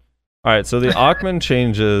fine. Alright, so the Akhman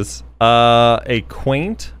changes. A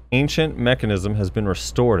quaint, ancient mechanism has been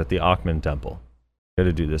restored at the Akhman Temple.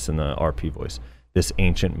 Gotta do this in the RP voice. This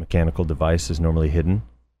ancient mechanical device is normally hidden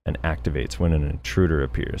and activates when an intruder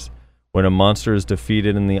appears. When a monster is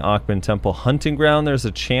defeated in the Akhman Temple hunting ground, there's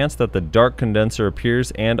a chance that the Dark Condenser appears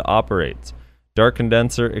and operates. Dark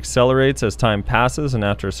Condenser accelerates as time passes, and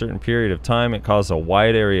after a certain period of time, it causes a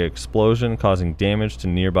wide area explosion, causing damage to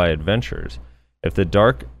nearby adventurers. If the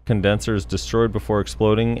Dark Condenser is destroyed before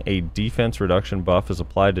exploding, a defense reduction buff is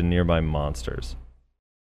applied to nearby monsters.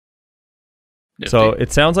 Nifty. So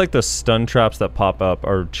it sounds like the stun traps that pop up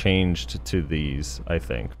are changed to these, I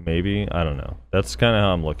think. Maybe? I don't know. That's kind of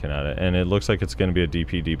how I'm looking at it. And it looks like it's going to be a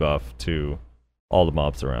DP debuff to all the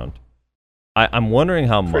mobs around. I'm wondering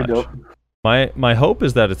how much. Dope. My hope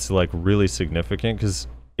is that it's like really significant, because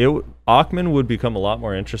Akhman would become a lot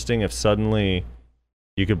more interesting if suddenly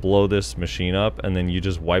you could blow this machine up and then you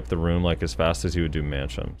just wipe the room like as fast as you would do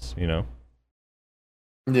mansions, you know?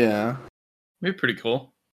 Yeah. Be pretty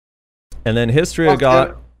cool. And then Histria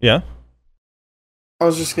got... Yeah? I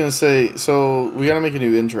was just going to say, so we got to make a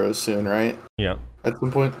new intro soon, right? Yeah. At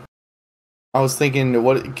some point. I was thinking,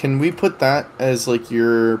 what can we put that as like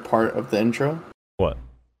your part of the intro? What?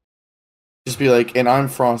 Just be like, and I'm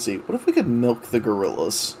Frosty. What if we could milk the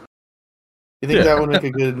gorillas? You think that would make a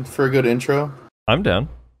good intro? I'm down.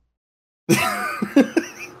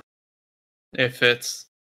 It fits.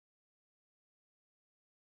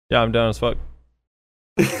 Yeah, I'm down as fuck.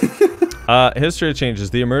 Histria changes.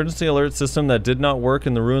 The emergency alert system that did not work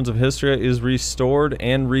in the ruins of Histria is restored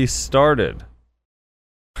and restarted.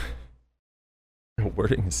 The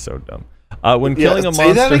wording is so dumb. When killing a monster...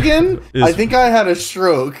 Say that again? I think I had a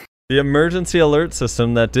stroke. The emergency alert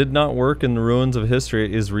system that did not work in the ruins of Histria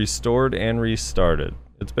is restored and restarted.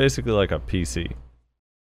 It's basically like a PC.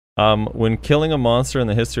 When killing a monster in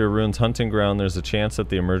the Histria Ruins hunting ground, there's a chance that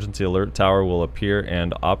the emergency alert tower will appear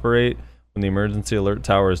and operate. When the emergency alert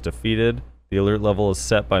tower is defeated, the alert level is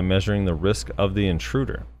set by measuring the risk of the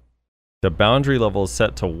intruder. The boundary level is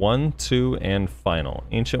set to 1, 2, and final.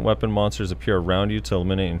 Ancient weapon monsters appear around you to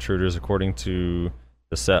eliminate intruders according to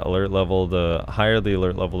the set alert level. The higher the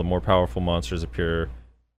alert level, the more powerful monsters appear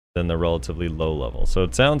than the relatively low level. So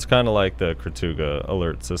it sounds kind of like the Kratuga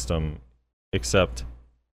alert system, except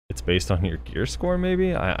it's based on your gear score,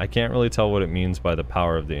 maybe? I can't really tell what it means by the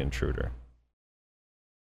power of the intruder.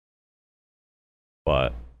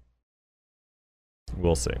 But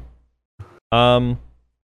we'll see.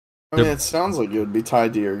 I mean, it sounds like it would be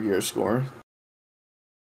tied to your gear score.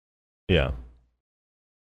 Yeah.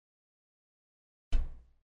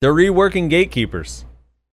 They're reworking gatekeepers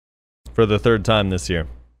for the third time this year.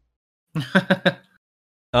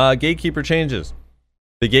 Gatekeeper changes.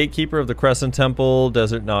 The gatekeeper of the Crescent Temple,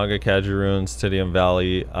 Desert Naga, Kaji Ruins, Tidium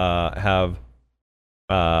Valley have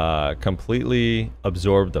completely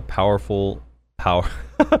absorbed the powerful power.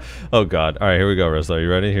 Oh god. Alright, here we go, Reslo. You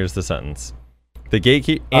ready? Here's the sentence. The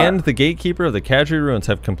gatekeeper of the Kadri Ruins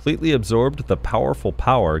have completely absorbed the powerful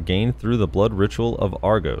power gained through the blood ritual of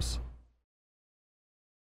Argos.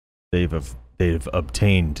 They've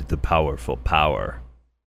obtained the powerful power.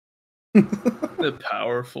 The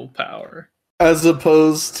powerful power. As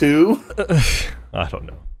opposed to I don't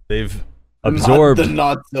know. They've absorbed the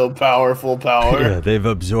not so powerful power. Yeah, they've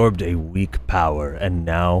absorbed a weak power, and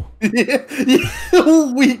now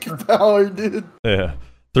weak power, dude. Yeah.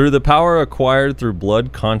 Through the power acquired through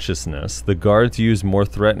blood consciousness, the guards use more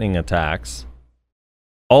threatening attacks.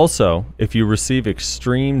 Also, if you receive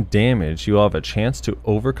extreme damage, you will have a chance to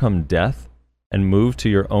overcome death and move to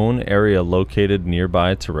your own area located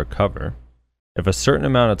nearby to recover. If a certain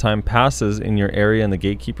amount of time passes in your area and the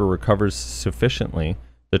gatekeeper recovers sufficiently,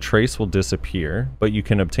 the trace will disappear, but you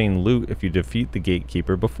can obtain loot if you defeat the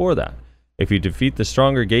gatekeeper before that. If you defeat the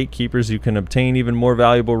stronger gatekeepers, you can obtain even more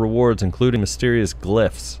valuable rewards, including mysterious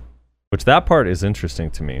glyphs. Which that part is interesting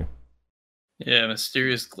to me. Yeah,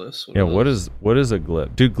 mysterious glyphs. What is a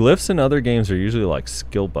glyph? Dude, glyphs in other games are usually like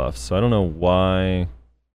skill buffs, so I don't know why.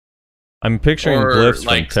 I'm picturing glyphs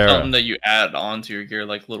like from Terra. something that you add onto your gear,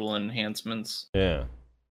 like little enhancements. Yeah.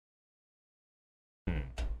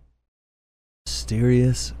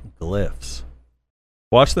 Mysterious glyphs.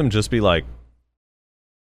 Watch them just be like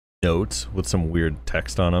notes with some weird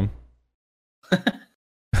text on them.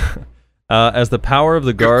 As the power of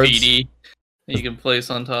the guards, graffiti you can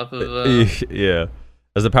place on top of. Yeah.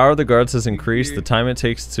 As the power of the guards has increased, the time it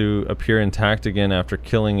takes to appear intact again after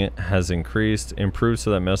killing it has increased, improved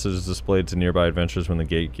so that message is displayed to nearby adventurers when the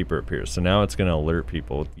gatekeeper appears. So now it's going to alert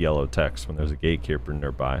people with yellow text when there's a gatekeeper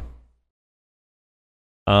nearby.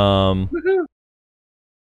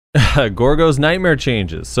 Gorgo's Nightmare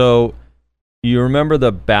changes. So you remember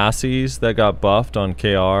the Bassies that got buffed on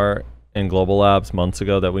KR and Global Labs months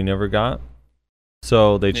ago that we never got?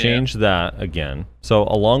 So they changed that again. So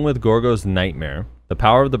along with Gorgo's Nightmare, the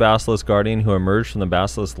power of the Basilisk Guardian who emerged from the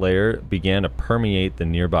Basilisk lair began to permeate the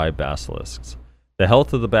nearby Basilisks. The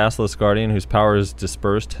health of the Basilisk Guardian, whose power is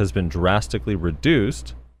dispersed, has been drastically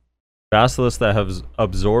reduced. Basilisks that have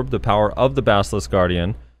absorbed the power of the Basilisk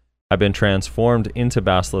Guardian have been transformed into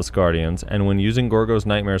Basilisk Guardians, and when using Gorgo's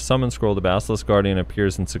Nightmare Summon Scroll, the Basilisk Guardian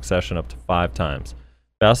appears in succession up to 5 times.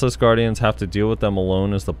 Basilisk Guardians have to deal with them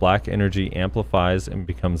alone as the black energy amplifies and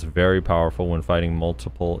becomes very powerful when fighting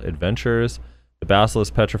multiple adventurers. The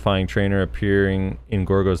Basilisk Petrifying Trainer appearing in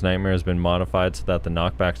Gorgo's Nightmare has been modified so that the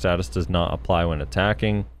knockback status does not apply when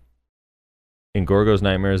attacking. In Gorgo's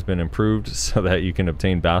Nightmare has been improved so that you can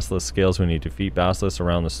obtain Basilisk scales when you defeat Basilisks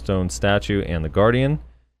around the stone statue and the Guardian.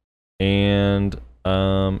 And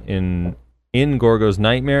in Gorgo's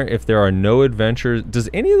Nightmare, if there are no adventures... Does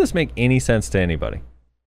any of this make any sense to anybody?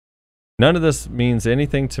 None of this means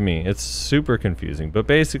anything to me. It's super confusing. But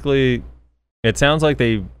basically, it sounds like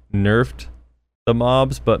they nerfed the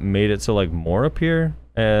mobs, but made it so like more appear.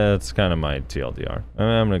 It's kind of my TLDR.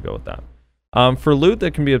 I'm going to go with that. For loot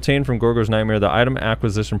that can be obtained from Gorgo's Nightmare, the item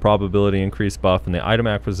acquisition probability increase buff and the item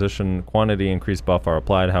acquisition quantity increase buff are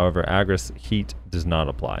applied. However, Agris Heat does not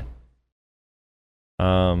apply.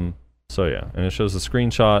 So yeah, and it shows a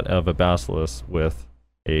screenshot of a Basilisk with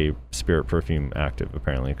a spirit perfume active,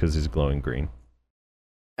 apparently, because he's glowing green.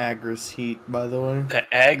 Agris Heat, by the way. The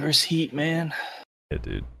Agris Heat, man. Yeah,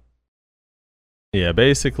 dude. Yeah,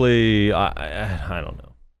 basically, I don't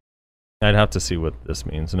know. I'd have to see what this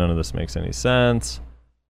means. None of this makes any sense.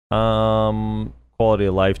 Quality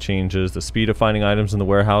of life changes. The speed of finding items in the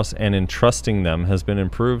warehouse and entrusting them has been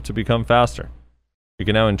improved to become faster. You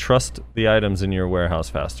can now entrust the items in your warehouse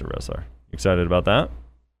faster, Rezar. Excited about that?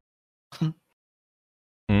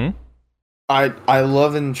 I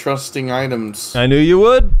love entrusting items. I knew you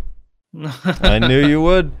would. I knew you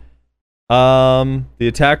would. The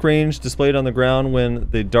attack range displayed on the ground when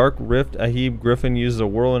the Dark Rift Ahib Griffin uses a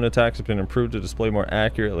whirlwind attack has been improved to display more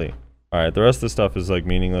accurately. Alright, the rest of the stuff is like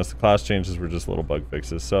meaningless. The class changes were just little bug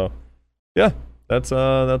fixes. So, yeah, that's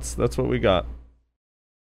what we got.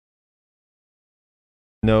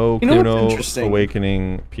 No Kuno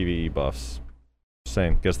Awakening PvE buffs.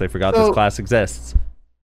 Same. Guess they forgot this class exists.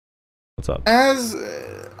 What's up? As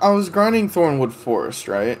I was grinding Thornwood Forest,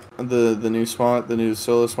 right? The new spot, the new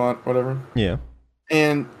solo spot, whatever. Yeah.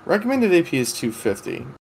 And recommended AP is 250.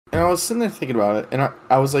 And I was sitting there thinking about it, and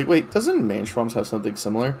I was like, wait, doesn't Manchroms have something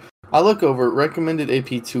similar? I look over, recommended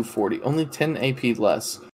AP 240, only 10 AP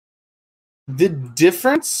less. The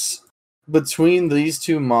difference between these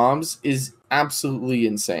two mobs is absolutely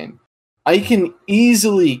insane. I can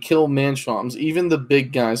easily kill Manchroms, even the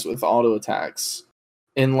big guys with auto attacks,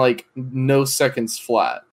 in like no seconds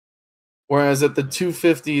flat. Whereas at the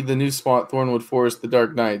 250, the new spot, Thornwood Forest, the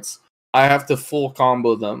Dark Knights, I have to full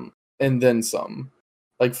combo them and then some.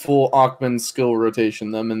 Like full Ackman skill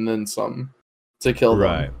rotation them and then some to kill them.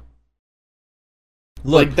 Right.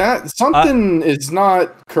 Look, like that, something is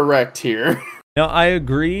not correct here. Now, I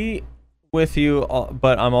agree with you,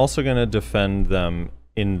 but I'm also going to defend them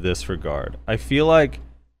in this regard. I feel like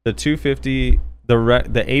the 250,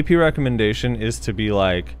 the AP recommendation is to be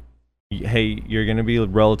like, hey, you're going to be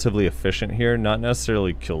relatively efficient here, not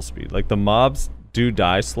necessarily kill speed. Like, the mobs do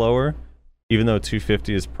die slower, even though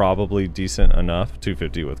 250 is probably decent enough,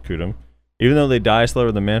 250 with Kudum. Even though they die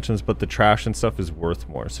slower than mansions, but the trash and stuff is worth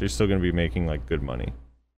more, so you're still going to be making, like, good money.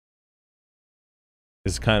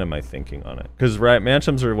 Is kind of my thinking on it. Because, right,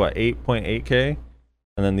 mansions are, what, 8.8k?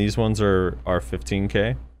 And then these ones are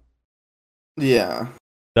 15k? Yeah.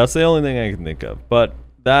 That's the only thing I can think of. But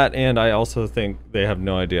that, and I also think they have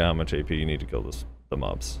no idea how much AP you need to kill the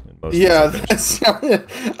mobs. In most yeah, that's,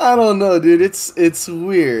 I don't know, dude. It's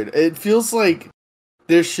weird. It feels like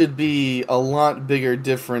there should be a lot bigger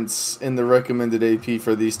difference in the recommended AP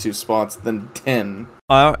for these two spots than 10.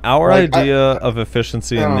 Our idea of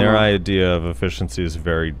efficiency and their idea of efficiency is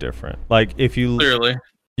very different. Like, if you... Clearly.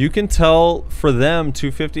 You can tell, for them,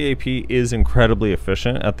 250 AP is incredibly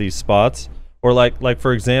efficient at these spots. Or, like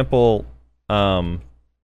for example,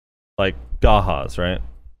 like, Gahaz, right?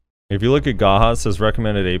 If you look at Gahaz, it says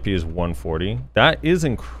recommended AP is 140. That is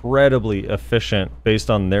incredibly efficient based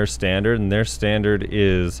on their standard, and their standard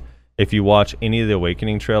is, if you watch any of the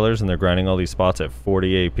Awakening trailers and they're grinding all these spots at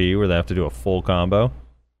 40 AP where they have to do a full combo,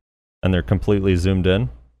 and they're completely zoomed in.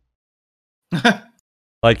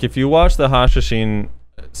 Like, if you watch the Hashashin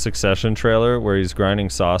Succession trailer where he's grinding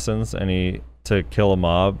Sassans and to kill a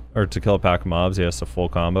mob, or to kill a pack of mobs, he has to full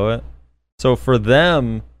combo it. So for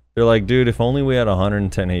them, they're like, dude, if only we had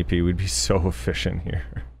 110 AP, we'd be so efficient here.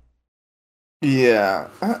 Yeah,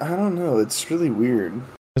 I don't know. It's really weird.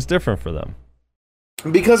 It's different for them.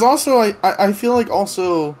 Because also, I feel like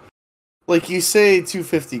also, like you say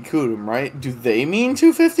 250 Kudum, right? Do they mean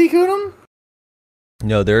 250 Kudum?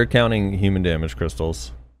 No, they're counting human damage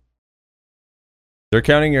crystals. They're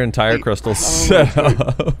counting your entire crystal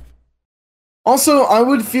setup. Also, I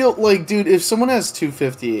would feel like, dude, if someone has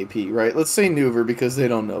 250 AP, right? Let's say Nuver, because they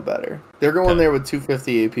don't know better. They're going there with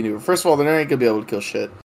 250 AP Nuver. First of all, they're not going to be able to kill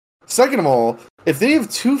shit. Second of all, if they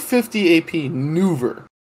have 250 AP Nuver,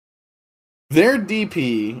 their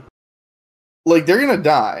DP, like, they're going to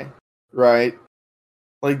die, right?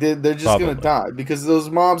 Like, they're just going to die, because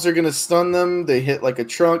those mobs are going to stun them. They hit like a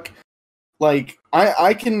truck. Like,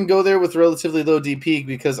 I can go there with relatively low DP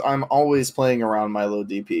because I'm always playing around my low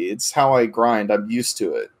DP. It's how I grind. I'm used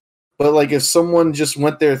to it. But, like, if someone just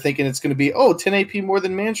went there thinking it's going to be, 10 AP more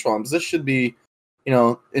than Manchroms, this should be,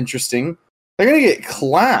 interesting. They're going to get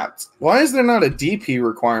clapped. Why is there not a DP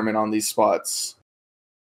requirement on these spots?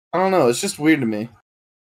 I don't know. It's just weird to me.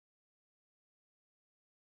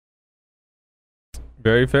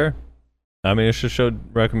 Very fair. I mean, it should show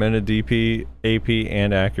recommended DP, AP,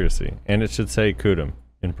 and accuracy. And it should say Kudum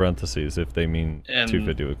in parentheses if they mean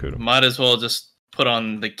 250 with Kudum. Might as well just put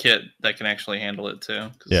on the kit that can actually handle it too.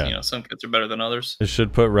 Because, some kits are better than others. It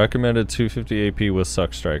should put recommended 250 AP with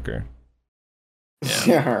Suck Striker.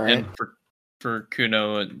 Yeah, all right. And for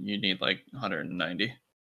Kuno, you need like 190.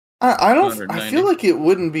 I feel like it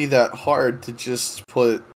wouldn't be that hard to just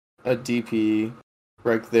put a DP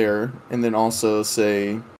right there and then also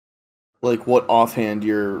say, like, what offhand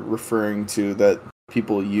you're referring to that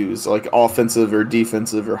people use, like offensive or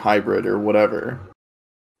defensive or hybrid or whatever.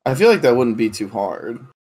 I feel like that wouldn't be too hard.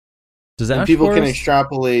 And people can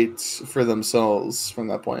extrapolate for themselves from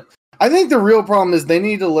that point. I think the real problem is they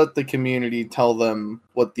need to let the community tell them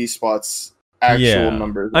what these spots' actual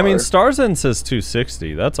numbers are. I mean, Starzen says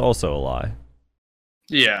 260. That's also a lie.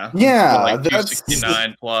 Yeah. Yeah, Like that's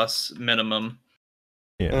 269 plus minimum.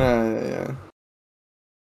 Yeah. yeah.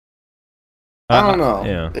 I don't know.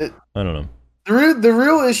 Yeah. I don't know. The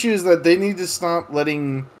real issue is that they need to stop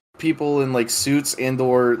letting people in like suits and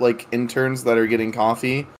or like interns that are getting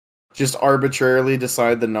coffee just arbitrarily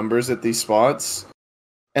decide the numbers at these spots.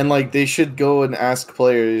 And like they should go and ask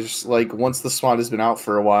players like once the spot has been out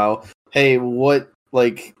for a while, hey, what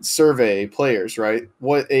like survey players, right?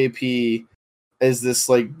 What AP is this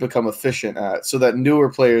like become efficient at so that newer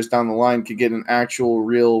players down the line could get an actual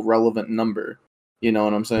real relevant number. You know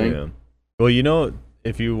what I'm saying? Yeah. Well, you know,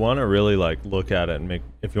 if you want to really like look at it and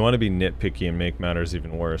if you want to be nitpicky and make matters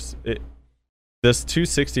even worse, this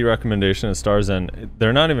 260 recommendation of Stars End,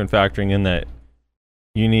 they're not even factoring in that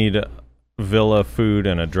you need villa, food,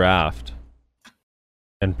 and a draft,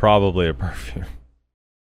 and probably a perfume.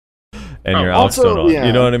 And your also, outstone on. yeah.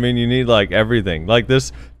 You know what I mean? You need like everything. Like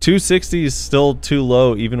this 260 is still too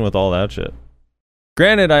low even with all that shit.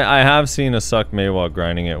 Granted, I have seen a suck Maywalk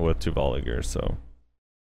grinding it with Tuvala gear, so.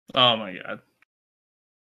 Oh my god.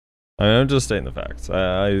 I'm just stating the facts.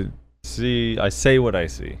 I say what I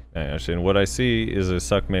see. Actually, and what I see is a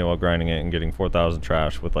suck Maywalk grinding it and getting 4,000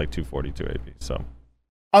 trash with like 242 AP, so.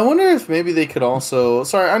 I wonder if maybe they could also.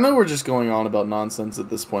 Sorry, I know we're just going on about nonsense at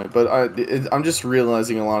this point, but I'm just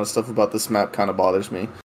realizing a lot of stuff about this map kind of bothers me.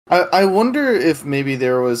 I wonder if maybe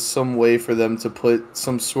there was some way for them to put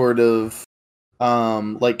some sort of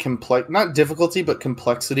like not difficulty but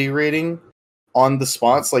complexity rating on the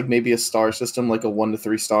spots, like maybe a star system, like a 1 to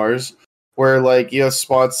 3 stars, where like you have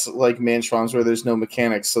spots like Manstroms where there's no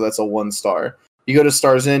mechanics, so that's a 1 star. You go to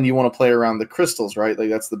Stars Inn, you want to play around the crystals, right? Like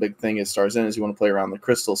that's the big thing is Stars Inn is you want to play around the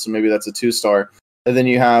crystals. So maybe that's a 2 star. And then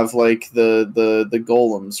you have like the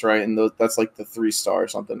golems, right? And that's like the 3 star or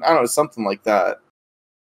something. I don't know, something like that.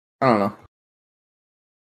 I don't know.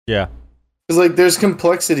 Yeah. Because like there's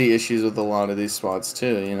complexity issues with a lot of these spots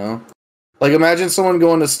too, you know? Like imagine someone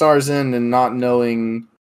going to Stars Inn and not knowing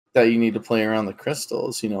that you need to play around the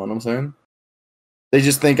crystals, you know what I'm saying? They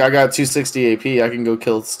just think I got 260 AP, I can go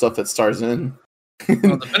kill stuff at Stars Inn.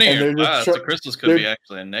 Well, depending on your class, the crystals could be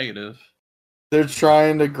actually a negative. They're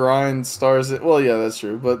trying to grind Stars in. Well, yeah, that's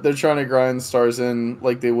true. But they're trying to grind Stars in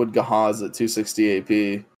like they would Gahaz at 260 AP,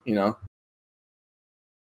 you know?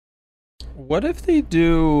 What if they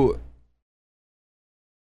do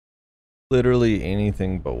literally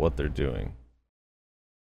anything but what they're doing?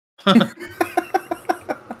 I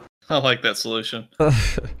like that solution.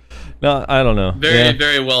 No, I don't know.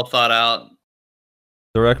 Very well thought out.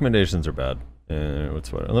 The recommendations are bad.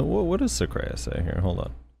 What does Sakrea say here? Hold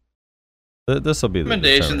on. This will be the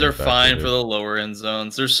recommendations are fine for the lower end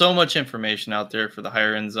zones. There's so much information out there for the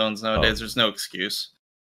higher end zones nowadays. There's no excuse.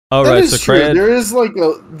 Oh, that right. Is true. There is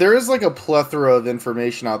like a plethora of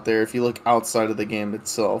information out there if you look outside of the game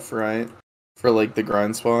itself, right? For like the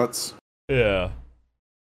grind spots. Yeah.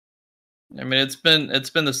 I mean, it's been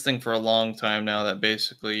this thing for a long time now that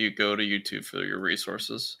basically you go to YouTube for your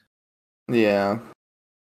resources. Yeah.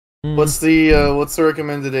 What's the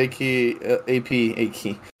recommended AP at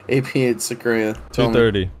Sakrea?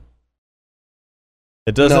 230.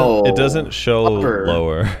 It doesn't show upper.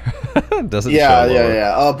 Lower. It doesn't show lower.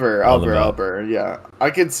 Yeah. Upper. Yeah.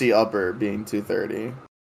 I could see upper being 230.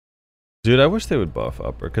 Dude, I wish they would buff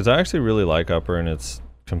upper because I actually really like upper and it's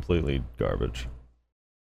completely garbage.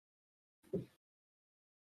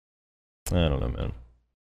 I don't know, man.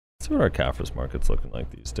 Let's see what our Caphras market's looking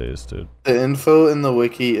like these days, dude. The info in the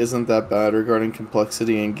wiki isn't that bad regarding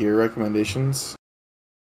complexity and gear recommendations.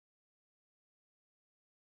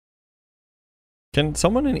 Can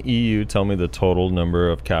someone in EU tell me the total number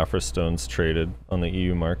of Caphras stones traded on the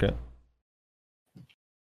EU market?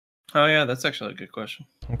 Oh yeah, that's actually a good question.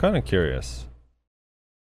 I'm kind of curious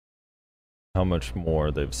how much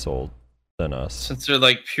more they've sold than us. Since they're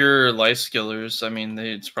like pure life skillers, I mean,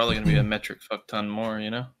 it's probably going to be a metric fuck ton more,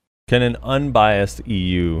 you know? Can an unbiased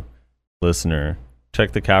EU listener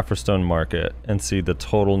check the Caphras stone market and see the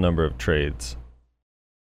total number of trades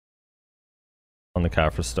on the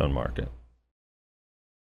Caphras stone market?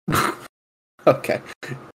 Okay.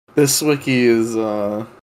 This wiki is,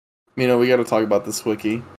 we got to talk about this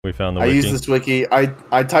wiki. We found the wiki. I use this wiki.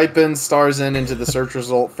 I type in Stars Inn into the search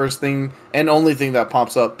result. First thing and only thing that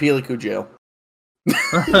pops up, Peliku jail.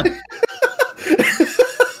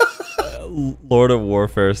 Lord of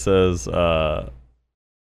Warfare says the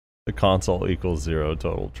console equals 0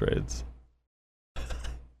 total trades.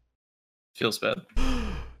 Feels bad.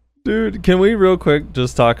 Dude, can we real quick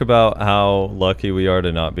just talk about how lucky we are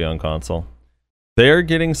to not be on console? They're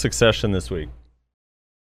getting Succession this week.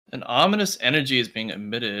 An ominous energy is being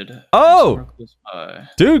emitted. Oh! Somewhere close by.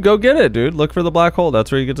 Dude, go get it, dude. Look for the black hole.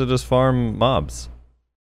 That's where you get to just farm mobs.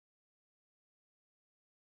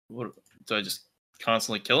 What do I just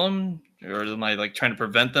constantly kill them, or am I like trying to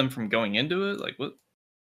prevent them from going into it? Like what?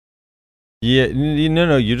 Yeah,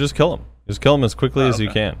 no, you just kill them. Just kill them as quickly as you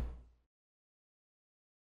Okay. can.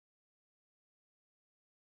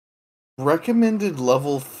 Recommended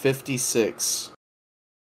level 56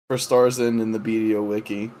 for Stars in the BDO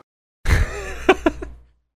wiki.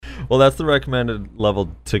 Well, that's the recommended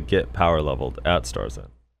level to get power leveled at Stars End.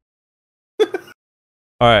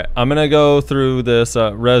 All right, I'm gonna go through this.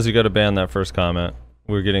 Rez, you got to ban that first comment.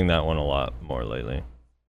 We're getting that one a lot more lately.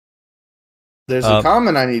 There's a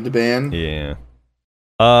comment I need to ban. Yeah.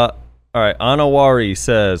 All right, Anawari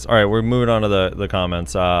says, all right, we're moving on to the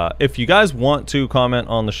comments. If you guys want to comment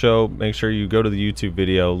on the show, make sure you go to the YouTube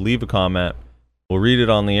video, leave a comment. We'll read it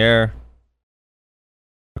on the air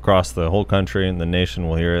across the whole country, and the nation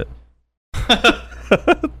will hear it.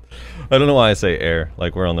 I don't know why I say air,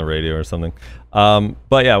 like we're on the radio or something.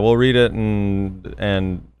 But yeah, we'll read it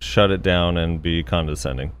and shut it down and be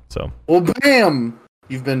condescending. So. Well, bam!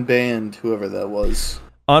 You've been banned, whoever that was.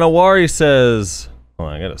 Anawari says, hold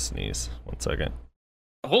on, I gotta sneeze. 1 second.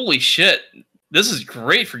 Holy shit! This is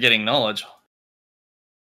great for getting knowledge.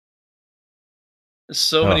 There's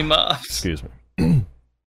so many mobs. Excuse me.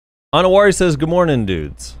 Anawari says, good morning,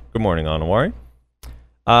 dudes. Good morning, Anawari.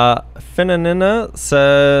 Finanina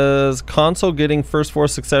says, console getting first 4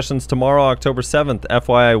 successions tomorrow, October 7th.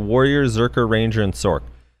 FYI, Warrior, Zerker, Ranger, and Sork.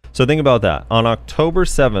 So think about that. On October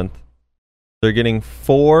 7th, they're getting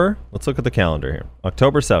 4. Let's look at the calendar here.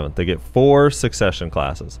 October 7th, they get 4 succession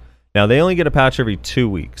classes. Now, they only get a patch every 2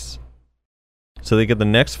 weeks. So they get the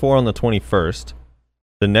next 4 on the 21st.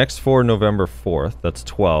 The next 4 November 4th. That's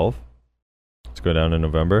 12. Let's go down to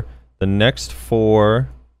November. The next 4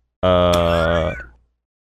 at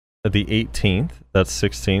the 18th. That's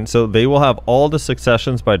 16. So they will have all the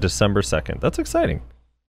successions by December 2nd. That's exciting.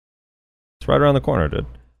 It's right around the corner, dude.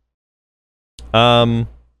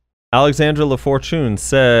 Alexandra LaFortune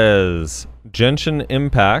says, Genshin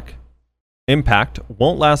Impact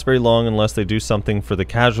won't last very long unless they do something for the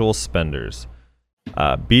casual spenders.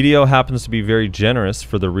 BDO happens to be very generous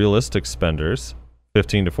for the realistic spenders,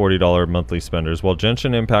 $15 to $40 monthly spenders, while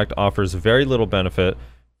Genshin Impact offers very little benefit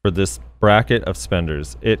for this bracket of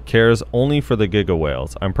spenders. It cares only for the giga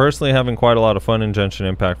whales. I'm personally having quite a lot of fun in Genshin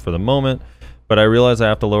Impact for the moment, but I realize I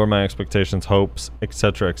have to lower my expectations, hopes,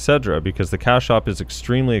 etc., because the cash shop is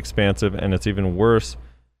extremely expansive, and it's even worse.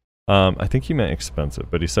 I think he meant expensive,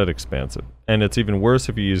 but he said expansive. And it's even worse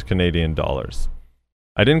if you use Canadian dollars.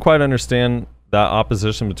 I didn't quite understand that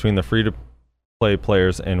opposition between the free-to-play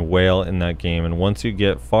players and whale in that game, and once you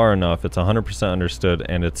get far enough, it's 100% understood,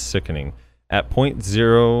 and it's sickening. At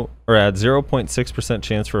 0.6%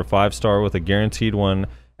 chance for a 5-star with a guaranteed one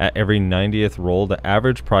at every 90th roll, the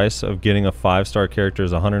average price of getting a 5-star character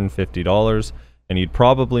is $150, and you'd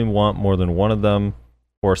probably want more than one of them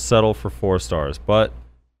or settle for 4 stars. But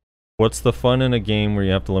what's the fun in a game where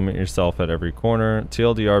you have to limit yourself at every corner?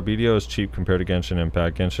 TLDR, BDO is cheap compared to Genshin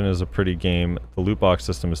Impact. Genshin is a pretty game. The loot box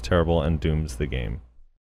system is terrible and dooms the game.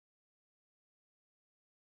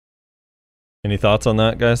 Any thoughts on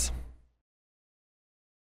that, guys?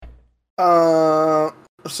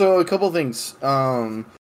 So a couple things.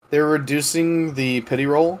 They're reducing the pity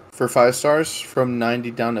roll for 5 stars from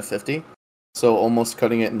 90 down to 50, so almost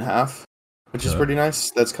cutting it in half, which is pretty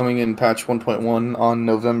nice. That's coming in patch 1.1 on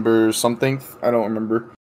November something. I don't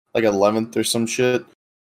remember, like 11th or some shit.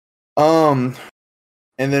 And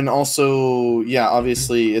then also, yeah,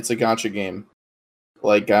 obviously it's a gacha game.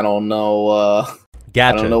 Like I don't know, I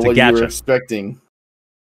don't know what you were expecting.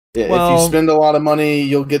 Yeah, well, if you spend a lot of money,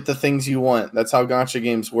 you'll get the things you want. That's how gacha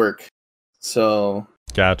games work. So,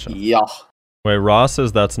 gotcha. Yeah. Wait, Ross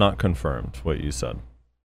says that's not confirmed, what you said.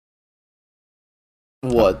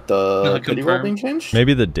 What, the pity roll being changed?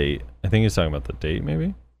 Maybe the date. I think he's talking about the date,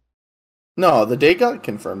 maybe? No, the date got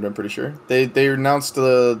confirmed, I'm pretty sure. They announced they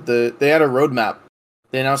had a roadmap.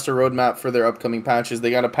 They announced a roadmap for their upcoming patches.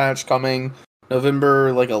 They got a patch coming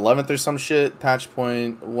November, like, 11th or some shit, patch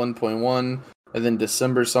point 1.1. And then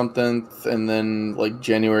December something, and then like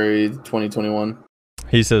January 2021.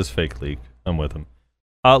 He says fake leak. I'm with him.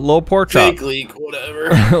 Low Pork Chop. Fake leak,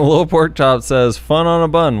 whatever. Low Pork Chop says fun on a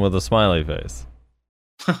bun with a smiley face.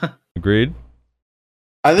 Agreed?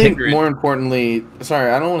 I think more importantly,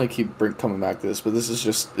 sorry, I don't want to keep coming back to this, but this is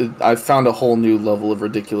just, I found a whole new level of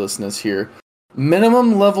ridiculousness here.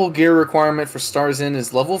 Minimum level gear requirement for Stars In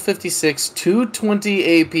is level 56,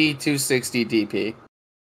 220 AP, 260 DP.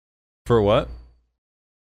 For what?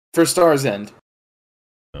 For Star's End.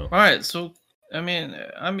 No. All right, so I mean,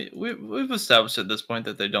 we've established at this point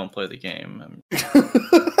that they don't play the game.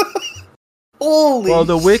 Holy Well,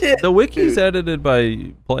 the wiki's dude. edited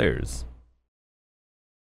by players.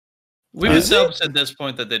 We've Is established at this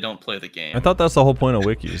point that they don't play the game. I thought that's the whole point of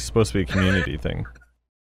wiki. It's supposed to be a community thing.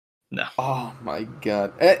 No. Oh my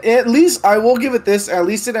god. At least I will give it this. At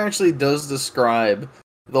least it actually does describe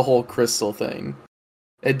the whole crystal thing.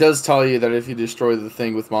 It does tell you that if you destroy the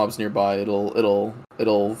thing with mobs nearby,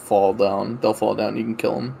 it'll fall down. They'll fall down. You can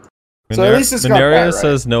kill them. So at least it's got that, Mineria right?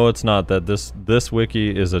 says no, it's not. That this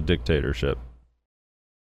wiki is a dictatorship.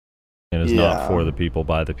 And it's not for the people,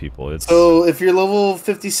 by the people. It's So if you're level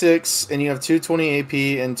 56 and you have 220 AP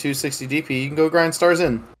and 260 DP, you can go grind stars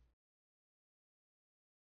in.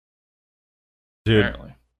 dude.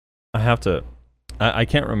 Apparently. I have to. I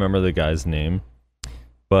can't remember the guy's name,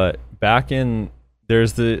 but back in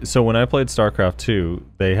so when I played StarCraft 2,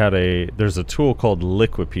 there's a tool called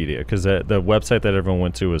Liquipedia, because the website that everyone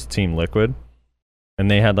went to was Team Liquid, and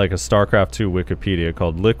they had like a StarCraft 2 Wikipedia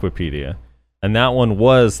called Liquipedia, and that one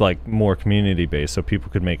was like more community based, so people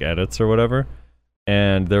could make edits or whatever.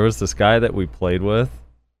 And there was this guy that we played with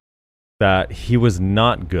that he was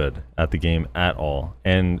not good at the game at all,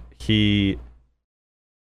 and he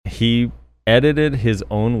edited his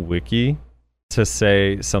own wiki to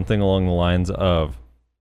say something along the lines of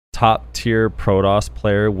top tier Protoss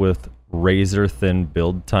player with razor thin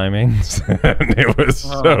build timings. And it was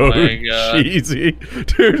so cheesy,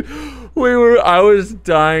 dude. I was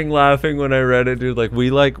dying laughing when I read it, dude. Like we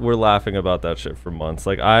were laughing about that shit for months.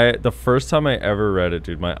 Like the first time I ever read it,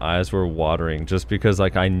 dude, my eyes were watering just because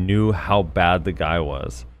like I knew how bad the guy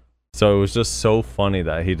was. So it was just so funny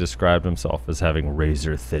that he described himself as having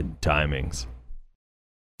razor thin timings.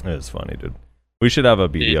 It was funny, dude. We should have a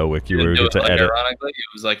BDO wiki where we get to edit. Ironically,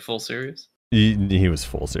 it was like full serious. He was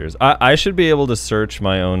full serious. I should be able to search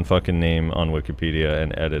my own fucking name on Wikipedia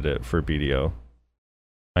and edit it for BDO.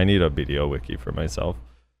 I need a BDO wiki for myself.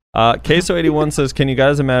 Queso81 says, can you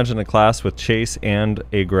guys imagine a class with Chase and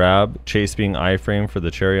a grab? Chase being iframe for the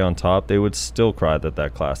cherry on top. They would still cry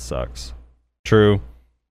that class sucks. True.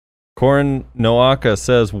 Korin Noaka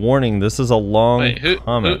says, warning, this is a long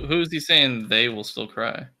comment. Who's he saying they will still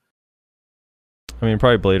cry? I mean,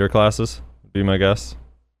 probably Blader classes would be my guess.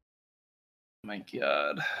 My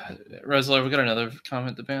god. Resler, we got another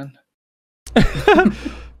comment to ban?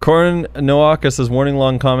 Korin Noaka says, warning,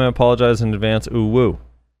 long comment, apologize in advance, ooh woo.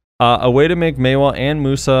 A way to make Meiwa and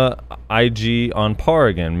Musa IG on par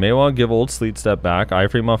again. Meiwa give old Sleet step back,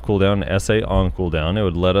 iframe off cooldown, SA on cooldown. It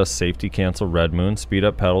would let us safety cancel Red Moon, speed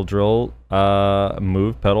up Petal Drill,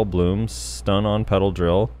 move Petal Bloom, stun on Petal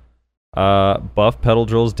Drill, buff Petal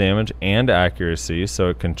Drill's damage and accuracy so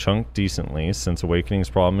it can chunk decently, since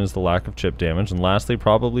Awakening's problem is the lack of chip damage. And lastly,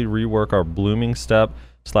 probably rework our Blooming Step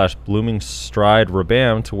 / Blooming Stride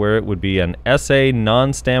Rabam to where it would be an SA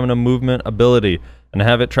non-stamina movement ability, and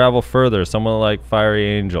have it travel further, someone like Fiery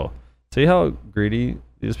Angel. See how greedy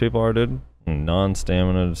these people are, dude?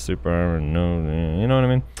 Non-stamina, super armor, no, you know what I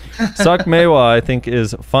mean? Suck Meiwa, I think,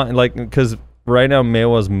 is fine, like, because right now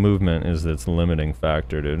Meiwa's movement is its limiting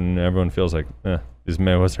factor, dude, and everyone feels like, these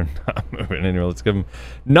Meiwas are not moving anywhere. Let's give them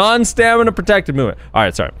non-stamina protected movement. All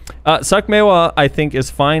right, sorry. Suck Meiwa, I think, is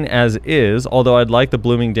fine as is, although I'd like the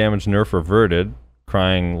blooming damage nerf reverted.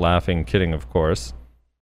 Crying, laughing, kidding, of course.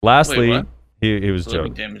 Lastly, wait, he was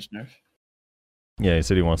blooming joking. damage nerf? Yeah, he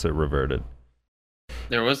said he wants it reverted.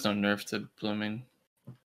 There was no nerf to blooming.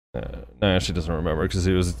 No, actually doesn't remember because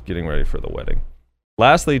he was getting ready for the wedding.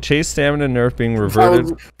 Lastly, Chase stamina nerf being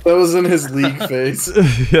reverted. That was in his league phase.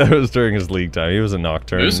 Yeah, it was during his league time. He was a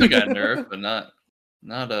Nocturne. Musa got nerfed, but not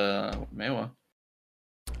Meiwa.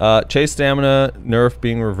 Chase stamina nerf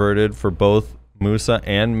being reverted for both Musa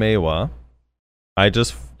and Meiwa. I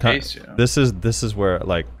just this is where,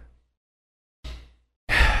 like,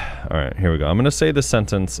 all right, here we go. I'm gonna say the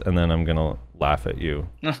sentence and then I'm gonna laugh at you,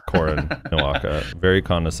 Korin Noaka, very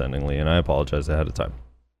condescendingly, and I apologize ahead of time.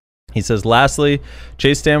 He says, lastly,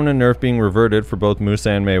 Chase stamina nerf being reverted for both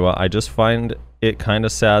Musa and Meiwa. I just find it kind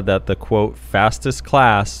of sad that the, quote, fastest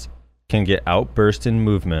class can get outburst in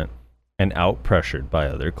movement and out-pressured by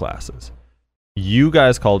other classes. You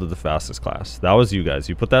guys called it the fastest class. That was you guys.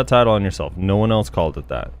 You put that title on yourself. No one else called it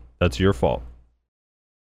that. That's your fault.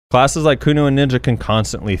 Classes like Kuno and Ninja can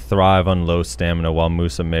constantly thrive on low stamina, while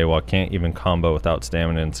Musa Meiwa can't even combo without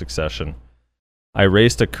stamina in succession. I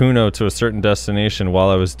raced a Kuno to a certain destination while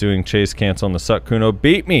I was doing chase cancel, and the Suck Kuno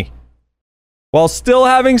beat me while still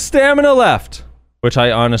having stamina left, which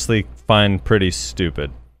I honestly find pretty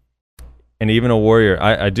stupid. And even a warrior,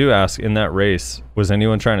 I do ask, in that race, was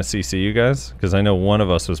anyone trying to CC you guys? Because I know one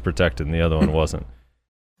of us was protected and the other one wasn't.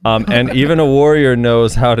 And even a warrior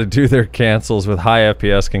knows how to do their cancels with high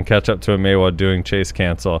FPS can catch up to a Mei while doing chase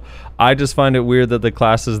cancel. I just find it weird that the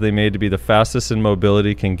classes they made to be the fastest in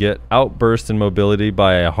mobility can get outburst in mobility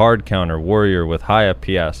by a hard counter warrior with high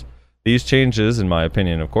FPS. These changes, in my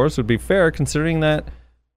opinion, of course, would be fair considering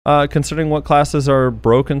what classes are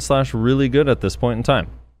broken / really good at this point in time.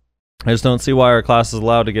 I just don't see why our class is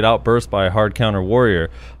allowed to get outburst by a hard counter warrior.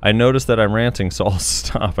 I noticed that I'm ranting, so I'll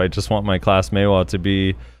stop. I just want my class Meiwa to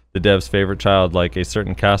be the dev's favorite child, like a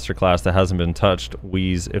certain caster class that hasn't been touched.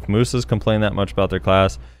 Wheeze. If Moosas complain that much about their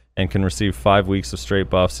class and can receive 5 weeks of straight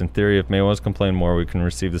buffs, in theory, if Meiwas complain more, we can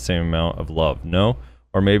receive the same amount of love. No?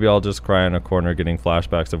 Or maybe I'll just cry in a corner getting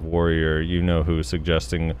flashbacks of warrior, you know who,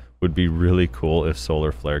 suggesting would be really cool if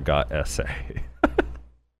Solar Flare got SA.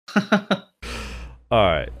 All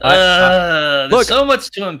right. There's so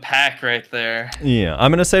much to unpack right there. Yeah, I'm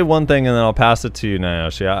gonna say one thing and then I'll pass it to you,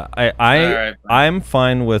 Nayoshi. I'm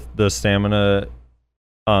fine with the stamina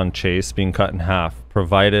on Chase being cut in half,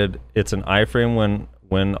 provided it's an iframe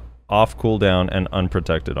when off cooldown and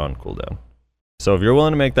unprotected on cooldown. So if you're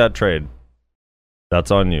willing to make that trade, that's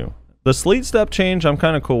on you. The Sleet Step change, I'm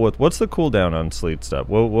kind of cool with. What's the cooldown on Sleet Step?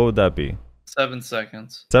 What would that be? 7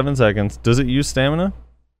 seconds. 7 seconds. Does it use stamina?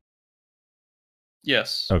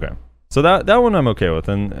 Yes. Okay. So that one I'm okay with,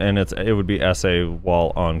 and it would be SA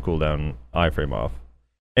while on cooldown, iframe off.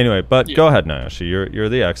 Anyway, but Go ahead, Nayoshi. You're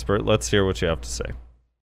the expert. Let's hear what you have to say.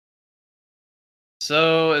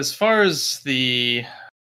 So as far as the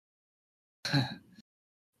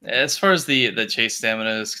chase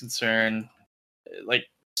stamina is concerned, like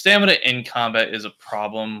stamina in combat is a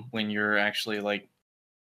problem when you're actually like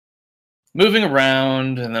moving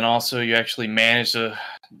around, and then also you actually manage to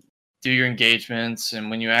do your engagements, and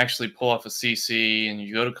when you actually pull off a CC and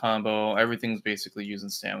you go to combo, everything's basically using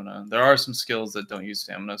stamina. There are some skills that don't use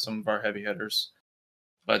stamina, some of our heavy hitters,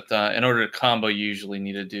 but in order to combo, you usually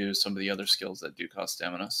need to do some of the other skills that do cost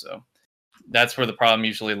stamina. So that's where the problem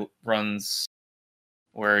usually runs,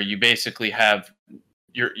 where you basically have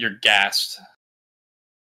you're gassed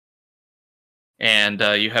and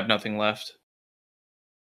you have nothing left.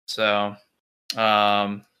 So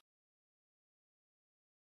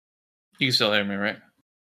you can still hear me, right?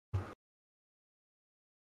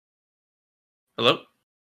 Hello?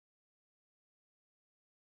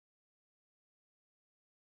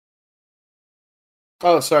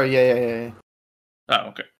 Oh, sorry. Yeah. Oh,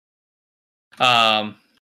 okay.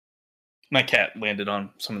 My cat landed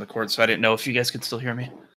on some of the cords, so I didn't know if you guys could still hear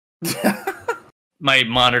me. My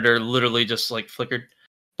monitor literally just like flickered.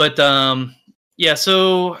 But yeah,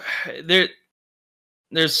 so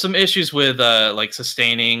there's some issues with like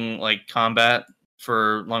sustaining like combat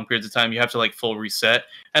for long periods of time. You have to like full reset,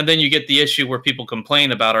 and then you get the issue where people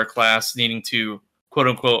complain about our class needing to quote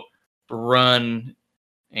unquote run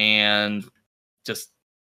and just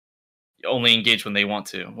only engage when they want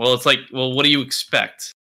to. Well, it's like, well, what do you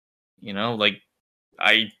expect? You know, like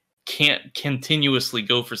I can't continuously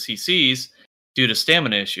go for CCs due to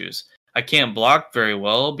stamina issues. I can't block very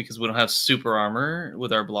well because we don't have super armor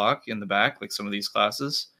with our block in the back, like some of these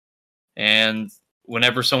classes. And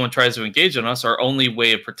whenever someone tries to engage on us, our only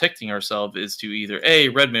way of protecting ourselves is to either A,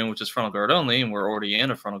 Redmond, which is frontal guard only, and we're already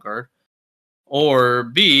in a frontal guard, or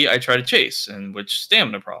B, I try to chase, and which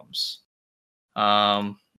stamina problems.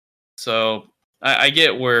 So I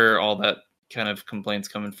get where all that kind of complaints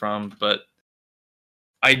coming from, but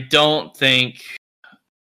I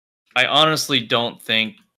honestly don't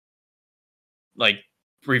think like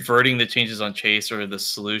reverting the changes on chase or the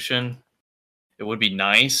solution. It would be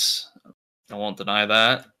nice. I won't deny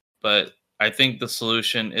that, but I think the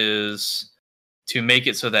solution is to make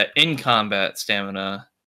it so that in combat stamina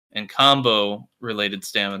and combo related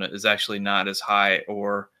stamina is actually not as high,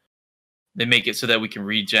 or they make it so that we can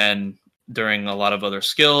regen during a lot of other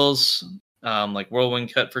skills, like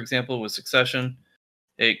Whirlwind Cut, for example, with Succession.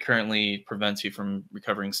 It currently prevents you from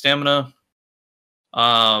recovering stamina.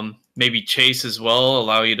 Maybe Chase as well,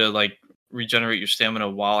 allow you to like regenerate your stamina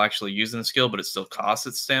while actually using the skill, but it still costs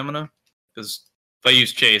its stamina. Because if I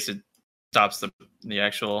use Chase, it stops the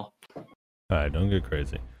actual. All right, don't get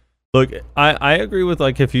crazy. Look, I agree with,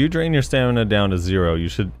 like, if you drain your stamina down to 0, you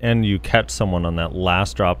should, and you catch someone on that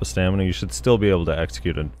last drop of stamina, you should still be able to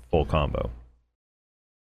execute a full combo.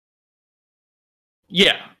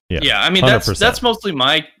 Yeah. I mean, 100%. That's mostly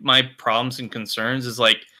my problems and concerns. Is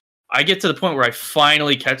like I get to the point where I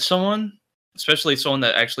finally catch someone, especially someone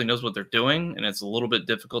that actually knows what they're doing, and it's a little bit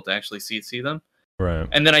difficult to actually see them. Right.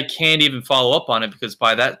 And then I can't even follow up on it because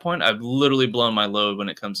by that point I've literally blown my load when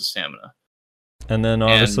it comes to stamina. And then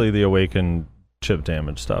obviously the awakened chip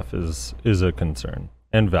damage stuff is a concern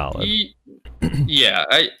and valid. Yeah,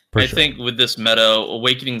 For I sure. think with this meta,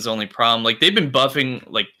 Awakening's only problem. Like they've been buffing,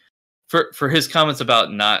 like for his comments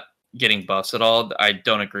about not getting buffs at all. I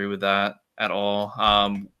don't agree with that at all.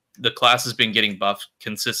 The class has been getting buffed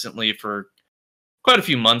consistently for quite a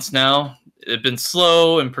few months now. It's been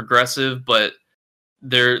slow and progressive, but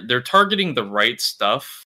they're targeting the right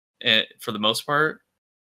stuff for the most part.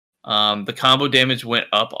 The combo damage went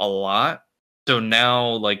up a lot, so now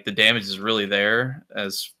like the damage is really there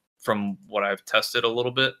as from what I've tested a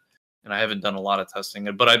little bit, and I haven't done a lot of testing,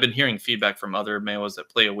 but I've been hearing feedback from other Mewas that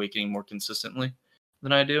play Awakening more consistently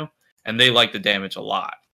than I do, and they like the damage a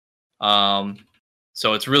lot.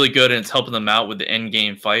 So it's really good, and it's helping them out with the end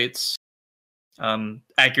game fights.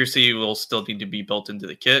 Accuracy will still need to be built into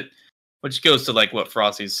the kit, which goes to like what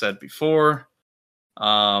Frosty said before.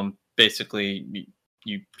 Basically,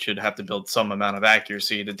 you should have to build some amount of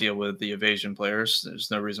accuracy to deal with the evasion players.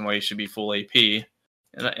 There's no reason why you should be full AP,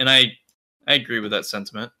 and I agree with that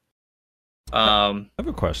sentiment. I have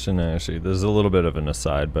a question actually. This is a little bit of an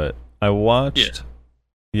aside, but I watched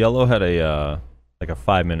Yellow had a like a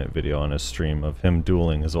 5-minute video on his stream of him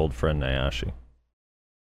dueling his old friend Nayashe.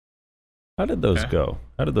 How did those go?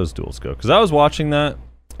 How did those duels go? Because I was watching that,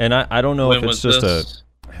 and I don't know When if it's was just this?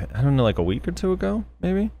 I don't know, like a week or two ago,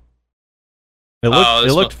 maybe. It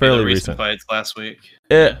looked fairly recent. Fights last week.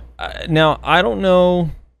 Now I don't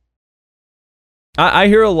know. I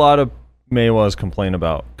hear a lot of Mewas complain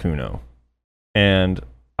about Kuno, and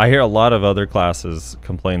I hear a lot of other classes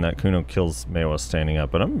complain that Kuno kills Mewa standing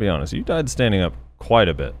up. But I'm gonna be honest, you died standing up quite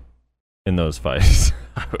a bit in those fights.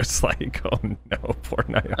 I was like, oh no, poor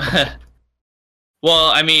Nayashe.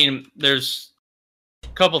 Well, I mean, there's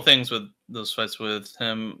a couple things with those fights with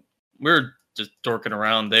him. We're just dorking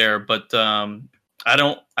around there, but I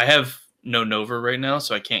have no Nova right now,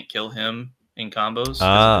 so I can't kill him in combos.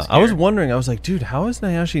 I was wondering. I was like, dude, how is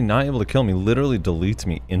Nayashe not able to kill me? Literally deletes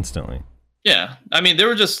me instantly. Yeah, I mean, they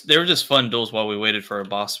were just fun duels while we waited for a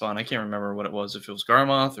boss spawn. I can't remember what it was, if it was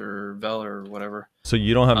Garmoth or Vel or whatever. So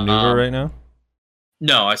you don't have Nuva right now?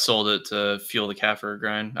 No, I sold it to fuel the Kaffir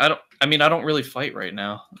grind. I don't really fight right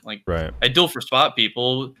now. Like, right. I duel for spot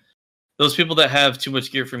people. Those people that have too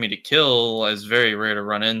much gear for me to kill is very rare to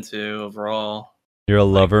run into overall. You're a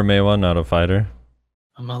lover, Mewa, not a fighter?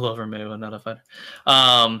 I'm a lover, Mewa, not a fighter.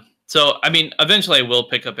 So, I mean, eventually I will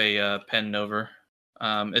pick up a Pen Nova.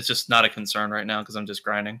 It's just not a concern right now because I'm just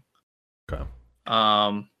grinding. Okay.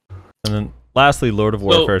 And then lastly, Lord of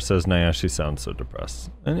Warfare says Nayashe sounds so depressed.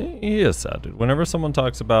 And he is sad, dude. Whenever someone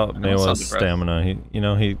talks about Mewa's stamina,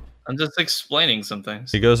 I'm just explaining some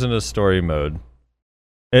things. He goes into story mode.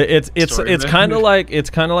 It's kind of like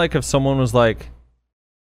if someone was like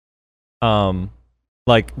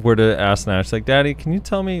were to ask Nash, like, Daddy, can you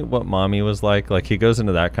tell me what mommy was like? Like, he goes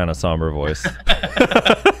into that kind of somber voice.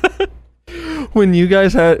 When you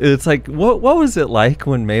guys had, it's like, what was it like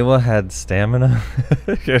when Mewa had stamina?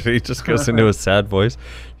 He just goes into a sad voice.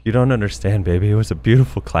 You don't understand, baby. It was a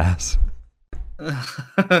beautiful class.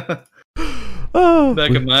 Back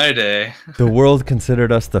in my day, the world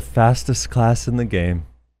considered us the fastest class in the game,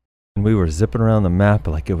 and we were zipping around the map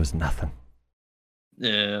like it was nothing.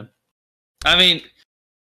 Yeah, I mean,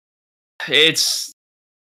 it's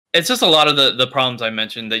just a lot of the problems I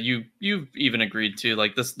mentioned that you've even agreed to.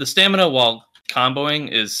 Like the stamina while comboing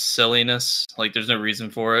is silliness. Like, there's no reason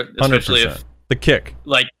for it, especially 100%. If the kick.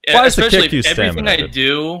 Like, why especially the kick if everything I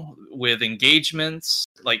do with engagements,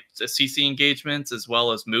 like the CC engagements as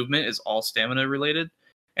well as movement, is all stamina related,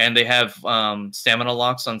 and they have stamina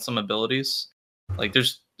locks on some abilities. Like,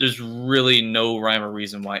 there's really no rhyme or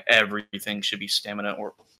reason why everything should be stamina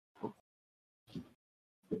or.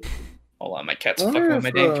 Hold on, my cat's fucking with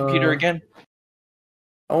my damn computer again.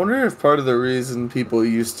 I wonder if part of the reason people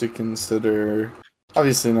used to consider,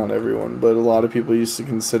 obviously not everyone, but a lot of people used to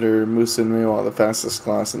consider Musa and Mewa the fastest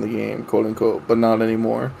class in the game, quote unquote, but not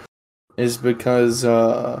anymore, is because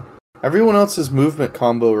everyone else's movement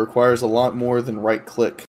combo requires a lot more than right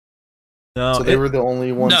click. No, so they were the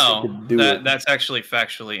only ones that could do it. That's actually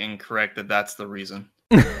factually incorrect. That's the reason.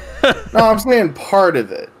 No, I'm saying part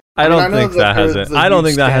of it. I don't think that has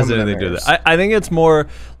anything to do with it. I think it's more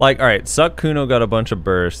like, all right, Suck Kuno got a bunch of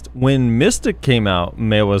burst. When Mystic came out,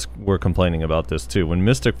 Mewas were complaining about this too. When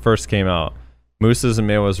Mystic first came out, Mooses and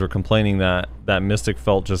Mewas were complaining that Mystic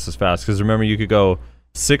felt just as fast. Because remember, you could go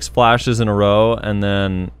 6 flashes in a row and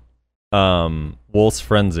then Wolf's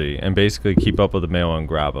Frenzy and basically keep up with the Mewa and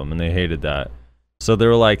grab them, and they hated that. So there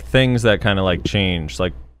were like things that kind of like changed.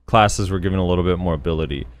 Like classes were given a little bit more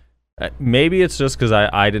ability. Maybe it's just because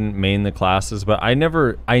I didn't main the classes, but I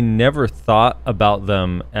never thought about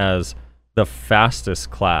them as the fastest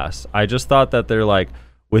class. I just thought that they're like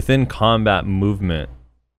within combat movement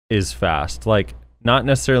is fast. Like, not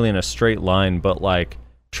necessarily in a straight line, but like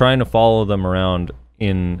trying to follow them around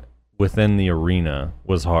within the arena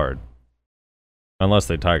was hard. Unless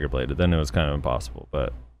they Tiger Bladed, then it was kind of impossible.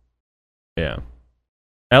 But yeah,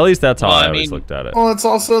 at least that's how I always looked at it. Well, it's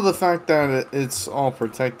also the fact that it's all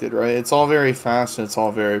protected, right? It's all very fast and it's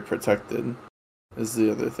all very protected. Is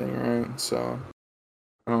the other thing, right? So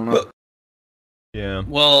I don't know. Yeah.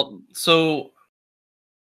 Well, so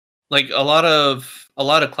like a lot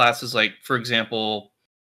of classes, like for example,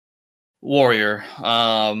 warrior.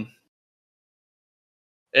 A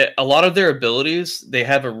lot of their abilities, they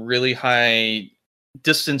have a really high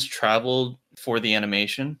distance traveled for the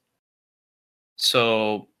animation.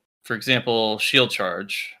 So, for example, shield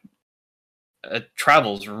charge, it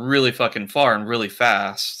travels really fucking far and really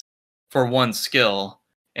fast for one skill,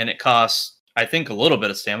 and it costs, I think, a little bit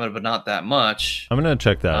of stamina, but not that much. I'm gonna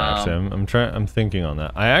check that actually. I'm thinking on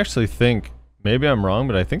that. I actually think, maybe I'm wrong,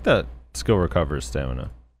 but I think that skill recovers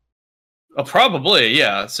stamina. Probably,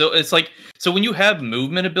 yeah. So it's like, so when you have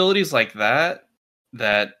movement abilities like that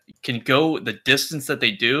can go the distance that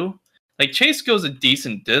they do, like Chase goes a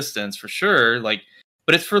decent distance for sure, like,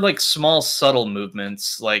 but it's for like small subtle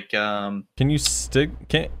movements, like Can you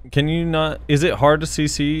can you not, is it hard to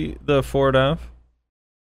CC the forward F?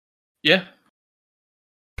 Yeah.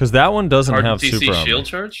 Because that one doesn't Hard have to CC super armor. shield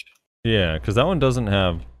charge? Yeah, because that one doesn't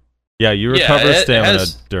have. Yeah, you recover stamina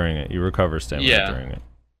during it. You recover stamina during it.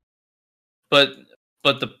 But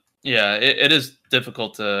it is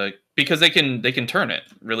difficult to, because they can turn it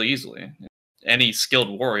really easily. Any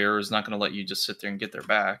skilled warrior is not going to let you just sit there and get their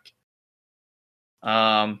back.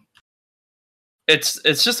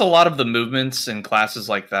 It's just a lot of the movements in classes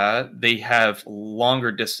like that, they have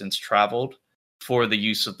longer distance traveled for the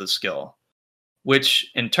use of the skill,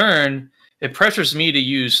 which in turn it pressures me to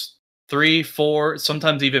use 3, 4,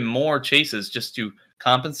 sometimes even more chases just to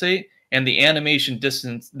compensate. And the animation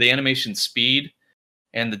distance, the animation speed,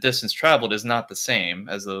 and the distance traveled is not the same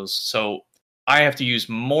as those. So I have to use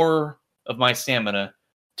more of my stamina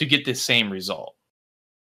to get the same result.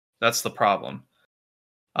 That's the problem.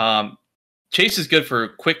 Chase is good for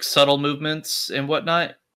quick, subtle movements and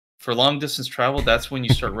whatnot. For long distance travel, that's when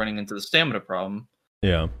you start running into the stamina problem.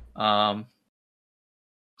 Yeah.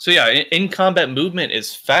 So yeah, in combat movement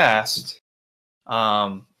is fast.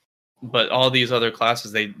 But all these other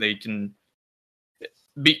classes, they can,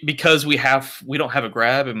 because we don't have a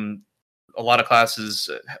grab, and a lot of classes,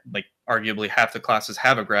 like arguably half the classes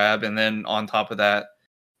have a grab, and then on top of that,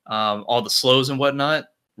 all the slows and whatnot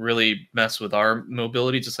really mess with our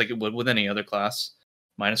mobility, just like it would with any other class,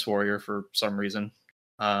 minus warrior for some reason.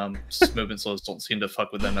 Movement slows don't seem to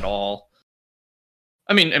fuck with them at all.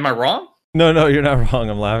 I mean, am I wrong? No, you're not wrong.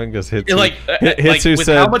 I'm laughing because Hitsu, like Hitsu with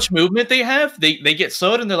said, how much movement they have, they get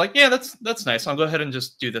slowed, and they're like, yeah, that's nice. I'll go ahead and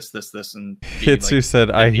just do this, and Hitsu like, said,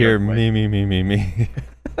 I hear me.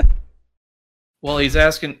 Well, he's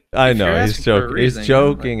asking. I know he's joking. He's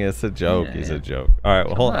joking. Like, it's a joke. Yeah. He's a joke. All right,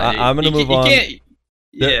 well, hold on. I'm gonna move on.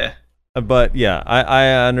 Yeah. But yeah,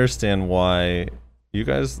 I understand why you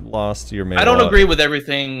guys lost your Meiwa. I don't agree with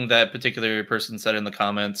everything that particular person said in the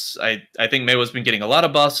comments. I think Meiwa's been getting a lot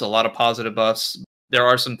of buffs, a lot of positive buffs. There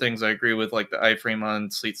are some things I agree with, like the iframe on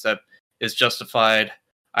Sleet Step is justified.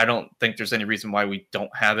 I don't think there's any reason why we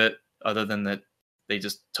don't have it, other than that they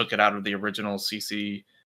just took it out of the original CC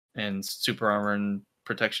and super armor and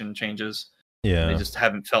protection changes. Yeah. They just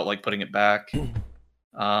haven't felt like putting it back.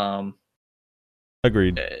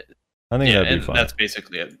 Agreed. I think that'd be fine. That's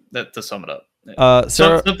basically it. To sum it up.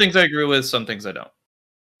 Some things I agree with, some things I don't.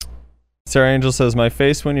 Sarah Angel says, my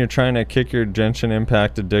face when you're trying to kick your Genshin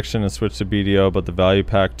Impact addiction and switch to BDO, but the value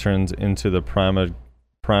pack turns into the Prima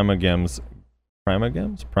Gems.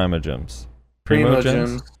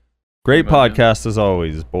 Great podcast as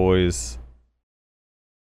always, boys.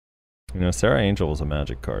 You know, Sarah Angel was a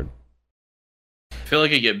magic card. I feel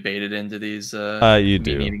like I get baited into these you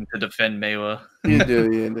do. needing to defend Meiwa. You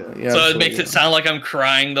do. Yeah, so it makes it sound like I'm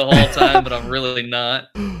crying the whole time, but I'm really not.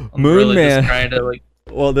 I'm Moon really Man. Just trying to, like...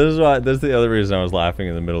 Well, this is the other reason I was laughing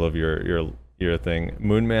in the middle of your thing.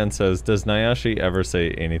 Moonman says, does Nayashe ever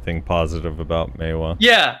say anything positive about Meiwa?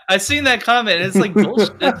 Yeah, I've seen that comment. It's like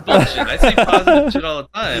bullshit. It's bullshit. I say positive shit all the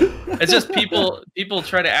time. It's just people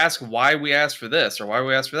try to ask why we asked for this or why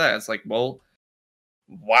we asked for that. It's like, well,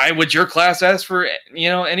 why would your class ask for,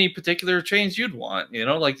 any particular change you'd want?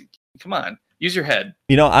 Like, come on, use your head.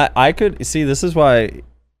 I could see, this is why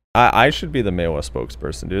I should be the Meiwa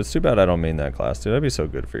spokesperson, dude. It's too bad I don't main that class, dude. That'd be so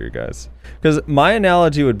good for you guys. Because my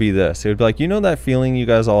analogy would be this. It would be like, that feeling you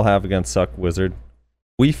guys all have against Suck Wizard?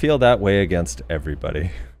 We feel that way against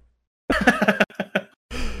everybody.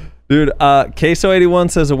 Dude,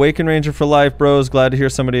 Queso81 says, Awaken Ranger for life, bros. Glad to hear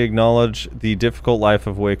somebody acknowledge the difficult life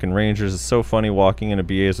of Awaken Rangers. It's so funny walking into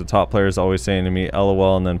BAs with top players always saying to me,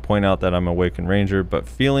 LOL, and then point out that I'm Awaken Ranger, but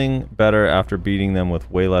feeling better after beating them with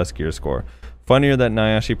way less gear score. Funnier that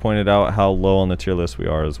Nyashi pointed out how low on the tier list we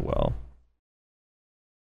are as well.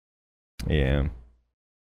 Yeah.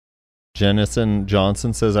 Jennison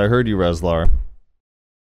Johnson says, I heard you, Reslar.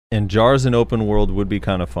 And jars in open world would be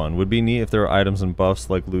kind of fun. Would be neat if there were items and buffs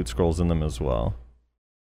like loot scrolls in them as well.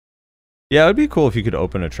 Yeah, it would be cool if you could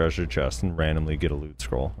open a treasure chest and randomly get a loot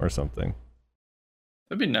scroll or something.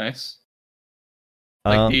 That'd be nice.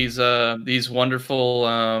 Like these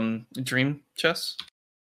wonderful dream chests.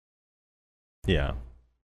 Yeah.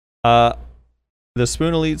 The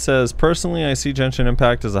Spoon Elite says, personally, I see Genshin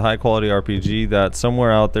Impact as a high-quality RPG that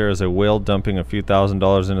somewhere out there is a whale dumping a few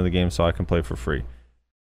 $1,000s into the game so I can play for free.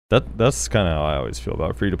 That's kind of how I always feel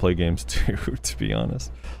about free-to-play games too, to be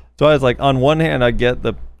honest. So I was like, on one hand, I get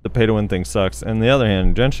the pay-to-win thing sucks, and the other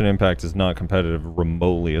hand, Genshin Impact is not competitive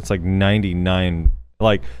remotely. It's like 99.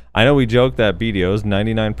 Like, I know we joke that BDO is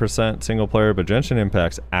 99% single player, but Genshin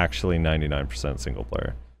Impact's actually 99% single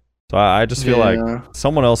player. So I just feel like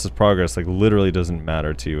someone else's progress like literally doesn't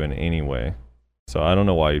matter to you in any way. So I don't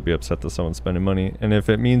know why you'd be upset that someone's spending money, and if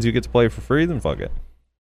it means you get to play for free, then fuck it.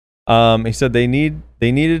 He said they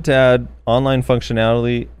needed to add online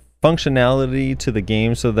functionality to the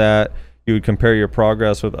game so that you would compare your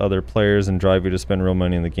progress with other players and drive you to spend real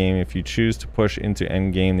money in the game. If you choose to push into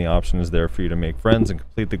end game, the option is there for you to make friends and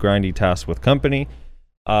complete the grindy tasks with company.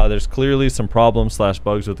 There's clearly some problems /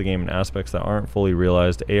 bugs with the game and aspects that aren't fully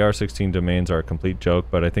realized. AR-16 domains are a complete joke,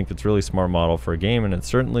 but I think it's a really smart model for a game, and it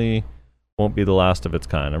certainly won't be the last of its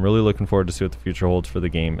kind. I'm really looking forward to see what the future holds for the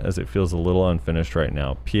game, as it feels a little unfinished right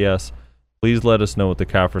now. P.S. Please let us know what the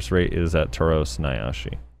Kaffir's rate is at Tauros,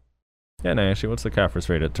 Nyashi. Yeah, Nyashi, what's the Kaffir's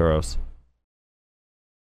rate at Tauros?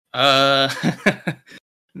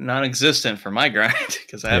 Non-existent for my grind,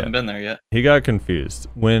 because I haven't been there yet. He got confused.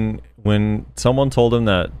 When someone told him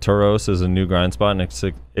that Tauros is a new grind spot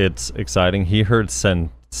and it's exciting, he heard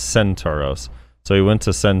Centauros. So he went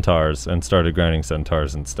to Centaurs and started grinding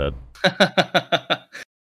Centaurs instead.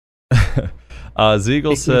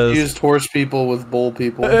 Ziegel says confused horse people with bull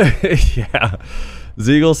people. Yeah.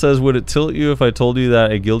 Ziegel says, would it tilt you if I told you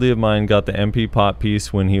that a guildie of mine got the MP pot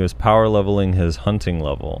piece when he was power leveling his hunting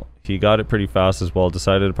level? He got it pretty fast as well,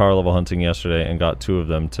 decided to power level hunting yesterday and got 2 of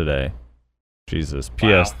them today. Jesus.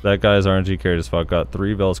 P.S. That guy's RNG carried as fuck, got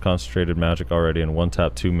 3 Vel's concentrated magic already and 1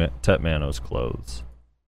 tap 2 Tet Manos clothes.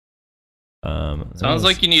 Sounds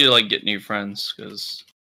like you need to like get new friends, because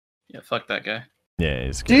fuck that guy. Yeah,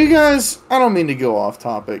 he's Do you guys, I don't mean to go off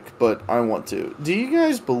topic, but I want to. Do you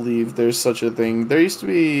guys believe there's such a thing? There used to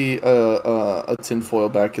be a tinfoil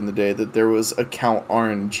back in the day that there was account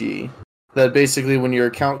RNG. That basically when your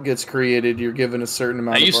account gets created, you're given a certain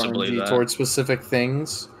amount of RNG towards specific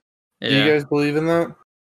things. Yeah. Do you guys believe in that?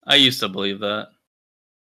 I used to believe that.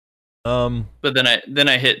 But then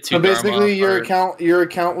I hit 2. So basically your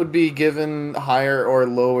account would be given higher or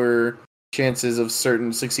lower chances of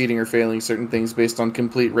certain succeeding or failing certain things based on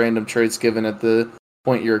complete random traits given at the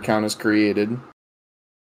point your account is created.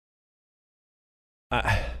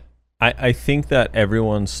 I think that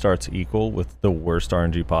everyone starts equal with the worst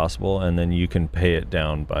RNG possible, and then you can pay it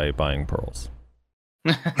down by buying pearls.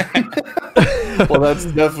 Well, that's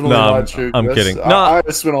definitely not true. I'm kidding. No, I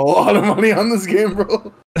spent a lot of money on this game,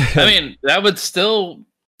 bro. I mean, that would still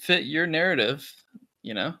fit your narrative,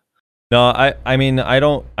 you know? No, I mean, I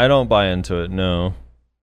don't buy into it. No,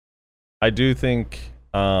 I do think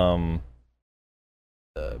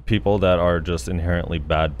people that are just inherently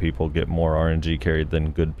bad people get more RNG carried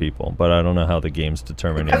than good people, but I don't know how the game's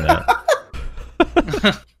determining that.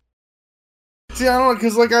 See, I don't know,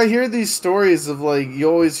 because like I hear these stories of like, you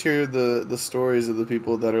always hear the stories of the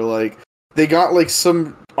people that are like, they got like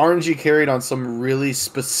some RNG carried on some really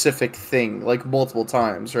specific thing, like multiple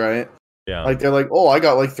times, right? Yeah. Like they're like, oh, I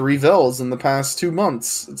got like 3 Vels in the past 2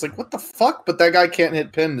 months. It's like, what the fuck? But that guy can't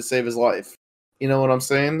hit pin to save his life. You know what I'm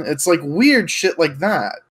saying? It's like weird shit like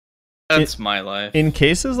that. That's my life. In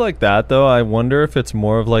cases like that, though, I wonder if it's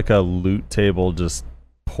more of like a loot table, just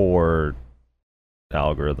poor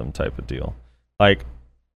algorithm type of deal. Like,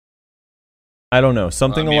 I don't know,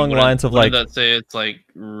 something along the lines of like. Would that say it's like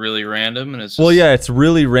really random and it's? Well, yeah, it's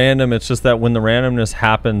really random. It's just that when the randomness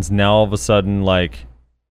happens, now all of a sudden, like,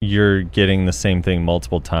 you're getting the same thing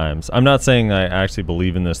multiple times. I'm not saying I actually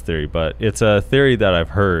believe in this theory, but it's a theory that I've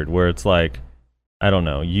heard where it's like, I don't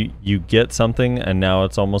know, you get something and now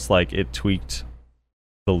it's almost like it tweaked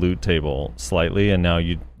the loot table slightly and now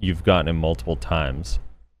you've gotten it multiple times.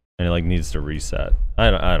 and it like needs to reset.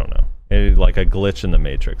 I don't know. It, like a glitch in the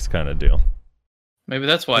Matrix kind of deal. Maybe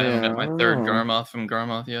that's why I haven't got my third Oh. Garmoth from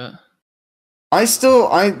Garmoth yet. My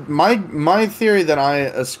theory that I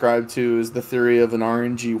ascribe to is the theory of an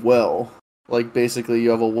RNG well. Like, basically, you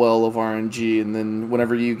have a well of RNG, and then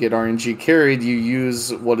whenever you get RNG carried, you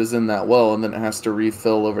use what is in that well, and then it has to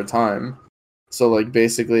refill over time. So, like,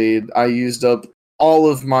 basically, I used up all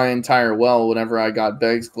of my entire well whenever I got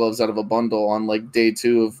Beg's Gloves out of a bundle on, like, day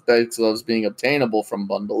 2 of Beg's Gloves being obtainable from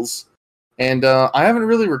bundles. And I haven't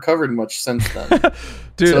really recovered much since then.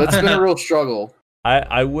 Dude, So it's been a real struggle.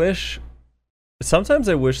 I wish... Sometimes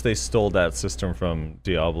I wish they stole that system from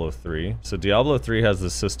Diablo 3. So Diablo 3 has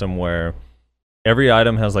this system where every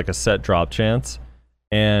item has like a set drop chance,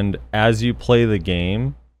 and as you play the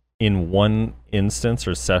game in one instance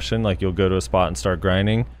or session, like you'll go to a spot and start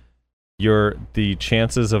grinding, the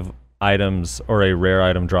chances of items or a rare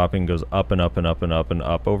item dropping goes up and up and up and up and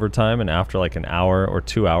up over time, and after like an hour or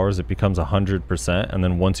 2 hours it becomes 100%, and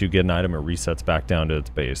then once you get an item it resets back down to its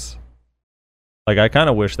base. Like, I kind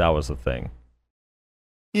of wish that was a thing.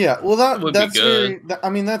 Yeah, well, Would that's be good. I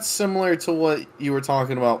mean, that's similar to what you were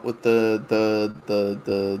talking about with the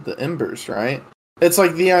embers, right? It's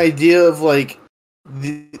like the idea of like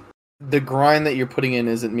the grind that you're putting in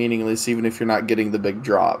isn't meaningless even if you're not getting the big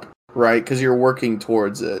drop, right? Because you're working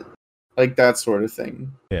towards it, like that sort of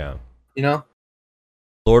thing. Yeah. You know?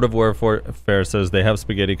 Lord of Warfare says they have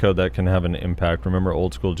spaghetti code that can have an impact. Remember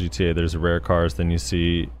old school GTA? There's rare cars, then you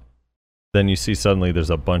see suddenly there's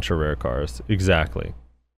a bunch of rare cars. Exactly.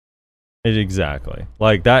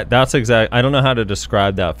 Like that's exact. I don't know how to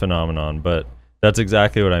describe that phenomenon, but that's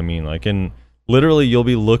exactly what I mean. Like, literally you'll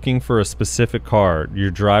be looking for a specific car,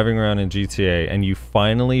 you're driving around in GTA and you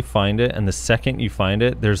finally find it, and the second you find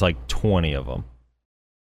it there's like 20 of them.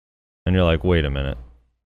 And you're like, wait a minute.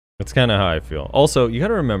 That's kind of how I feel. Also, you got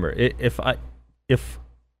to remember, if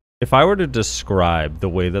I were to describe the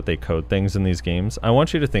way that they code things in these games, I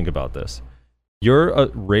want you to think about this. Your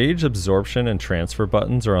rage absorption and transfer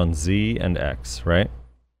buttons are on Z and X, right?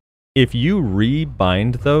 If you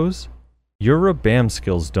rebind those, your Rabam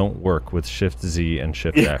skills don't work with Shift Z and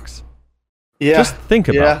Shift X. Yeah. Just think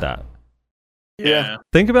about that. Yeah.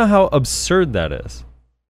 Think about how absurd that is.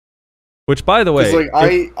 Which, by the way,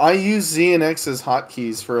 like I use Z and X as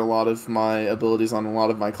hotkeys for a lot of my abilities on a lot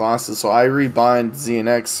of my classes, so I rebind Z and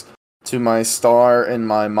X to my star and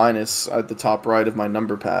my minus at the top right of my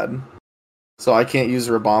number pad. So I can't use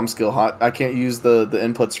the Rabam skill I can't use the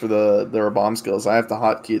inputs for the Rabam skills. I have to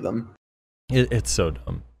hotkey them. It's so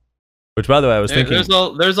dumb. Which, by the way, I was thinking...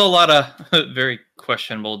 There's a lot of very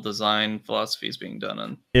questionable design philosophies being done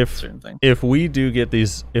on certain things. If we do get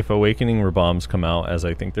these... If Awakening Rabams come out, as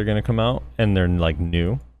I think they're going to come out, and they're, like,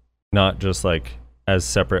 new, not just, like, as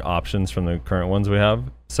separate options from the current ones we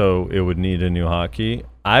have, so it would need a new hotkey,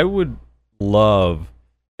 I would love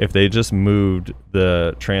if they just moved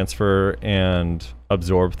the transfer and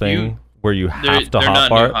absorb thing where you have to hotbar.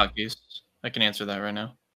 They're not new hotkeys. I can answer that right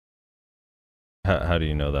now. How do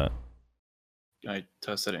you know that? I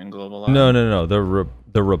tested it in global. No. The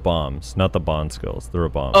Rabams, not the bond skills. The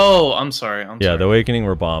Rabams. Oh, I'm sorry. The Awakening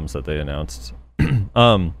Rabams that they announced.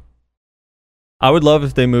 I would love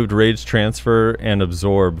if they moved Rage Transfer and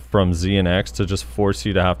Absorb from Z and X to just force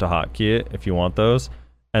you to have to hotkey it if you want those,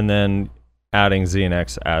 and then adding Z and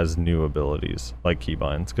X as new abilities like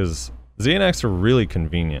keybinds, because Z and X are really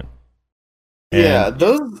convenient. Yeah,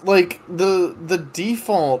 those, like, the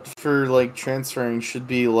default for, like, transferring should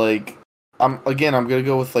be, like, I'm gonna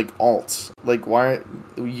go with, like, Alt. Like, why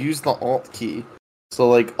use the Alt key? So,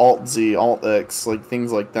 like, Alt Z, Alt X, like,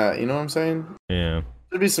 things like that. You know what I'm saying? Yeah.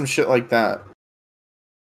 There'd be some shit like that.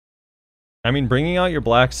 I mean, bringing out your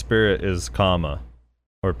Black Spirit is comma,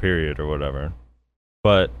 or period, or whatever.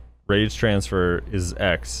 But Rage Transfer is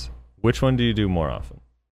X. Which one do you do more often?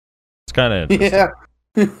 It's kind of interesting.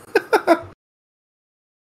 Yeah.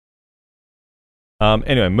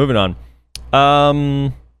 Anyway, moving on.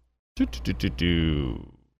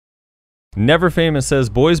 Never Famous says,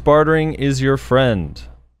 boys bartering is your friend.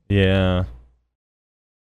 Yeah.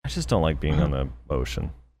 I just don't like being on the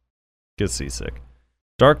ocean. Get seasick.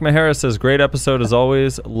 Dark Mahara says, great episode as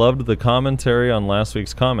always. Loved the commentary on last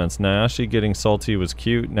week's comments. Nayashe getting salty was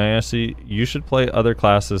cute. Nayashe, you should play other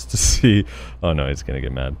classes to see... Oh no, he's going to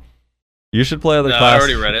get mad. You should play other classes. I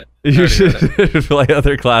already read it. You should play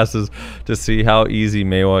other classes to see how easy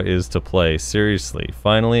Meiwa is to play. Seriously.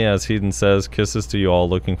 Finally, as Hedon says, kisses to you all.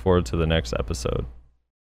 Looking forward to the next episode.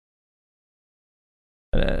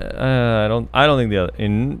 I don't think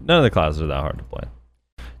none of the classes are that hard to play.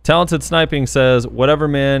 Talented Sniping says, whatever,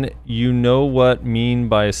 man, you know what mean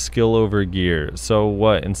by skill over gear. So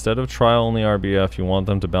what, instead of trial only RBF, you want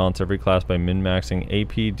them to balance every class by min-maxing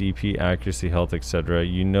AP, DP, accuracy, health, etc.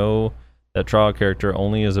 You know that trial character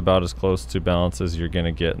only is about as close to balance as you're going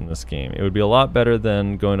to get in this game. It would be a lot better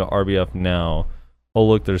than going to RBF now. Oh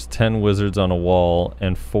look, there's 10 wizards on a wall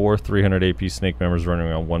and 4 300 AP snake members running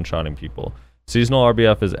around one-shotting people. Seasonal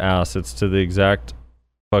RBF is ass. It's to the exact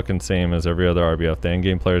fucking same as every other RBF. The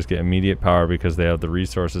endgame players get immediate power because they have the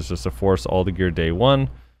resources just to force all the gear day one.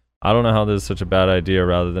 I don't know how this is such a bad idea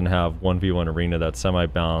rather than have 1v1 arena that's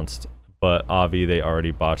semi-balanced, but Avi, they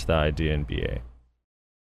already botched that idea in BA.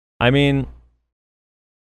 I mean,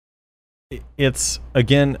 it's,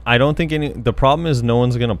 again, I don't think the problem is no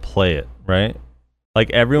one's going to play it, right? Like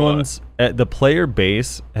the player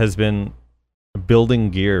base has been building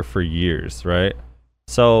gear for years, right?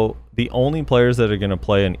 So the only players that are going to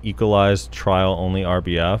play an equalized trial only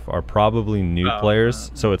RBF are probably new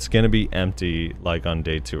players. So it's going to be empty like on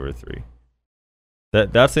day 2 or 3.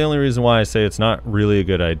 That's the only reason why I say it's not really a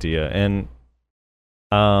good idea. And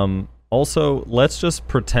also, let's just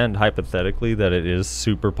pretend hypothetically that it is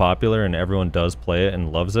super popular and everyone does play it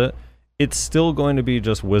and loves it. It's still going to be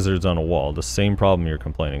just wizards on a wall, the same problem you're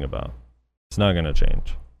complaining about. It's not going to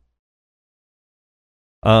change.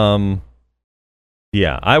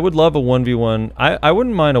 Yeah, I would love a 1v1. I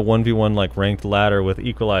wouldn't mind a 1v1 like ranked ladder with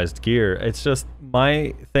equalized gear. It's just,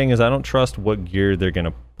 my thing is I don't trust what gear they're going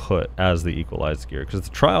to put as the equalized gear, because the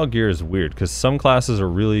trial gear is weird, because some classes are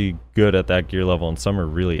really good at that gear level and some are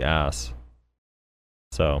really ass.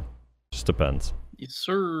 So, just depends. Yes,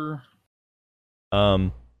 sir.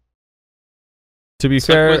 To be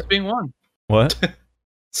fair, Psycho being one. What?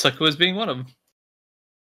 Psycho is being one of them.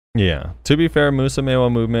 Yeah. To be fair, Musa Mewa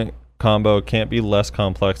movement combo can't be less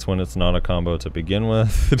complex when it's not a combo to begin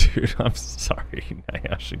with. Dude, I'm sorry,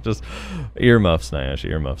 Nyashi. Just earmuffs, Nyashi,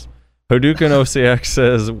 earmuffs. Hadouken OCX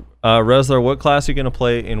says, Resler, what class are you going to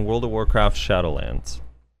play in World of Warcraft Shadowlands?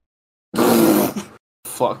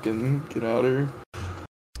 Fucking get out of here.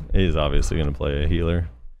 He's obviously going to play a healer.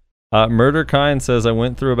 Murderkind says, I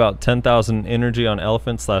went through about 10,000 energy on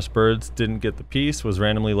elephant/birds, didn't get the piece, was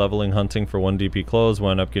randomly leveling hunting for 1 DP clothes,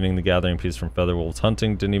 wound up getting the gathering piece from Featherwolves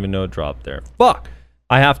hunting, didn't even know it dropped there. Fuck!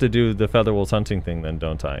 I have to do the Featherwolves hunting thing then,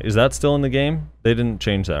 don't I? Is that still in the game? They didn't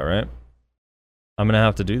change that, right? I'm gonna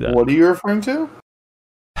have to do that. What are you referring to?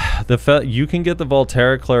 You can get the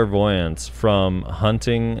Volterra Clairvoyance from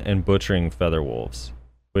hunting and butchering Featherwolves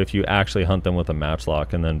if you actually hunt them with a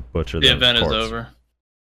matchlock and then butcher them. The event is over.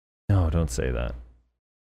 No, don't say that.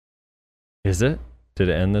 Is it? Did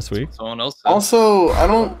it end this week? Someone else said. Also, I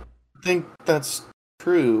don't think that's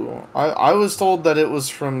true. I was told that it was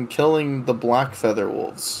from killing the black feather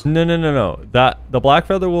wolves. No. The black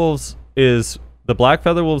feather wolves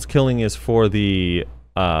killing is for the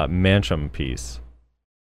Mancham piece.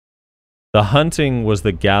 The hunting was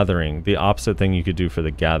the gathering, the opposite thing you could do for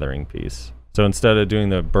the gathering piece. So instead of doing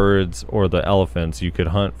the birds or the elephants, you could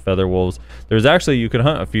hunt feather wolves. There's actually, you could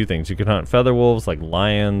hunt a few things. You could hunt feather wolves, like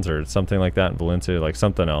lions or something like that in Valencia, like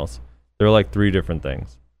something else. There were like 3 different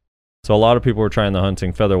things. So a lot of people were trying the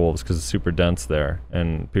hunting feather wolves because it's super dense there,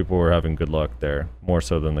 and people were having good luck there, more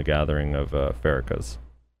so than the gathering of Farrakahs.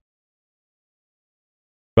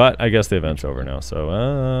 But I guess the event's over now, so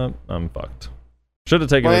I'm fucked. Should have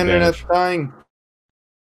taken advantage. My internet's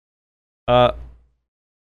dying.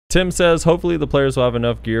 Tim says, hopefully the players will have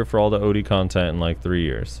enough gear for all the OD content in like 3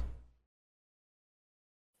 years.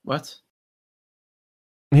 What?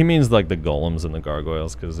 He means like the golems and the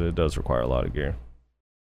gargoyles, because it does require a lot of gear.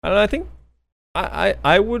 And I think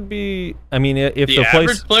I would be, I mean, if the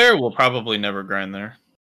average player will probably never grind there.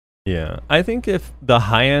 Yeah, I think if the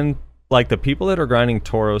high-end, like the people that are grinding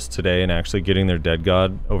Tauros today and actually getting their dead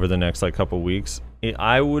god over the next like couple weeks,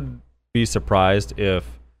 I would be surprised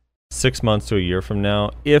if 6 months to a year from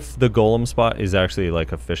now, if the golem spot is actually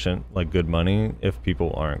like efficient, like good money, if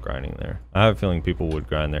people aren't grinding there. I have a feeling people would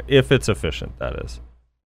grind there if it's efficient, that is.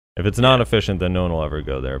 If it's not efficient, then no one will ever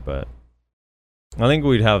go there, but I think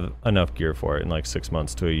we'd have enough gear for it in like 6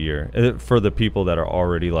 months to a year for the people that are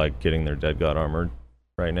already like getting their dead god armored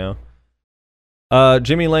right now.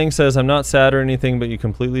 Jimmy Lang says, I'm not sad or anything, but you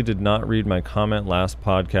completely did not read my comment last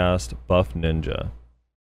podcast, Buff Ninja.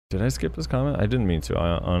 Did I skip his comment? I didn't mean to.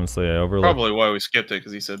 Honestly, I overlooked. Probably why we skipped it,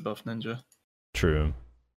 because he said Buff Ninja. True.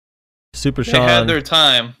 Super They Sean. had their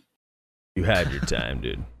time. You had your time,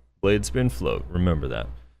 dude. Blade spin float. Remember that.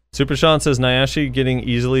 Super Sean says, Nyashi getting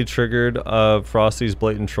easily triggered of Frosty's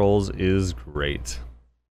blatant trolls is great.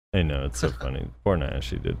 I know, it's so funny. Poor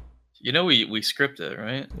Nyashi, dude. You know we scripted it,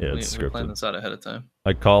 right? Yeah, it's we scripted. planned this out ahead of time.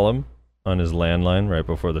 I call him. on his landline right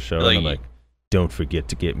before the show, Like- and I'm like, "Don't forget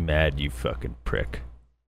to get mad, you fucking prick."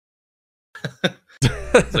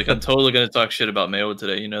 It's like, I'm totally gonna talk shit about Mayo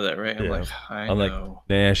today. You know that, right? I'm Yeah. like, I'm know. like,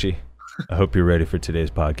 Nashy, I hope you're ready for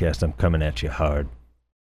today's podcast. I'm coming at you hard.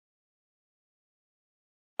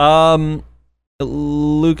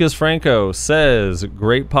 Lucas Franco says,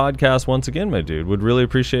 great podcast once again, my dude. Would really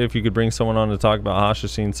appreciate if you could bring someone on to talk about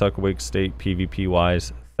Hashashin, Suckawake State, PvP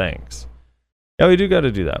wise. Thanks. Yeah, we do got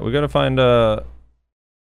to do that. We got to find, is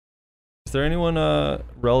there anyone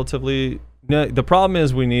relatively... No, the problem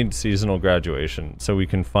is we need seasonal graduation so we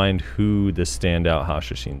can find who the standout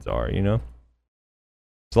Hashashins are, you know?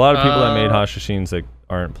 There's a lot of people that made Hashashins that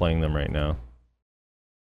aren't playing them right now.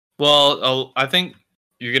 Well, I think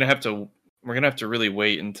we're gonna have to really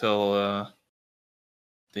wait until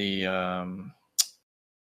the early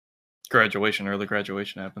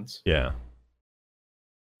graduation happens. Yeah.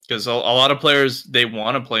 Because a lot of players, they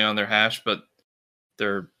want to play on their hash, but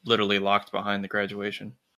they're literally locked behind the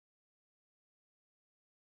graduation.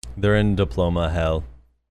 They're in diploma hell.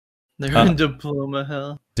 They're in diploma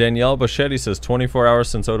hell. Danielle Boschetti says 24 hours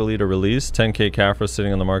since Odyllita release, 10k Caphras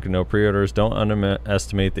sitting on the market, no pre-orders. Don't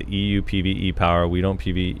underestimate the EU PvE power. We don't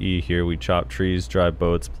PvE here. We chop trees, drive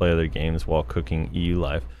boats, play other games while cooking EU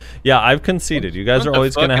life. Yeah, I've conceded. You guys are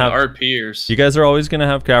always going to have RPers. You guys are always going to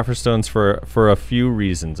have Caphras stones for a few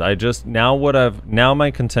reasons. Now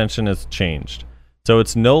my contention has changed. So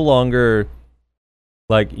it's no longer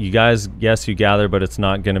like, you guys, yes, you gather, but it's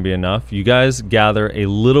not going to be enough. You guys gather a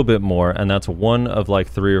little bit more, and that's one of like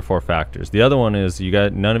 3 or 4 factors. The other one is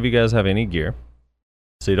none of you guys have any gear,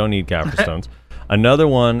 so you don't need Caphras stones. Another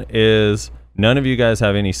one is none of you guys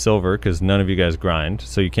have any silver because none of you guys grind,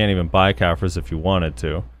 so you can't even buy Caphras if you wanted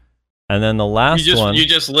to. And then the last one, you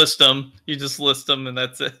just list them. You just list them, and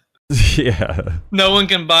that's it. Yeah. No one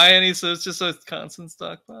can buy any, so it's just a constant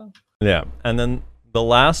stockpile. Yeah, and then the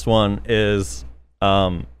last one is.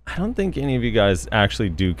 I don't think any of you guys actually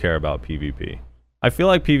do care about PvP. I feel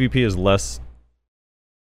like PvP is less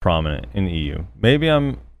prominent in EU. Maybe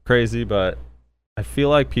I'm crazy, but I feel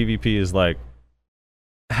like PvP is like,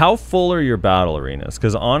 how full are your battle arenas?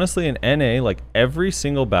 Because honestly, in NA, like every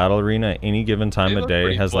single battle arena at any given time of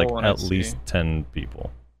day has like at least 10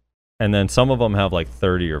 people. And then some of them have like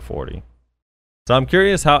 30 or 40. So I'm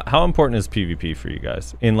curious, how important is PvP for you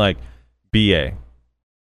guys in like BA?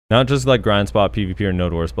 Not just like grind spot, PvP, or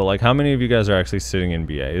node wars, but like how many of you guys are actually sitting in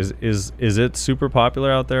BA? Is it super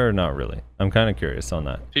popular out there or not really? I'm kind of curious on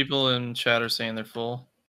that. People in chat are saying they're full.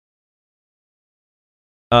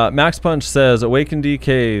 Max Punch says Awakened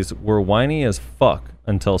DKs were whiny as fuck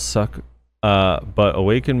until but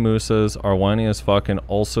Awakened Musas are whiny as fuck and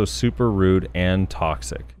also super rude and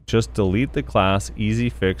toxic. Just delete the class, easy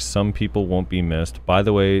fix. Some people won't be missed. By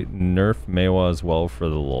the way, nerf Mewa as well for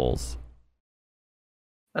the lulz.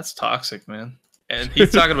 That's toxic, man. And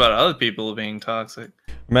he's talking about other people being toxic.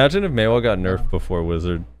 Imagine if Mewa got nerfed before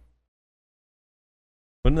Wizard.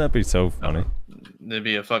 Wouldn't that be so funny? There'd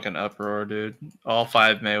be a fucking uproar, dude. All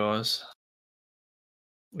 5 Mewas.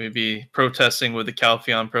 We'd be protesting with the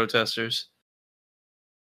Calpheon protesters.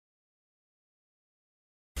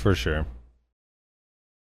 For sure.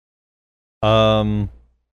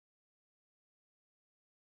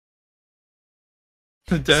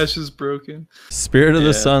 The dash is broken. Spirit of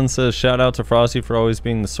the Sun says, shout out to Frosty for always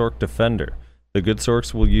being the Sork defender. The good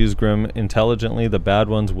Sorks will use Grim intelligently. The bad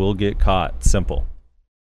ones will get caught. Simple.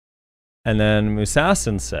 And then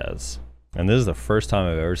Musassin says, and this is the first time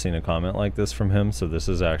I've ever seen a comment like this from him, so this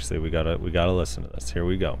is actually, we gotta listen to this. Here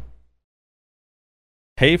we go.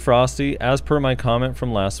 Hey Frosty, as per my comment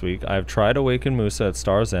from last week, I've tried Awaken Musa at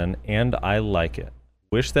Star's End, and I like it.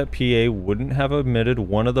 Wish that PA wouldn't have omitted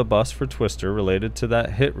one of the buffs for Twister related to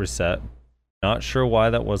that hit reset. Not sure why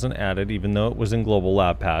that wasn't added, even though it was in Global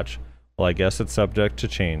Lab patch. Well, I guess it's subject to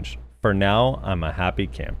change. For now, I'm a happy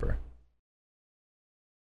camper.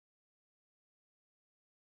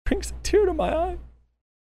 Brings a tear to my eye.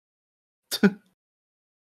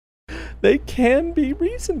 They can be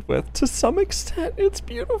reasoned with. To some extent, it's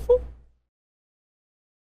beautiful.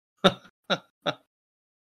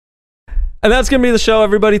 And that's going to be the show,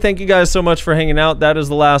 everybody. Thank you guys so much for hanging out. That is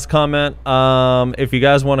the last comment. If you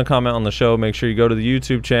guys want to comment on the show, make sure you go to the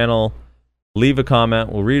YouTube channel, leave a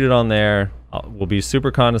comment. We'll read it on there. We'll be super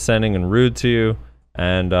condescending and rude to you,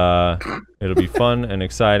 and it'll be fun and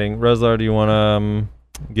exciting. Reslar, do you want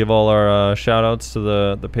to give all our shout-outs to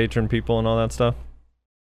the patron people and all that stuff?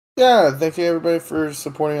 Yeah, thank you everybody for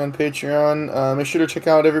supporting on Patreon. Make sure to check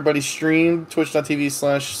out everybody's stream,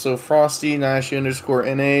 twitch.tv/SoFrosty,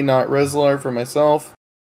 Nashi_NA, not Reslar for myself.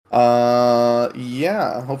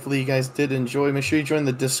 Yeah, hopefully you guys did enjoy. Make sure you join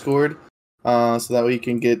the Discord. so that way you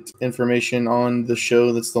can get information on the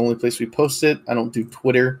show. That's the only place we post it. I don't do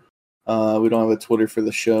Twitter. We don't have a Twitter for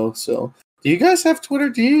the show. So, do you guys have Twitter?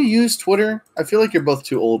 Do you use Twitter? I feel like you're both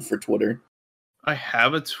too old for Twitter. I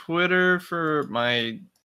have a Twitter for my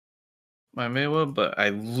Maywa, but I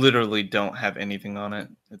literally don't have anything on it.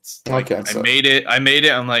 It's like Okay, I made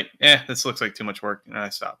it. I'm like, this looks like too much work, and I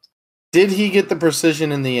stopped. Did he get the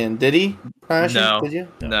precision in the end? Did he? Nyash? No. Did you?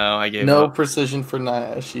 No, I gave No up. precision for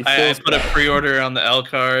Nyash. I put a pre-order on the L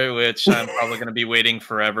card, which I'm probably going to be waiting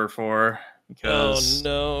forever for because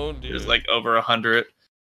no, dude. there's like over 100.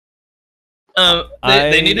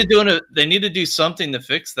 They need to do something to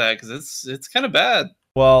fix that because it's kind of bad.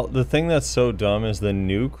 Well, the thing that's so dumb is the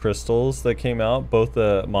new crystals that came out, both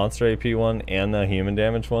the monster AP one and the human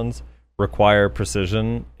damage ones, require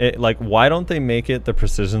precision. Why don't they make it the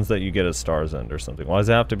precisions that you get at Star's End or something? Why does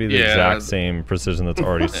it have to be the exact same precision that's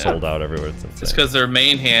already sold out everywhere? It's insane. It's because they're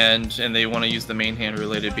main hand and they want to use the main hand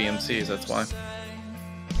related BMCs. That's why.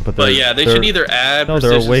 But yeah, they should either add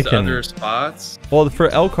precisions to other spots. Well, for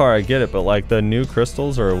Elcar, I get it, but like the new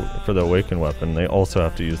crystals are for the awakened weapon, they also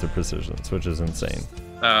have to use the precisions, which is insane.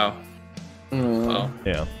 Oh. Well.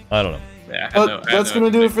 Yeah, I don't know. Yeah, that's going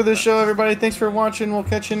to do it for this show, everybody. Thanks for watching. We'll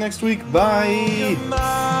catch you next week. Bye.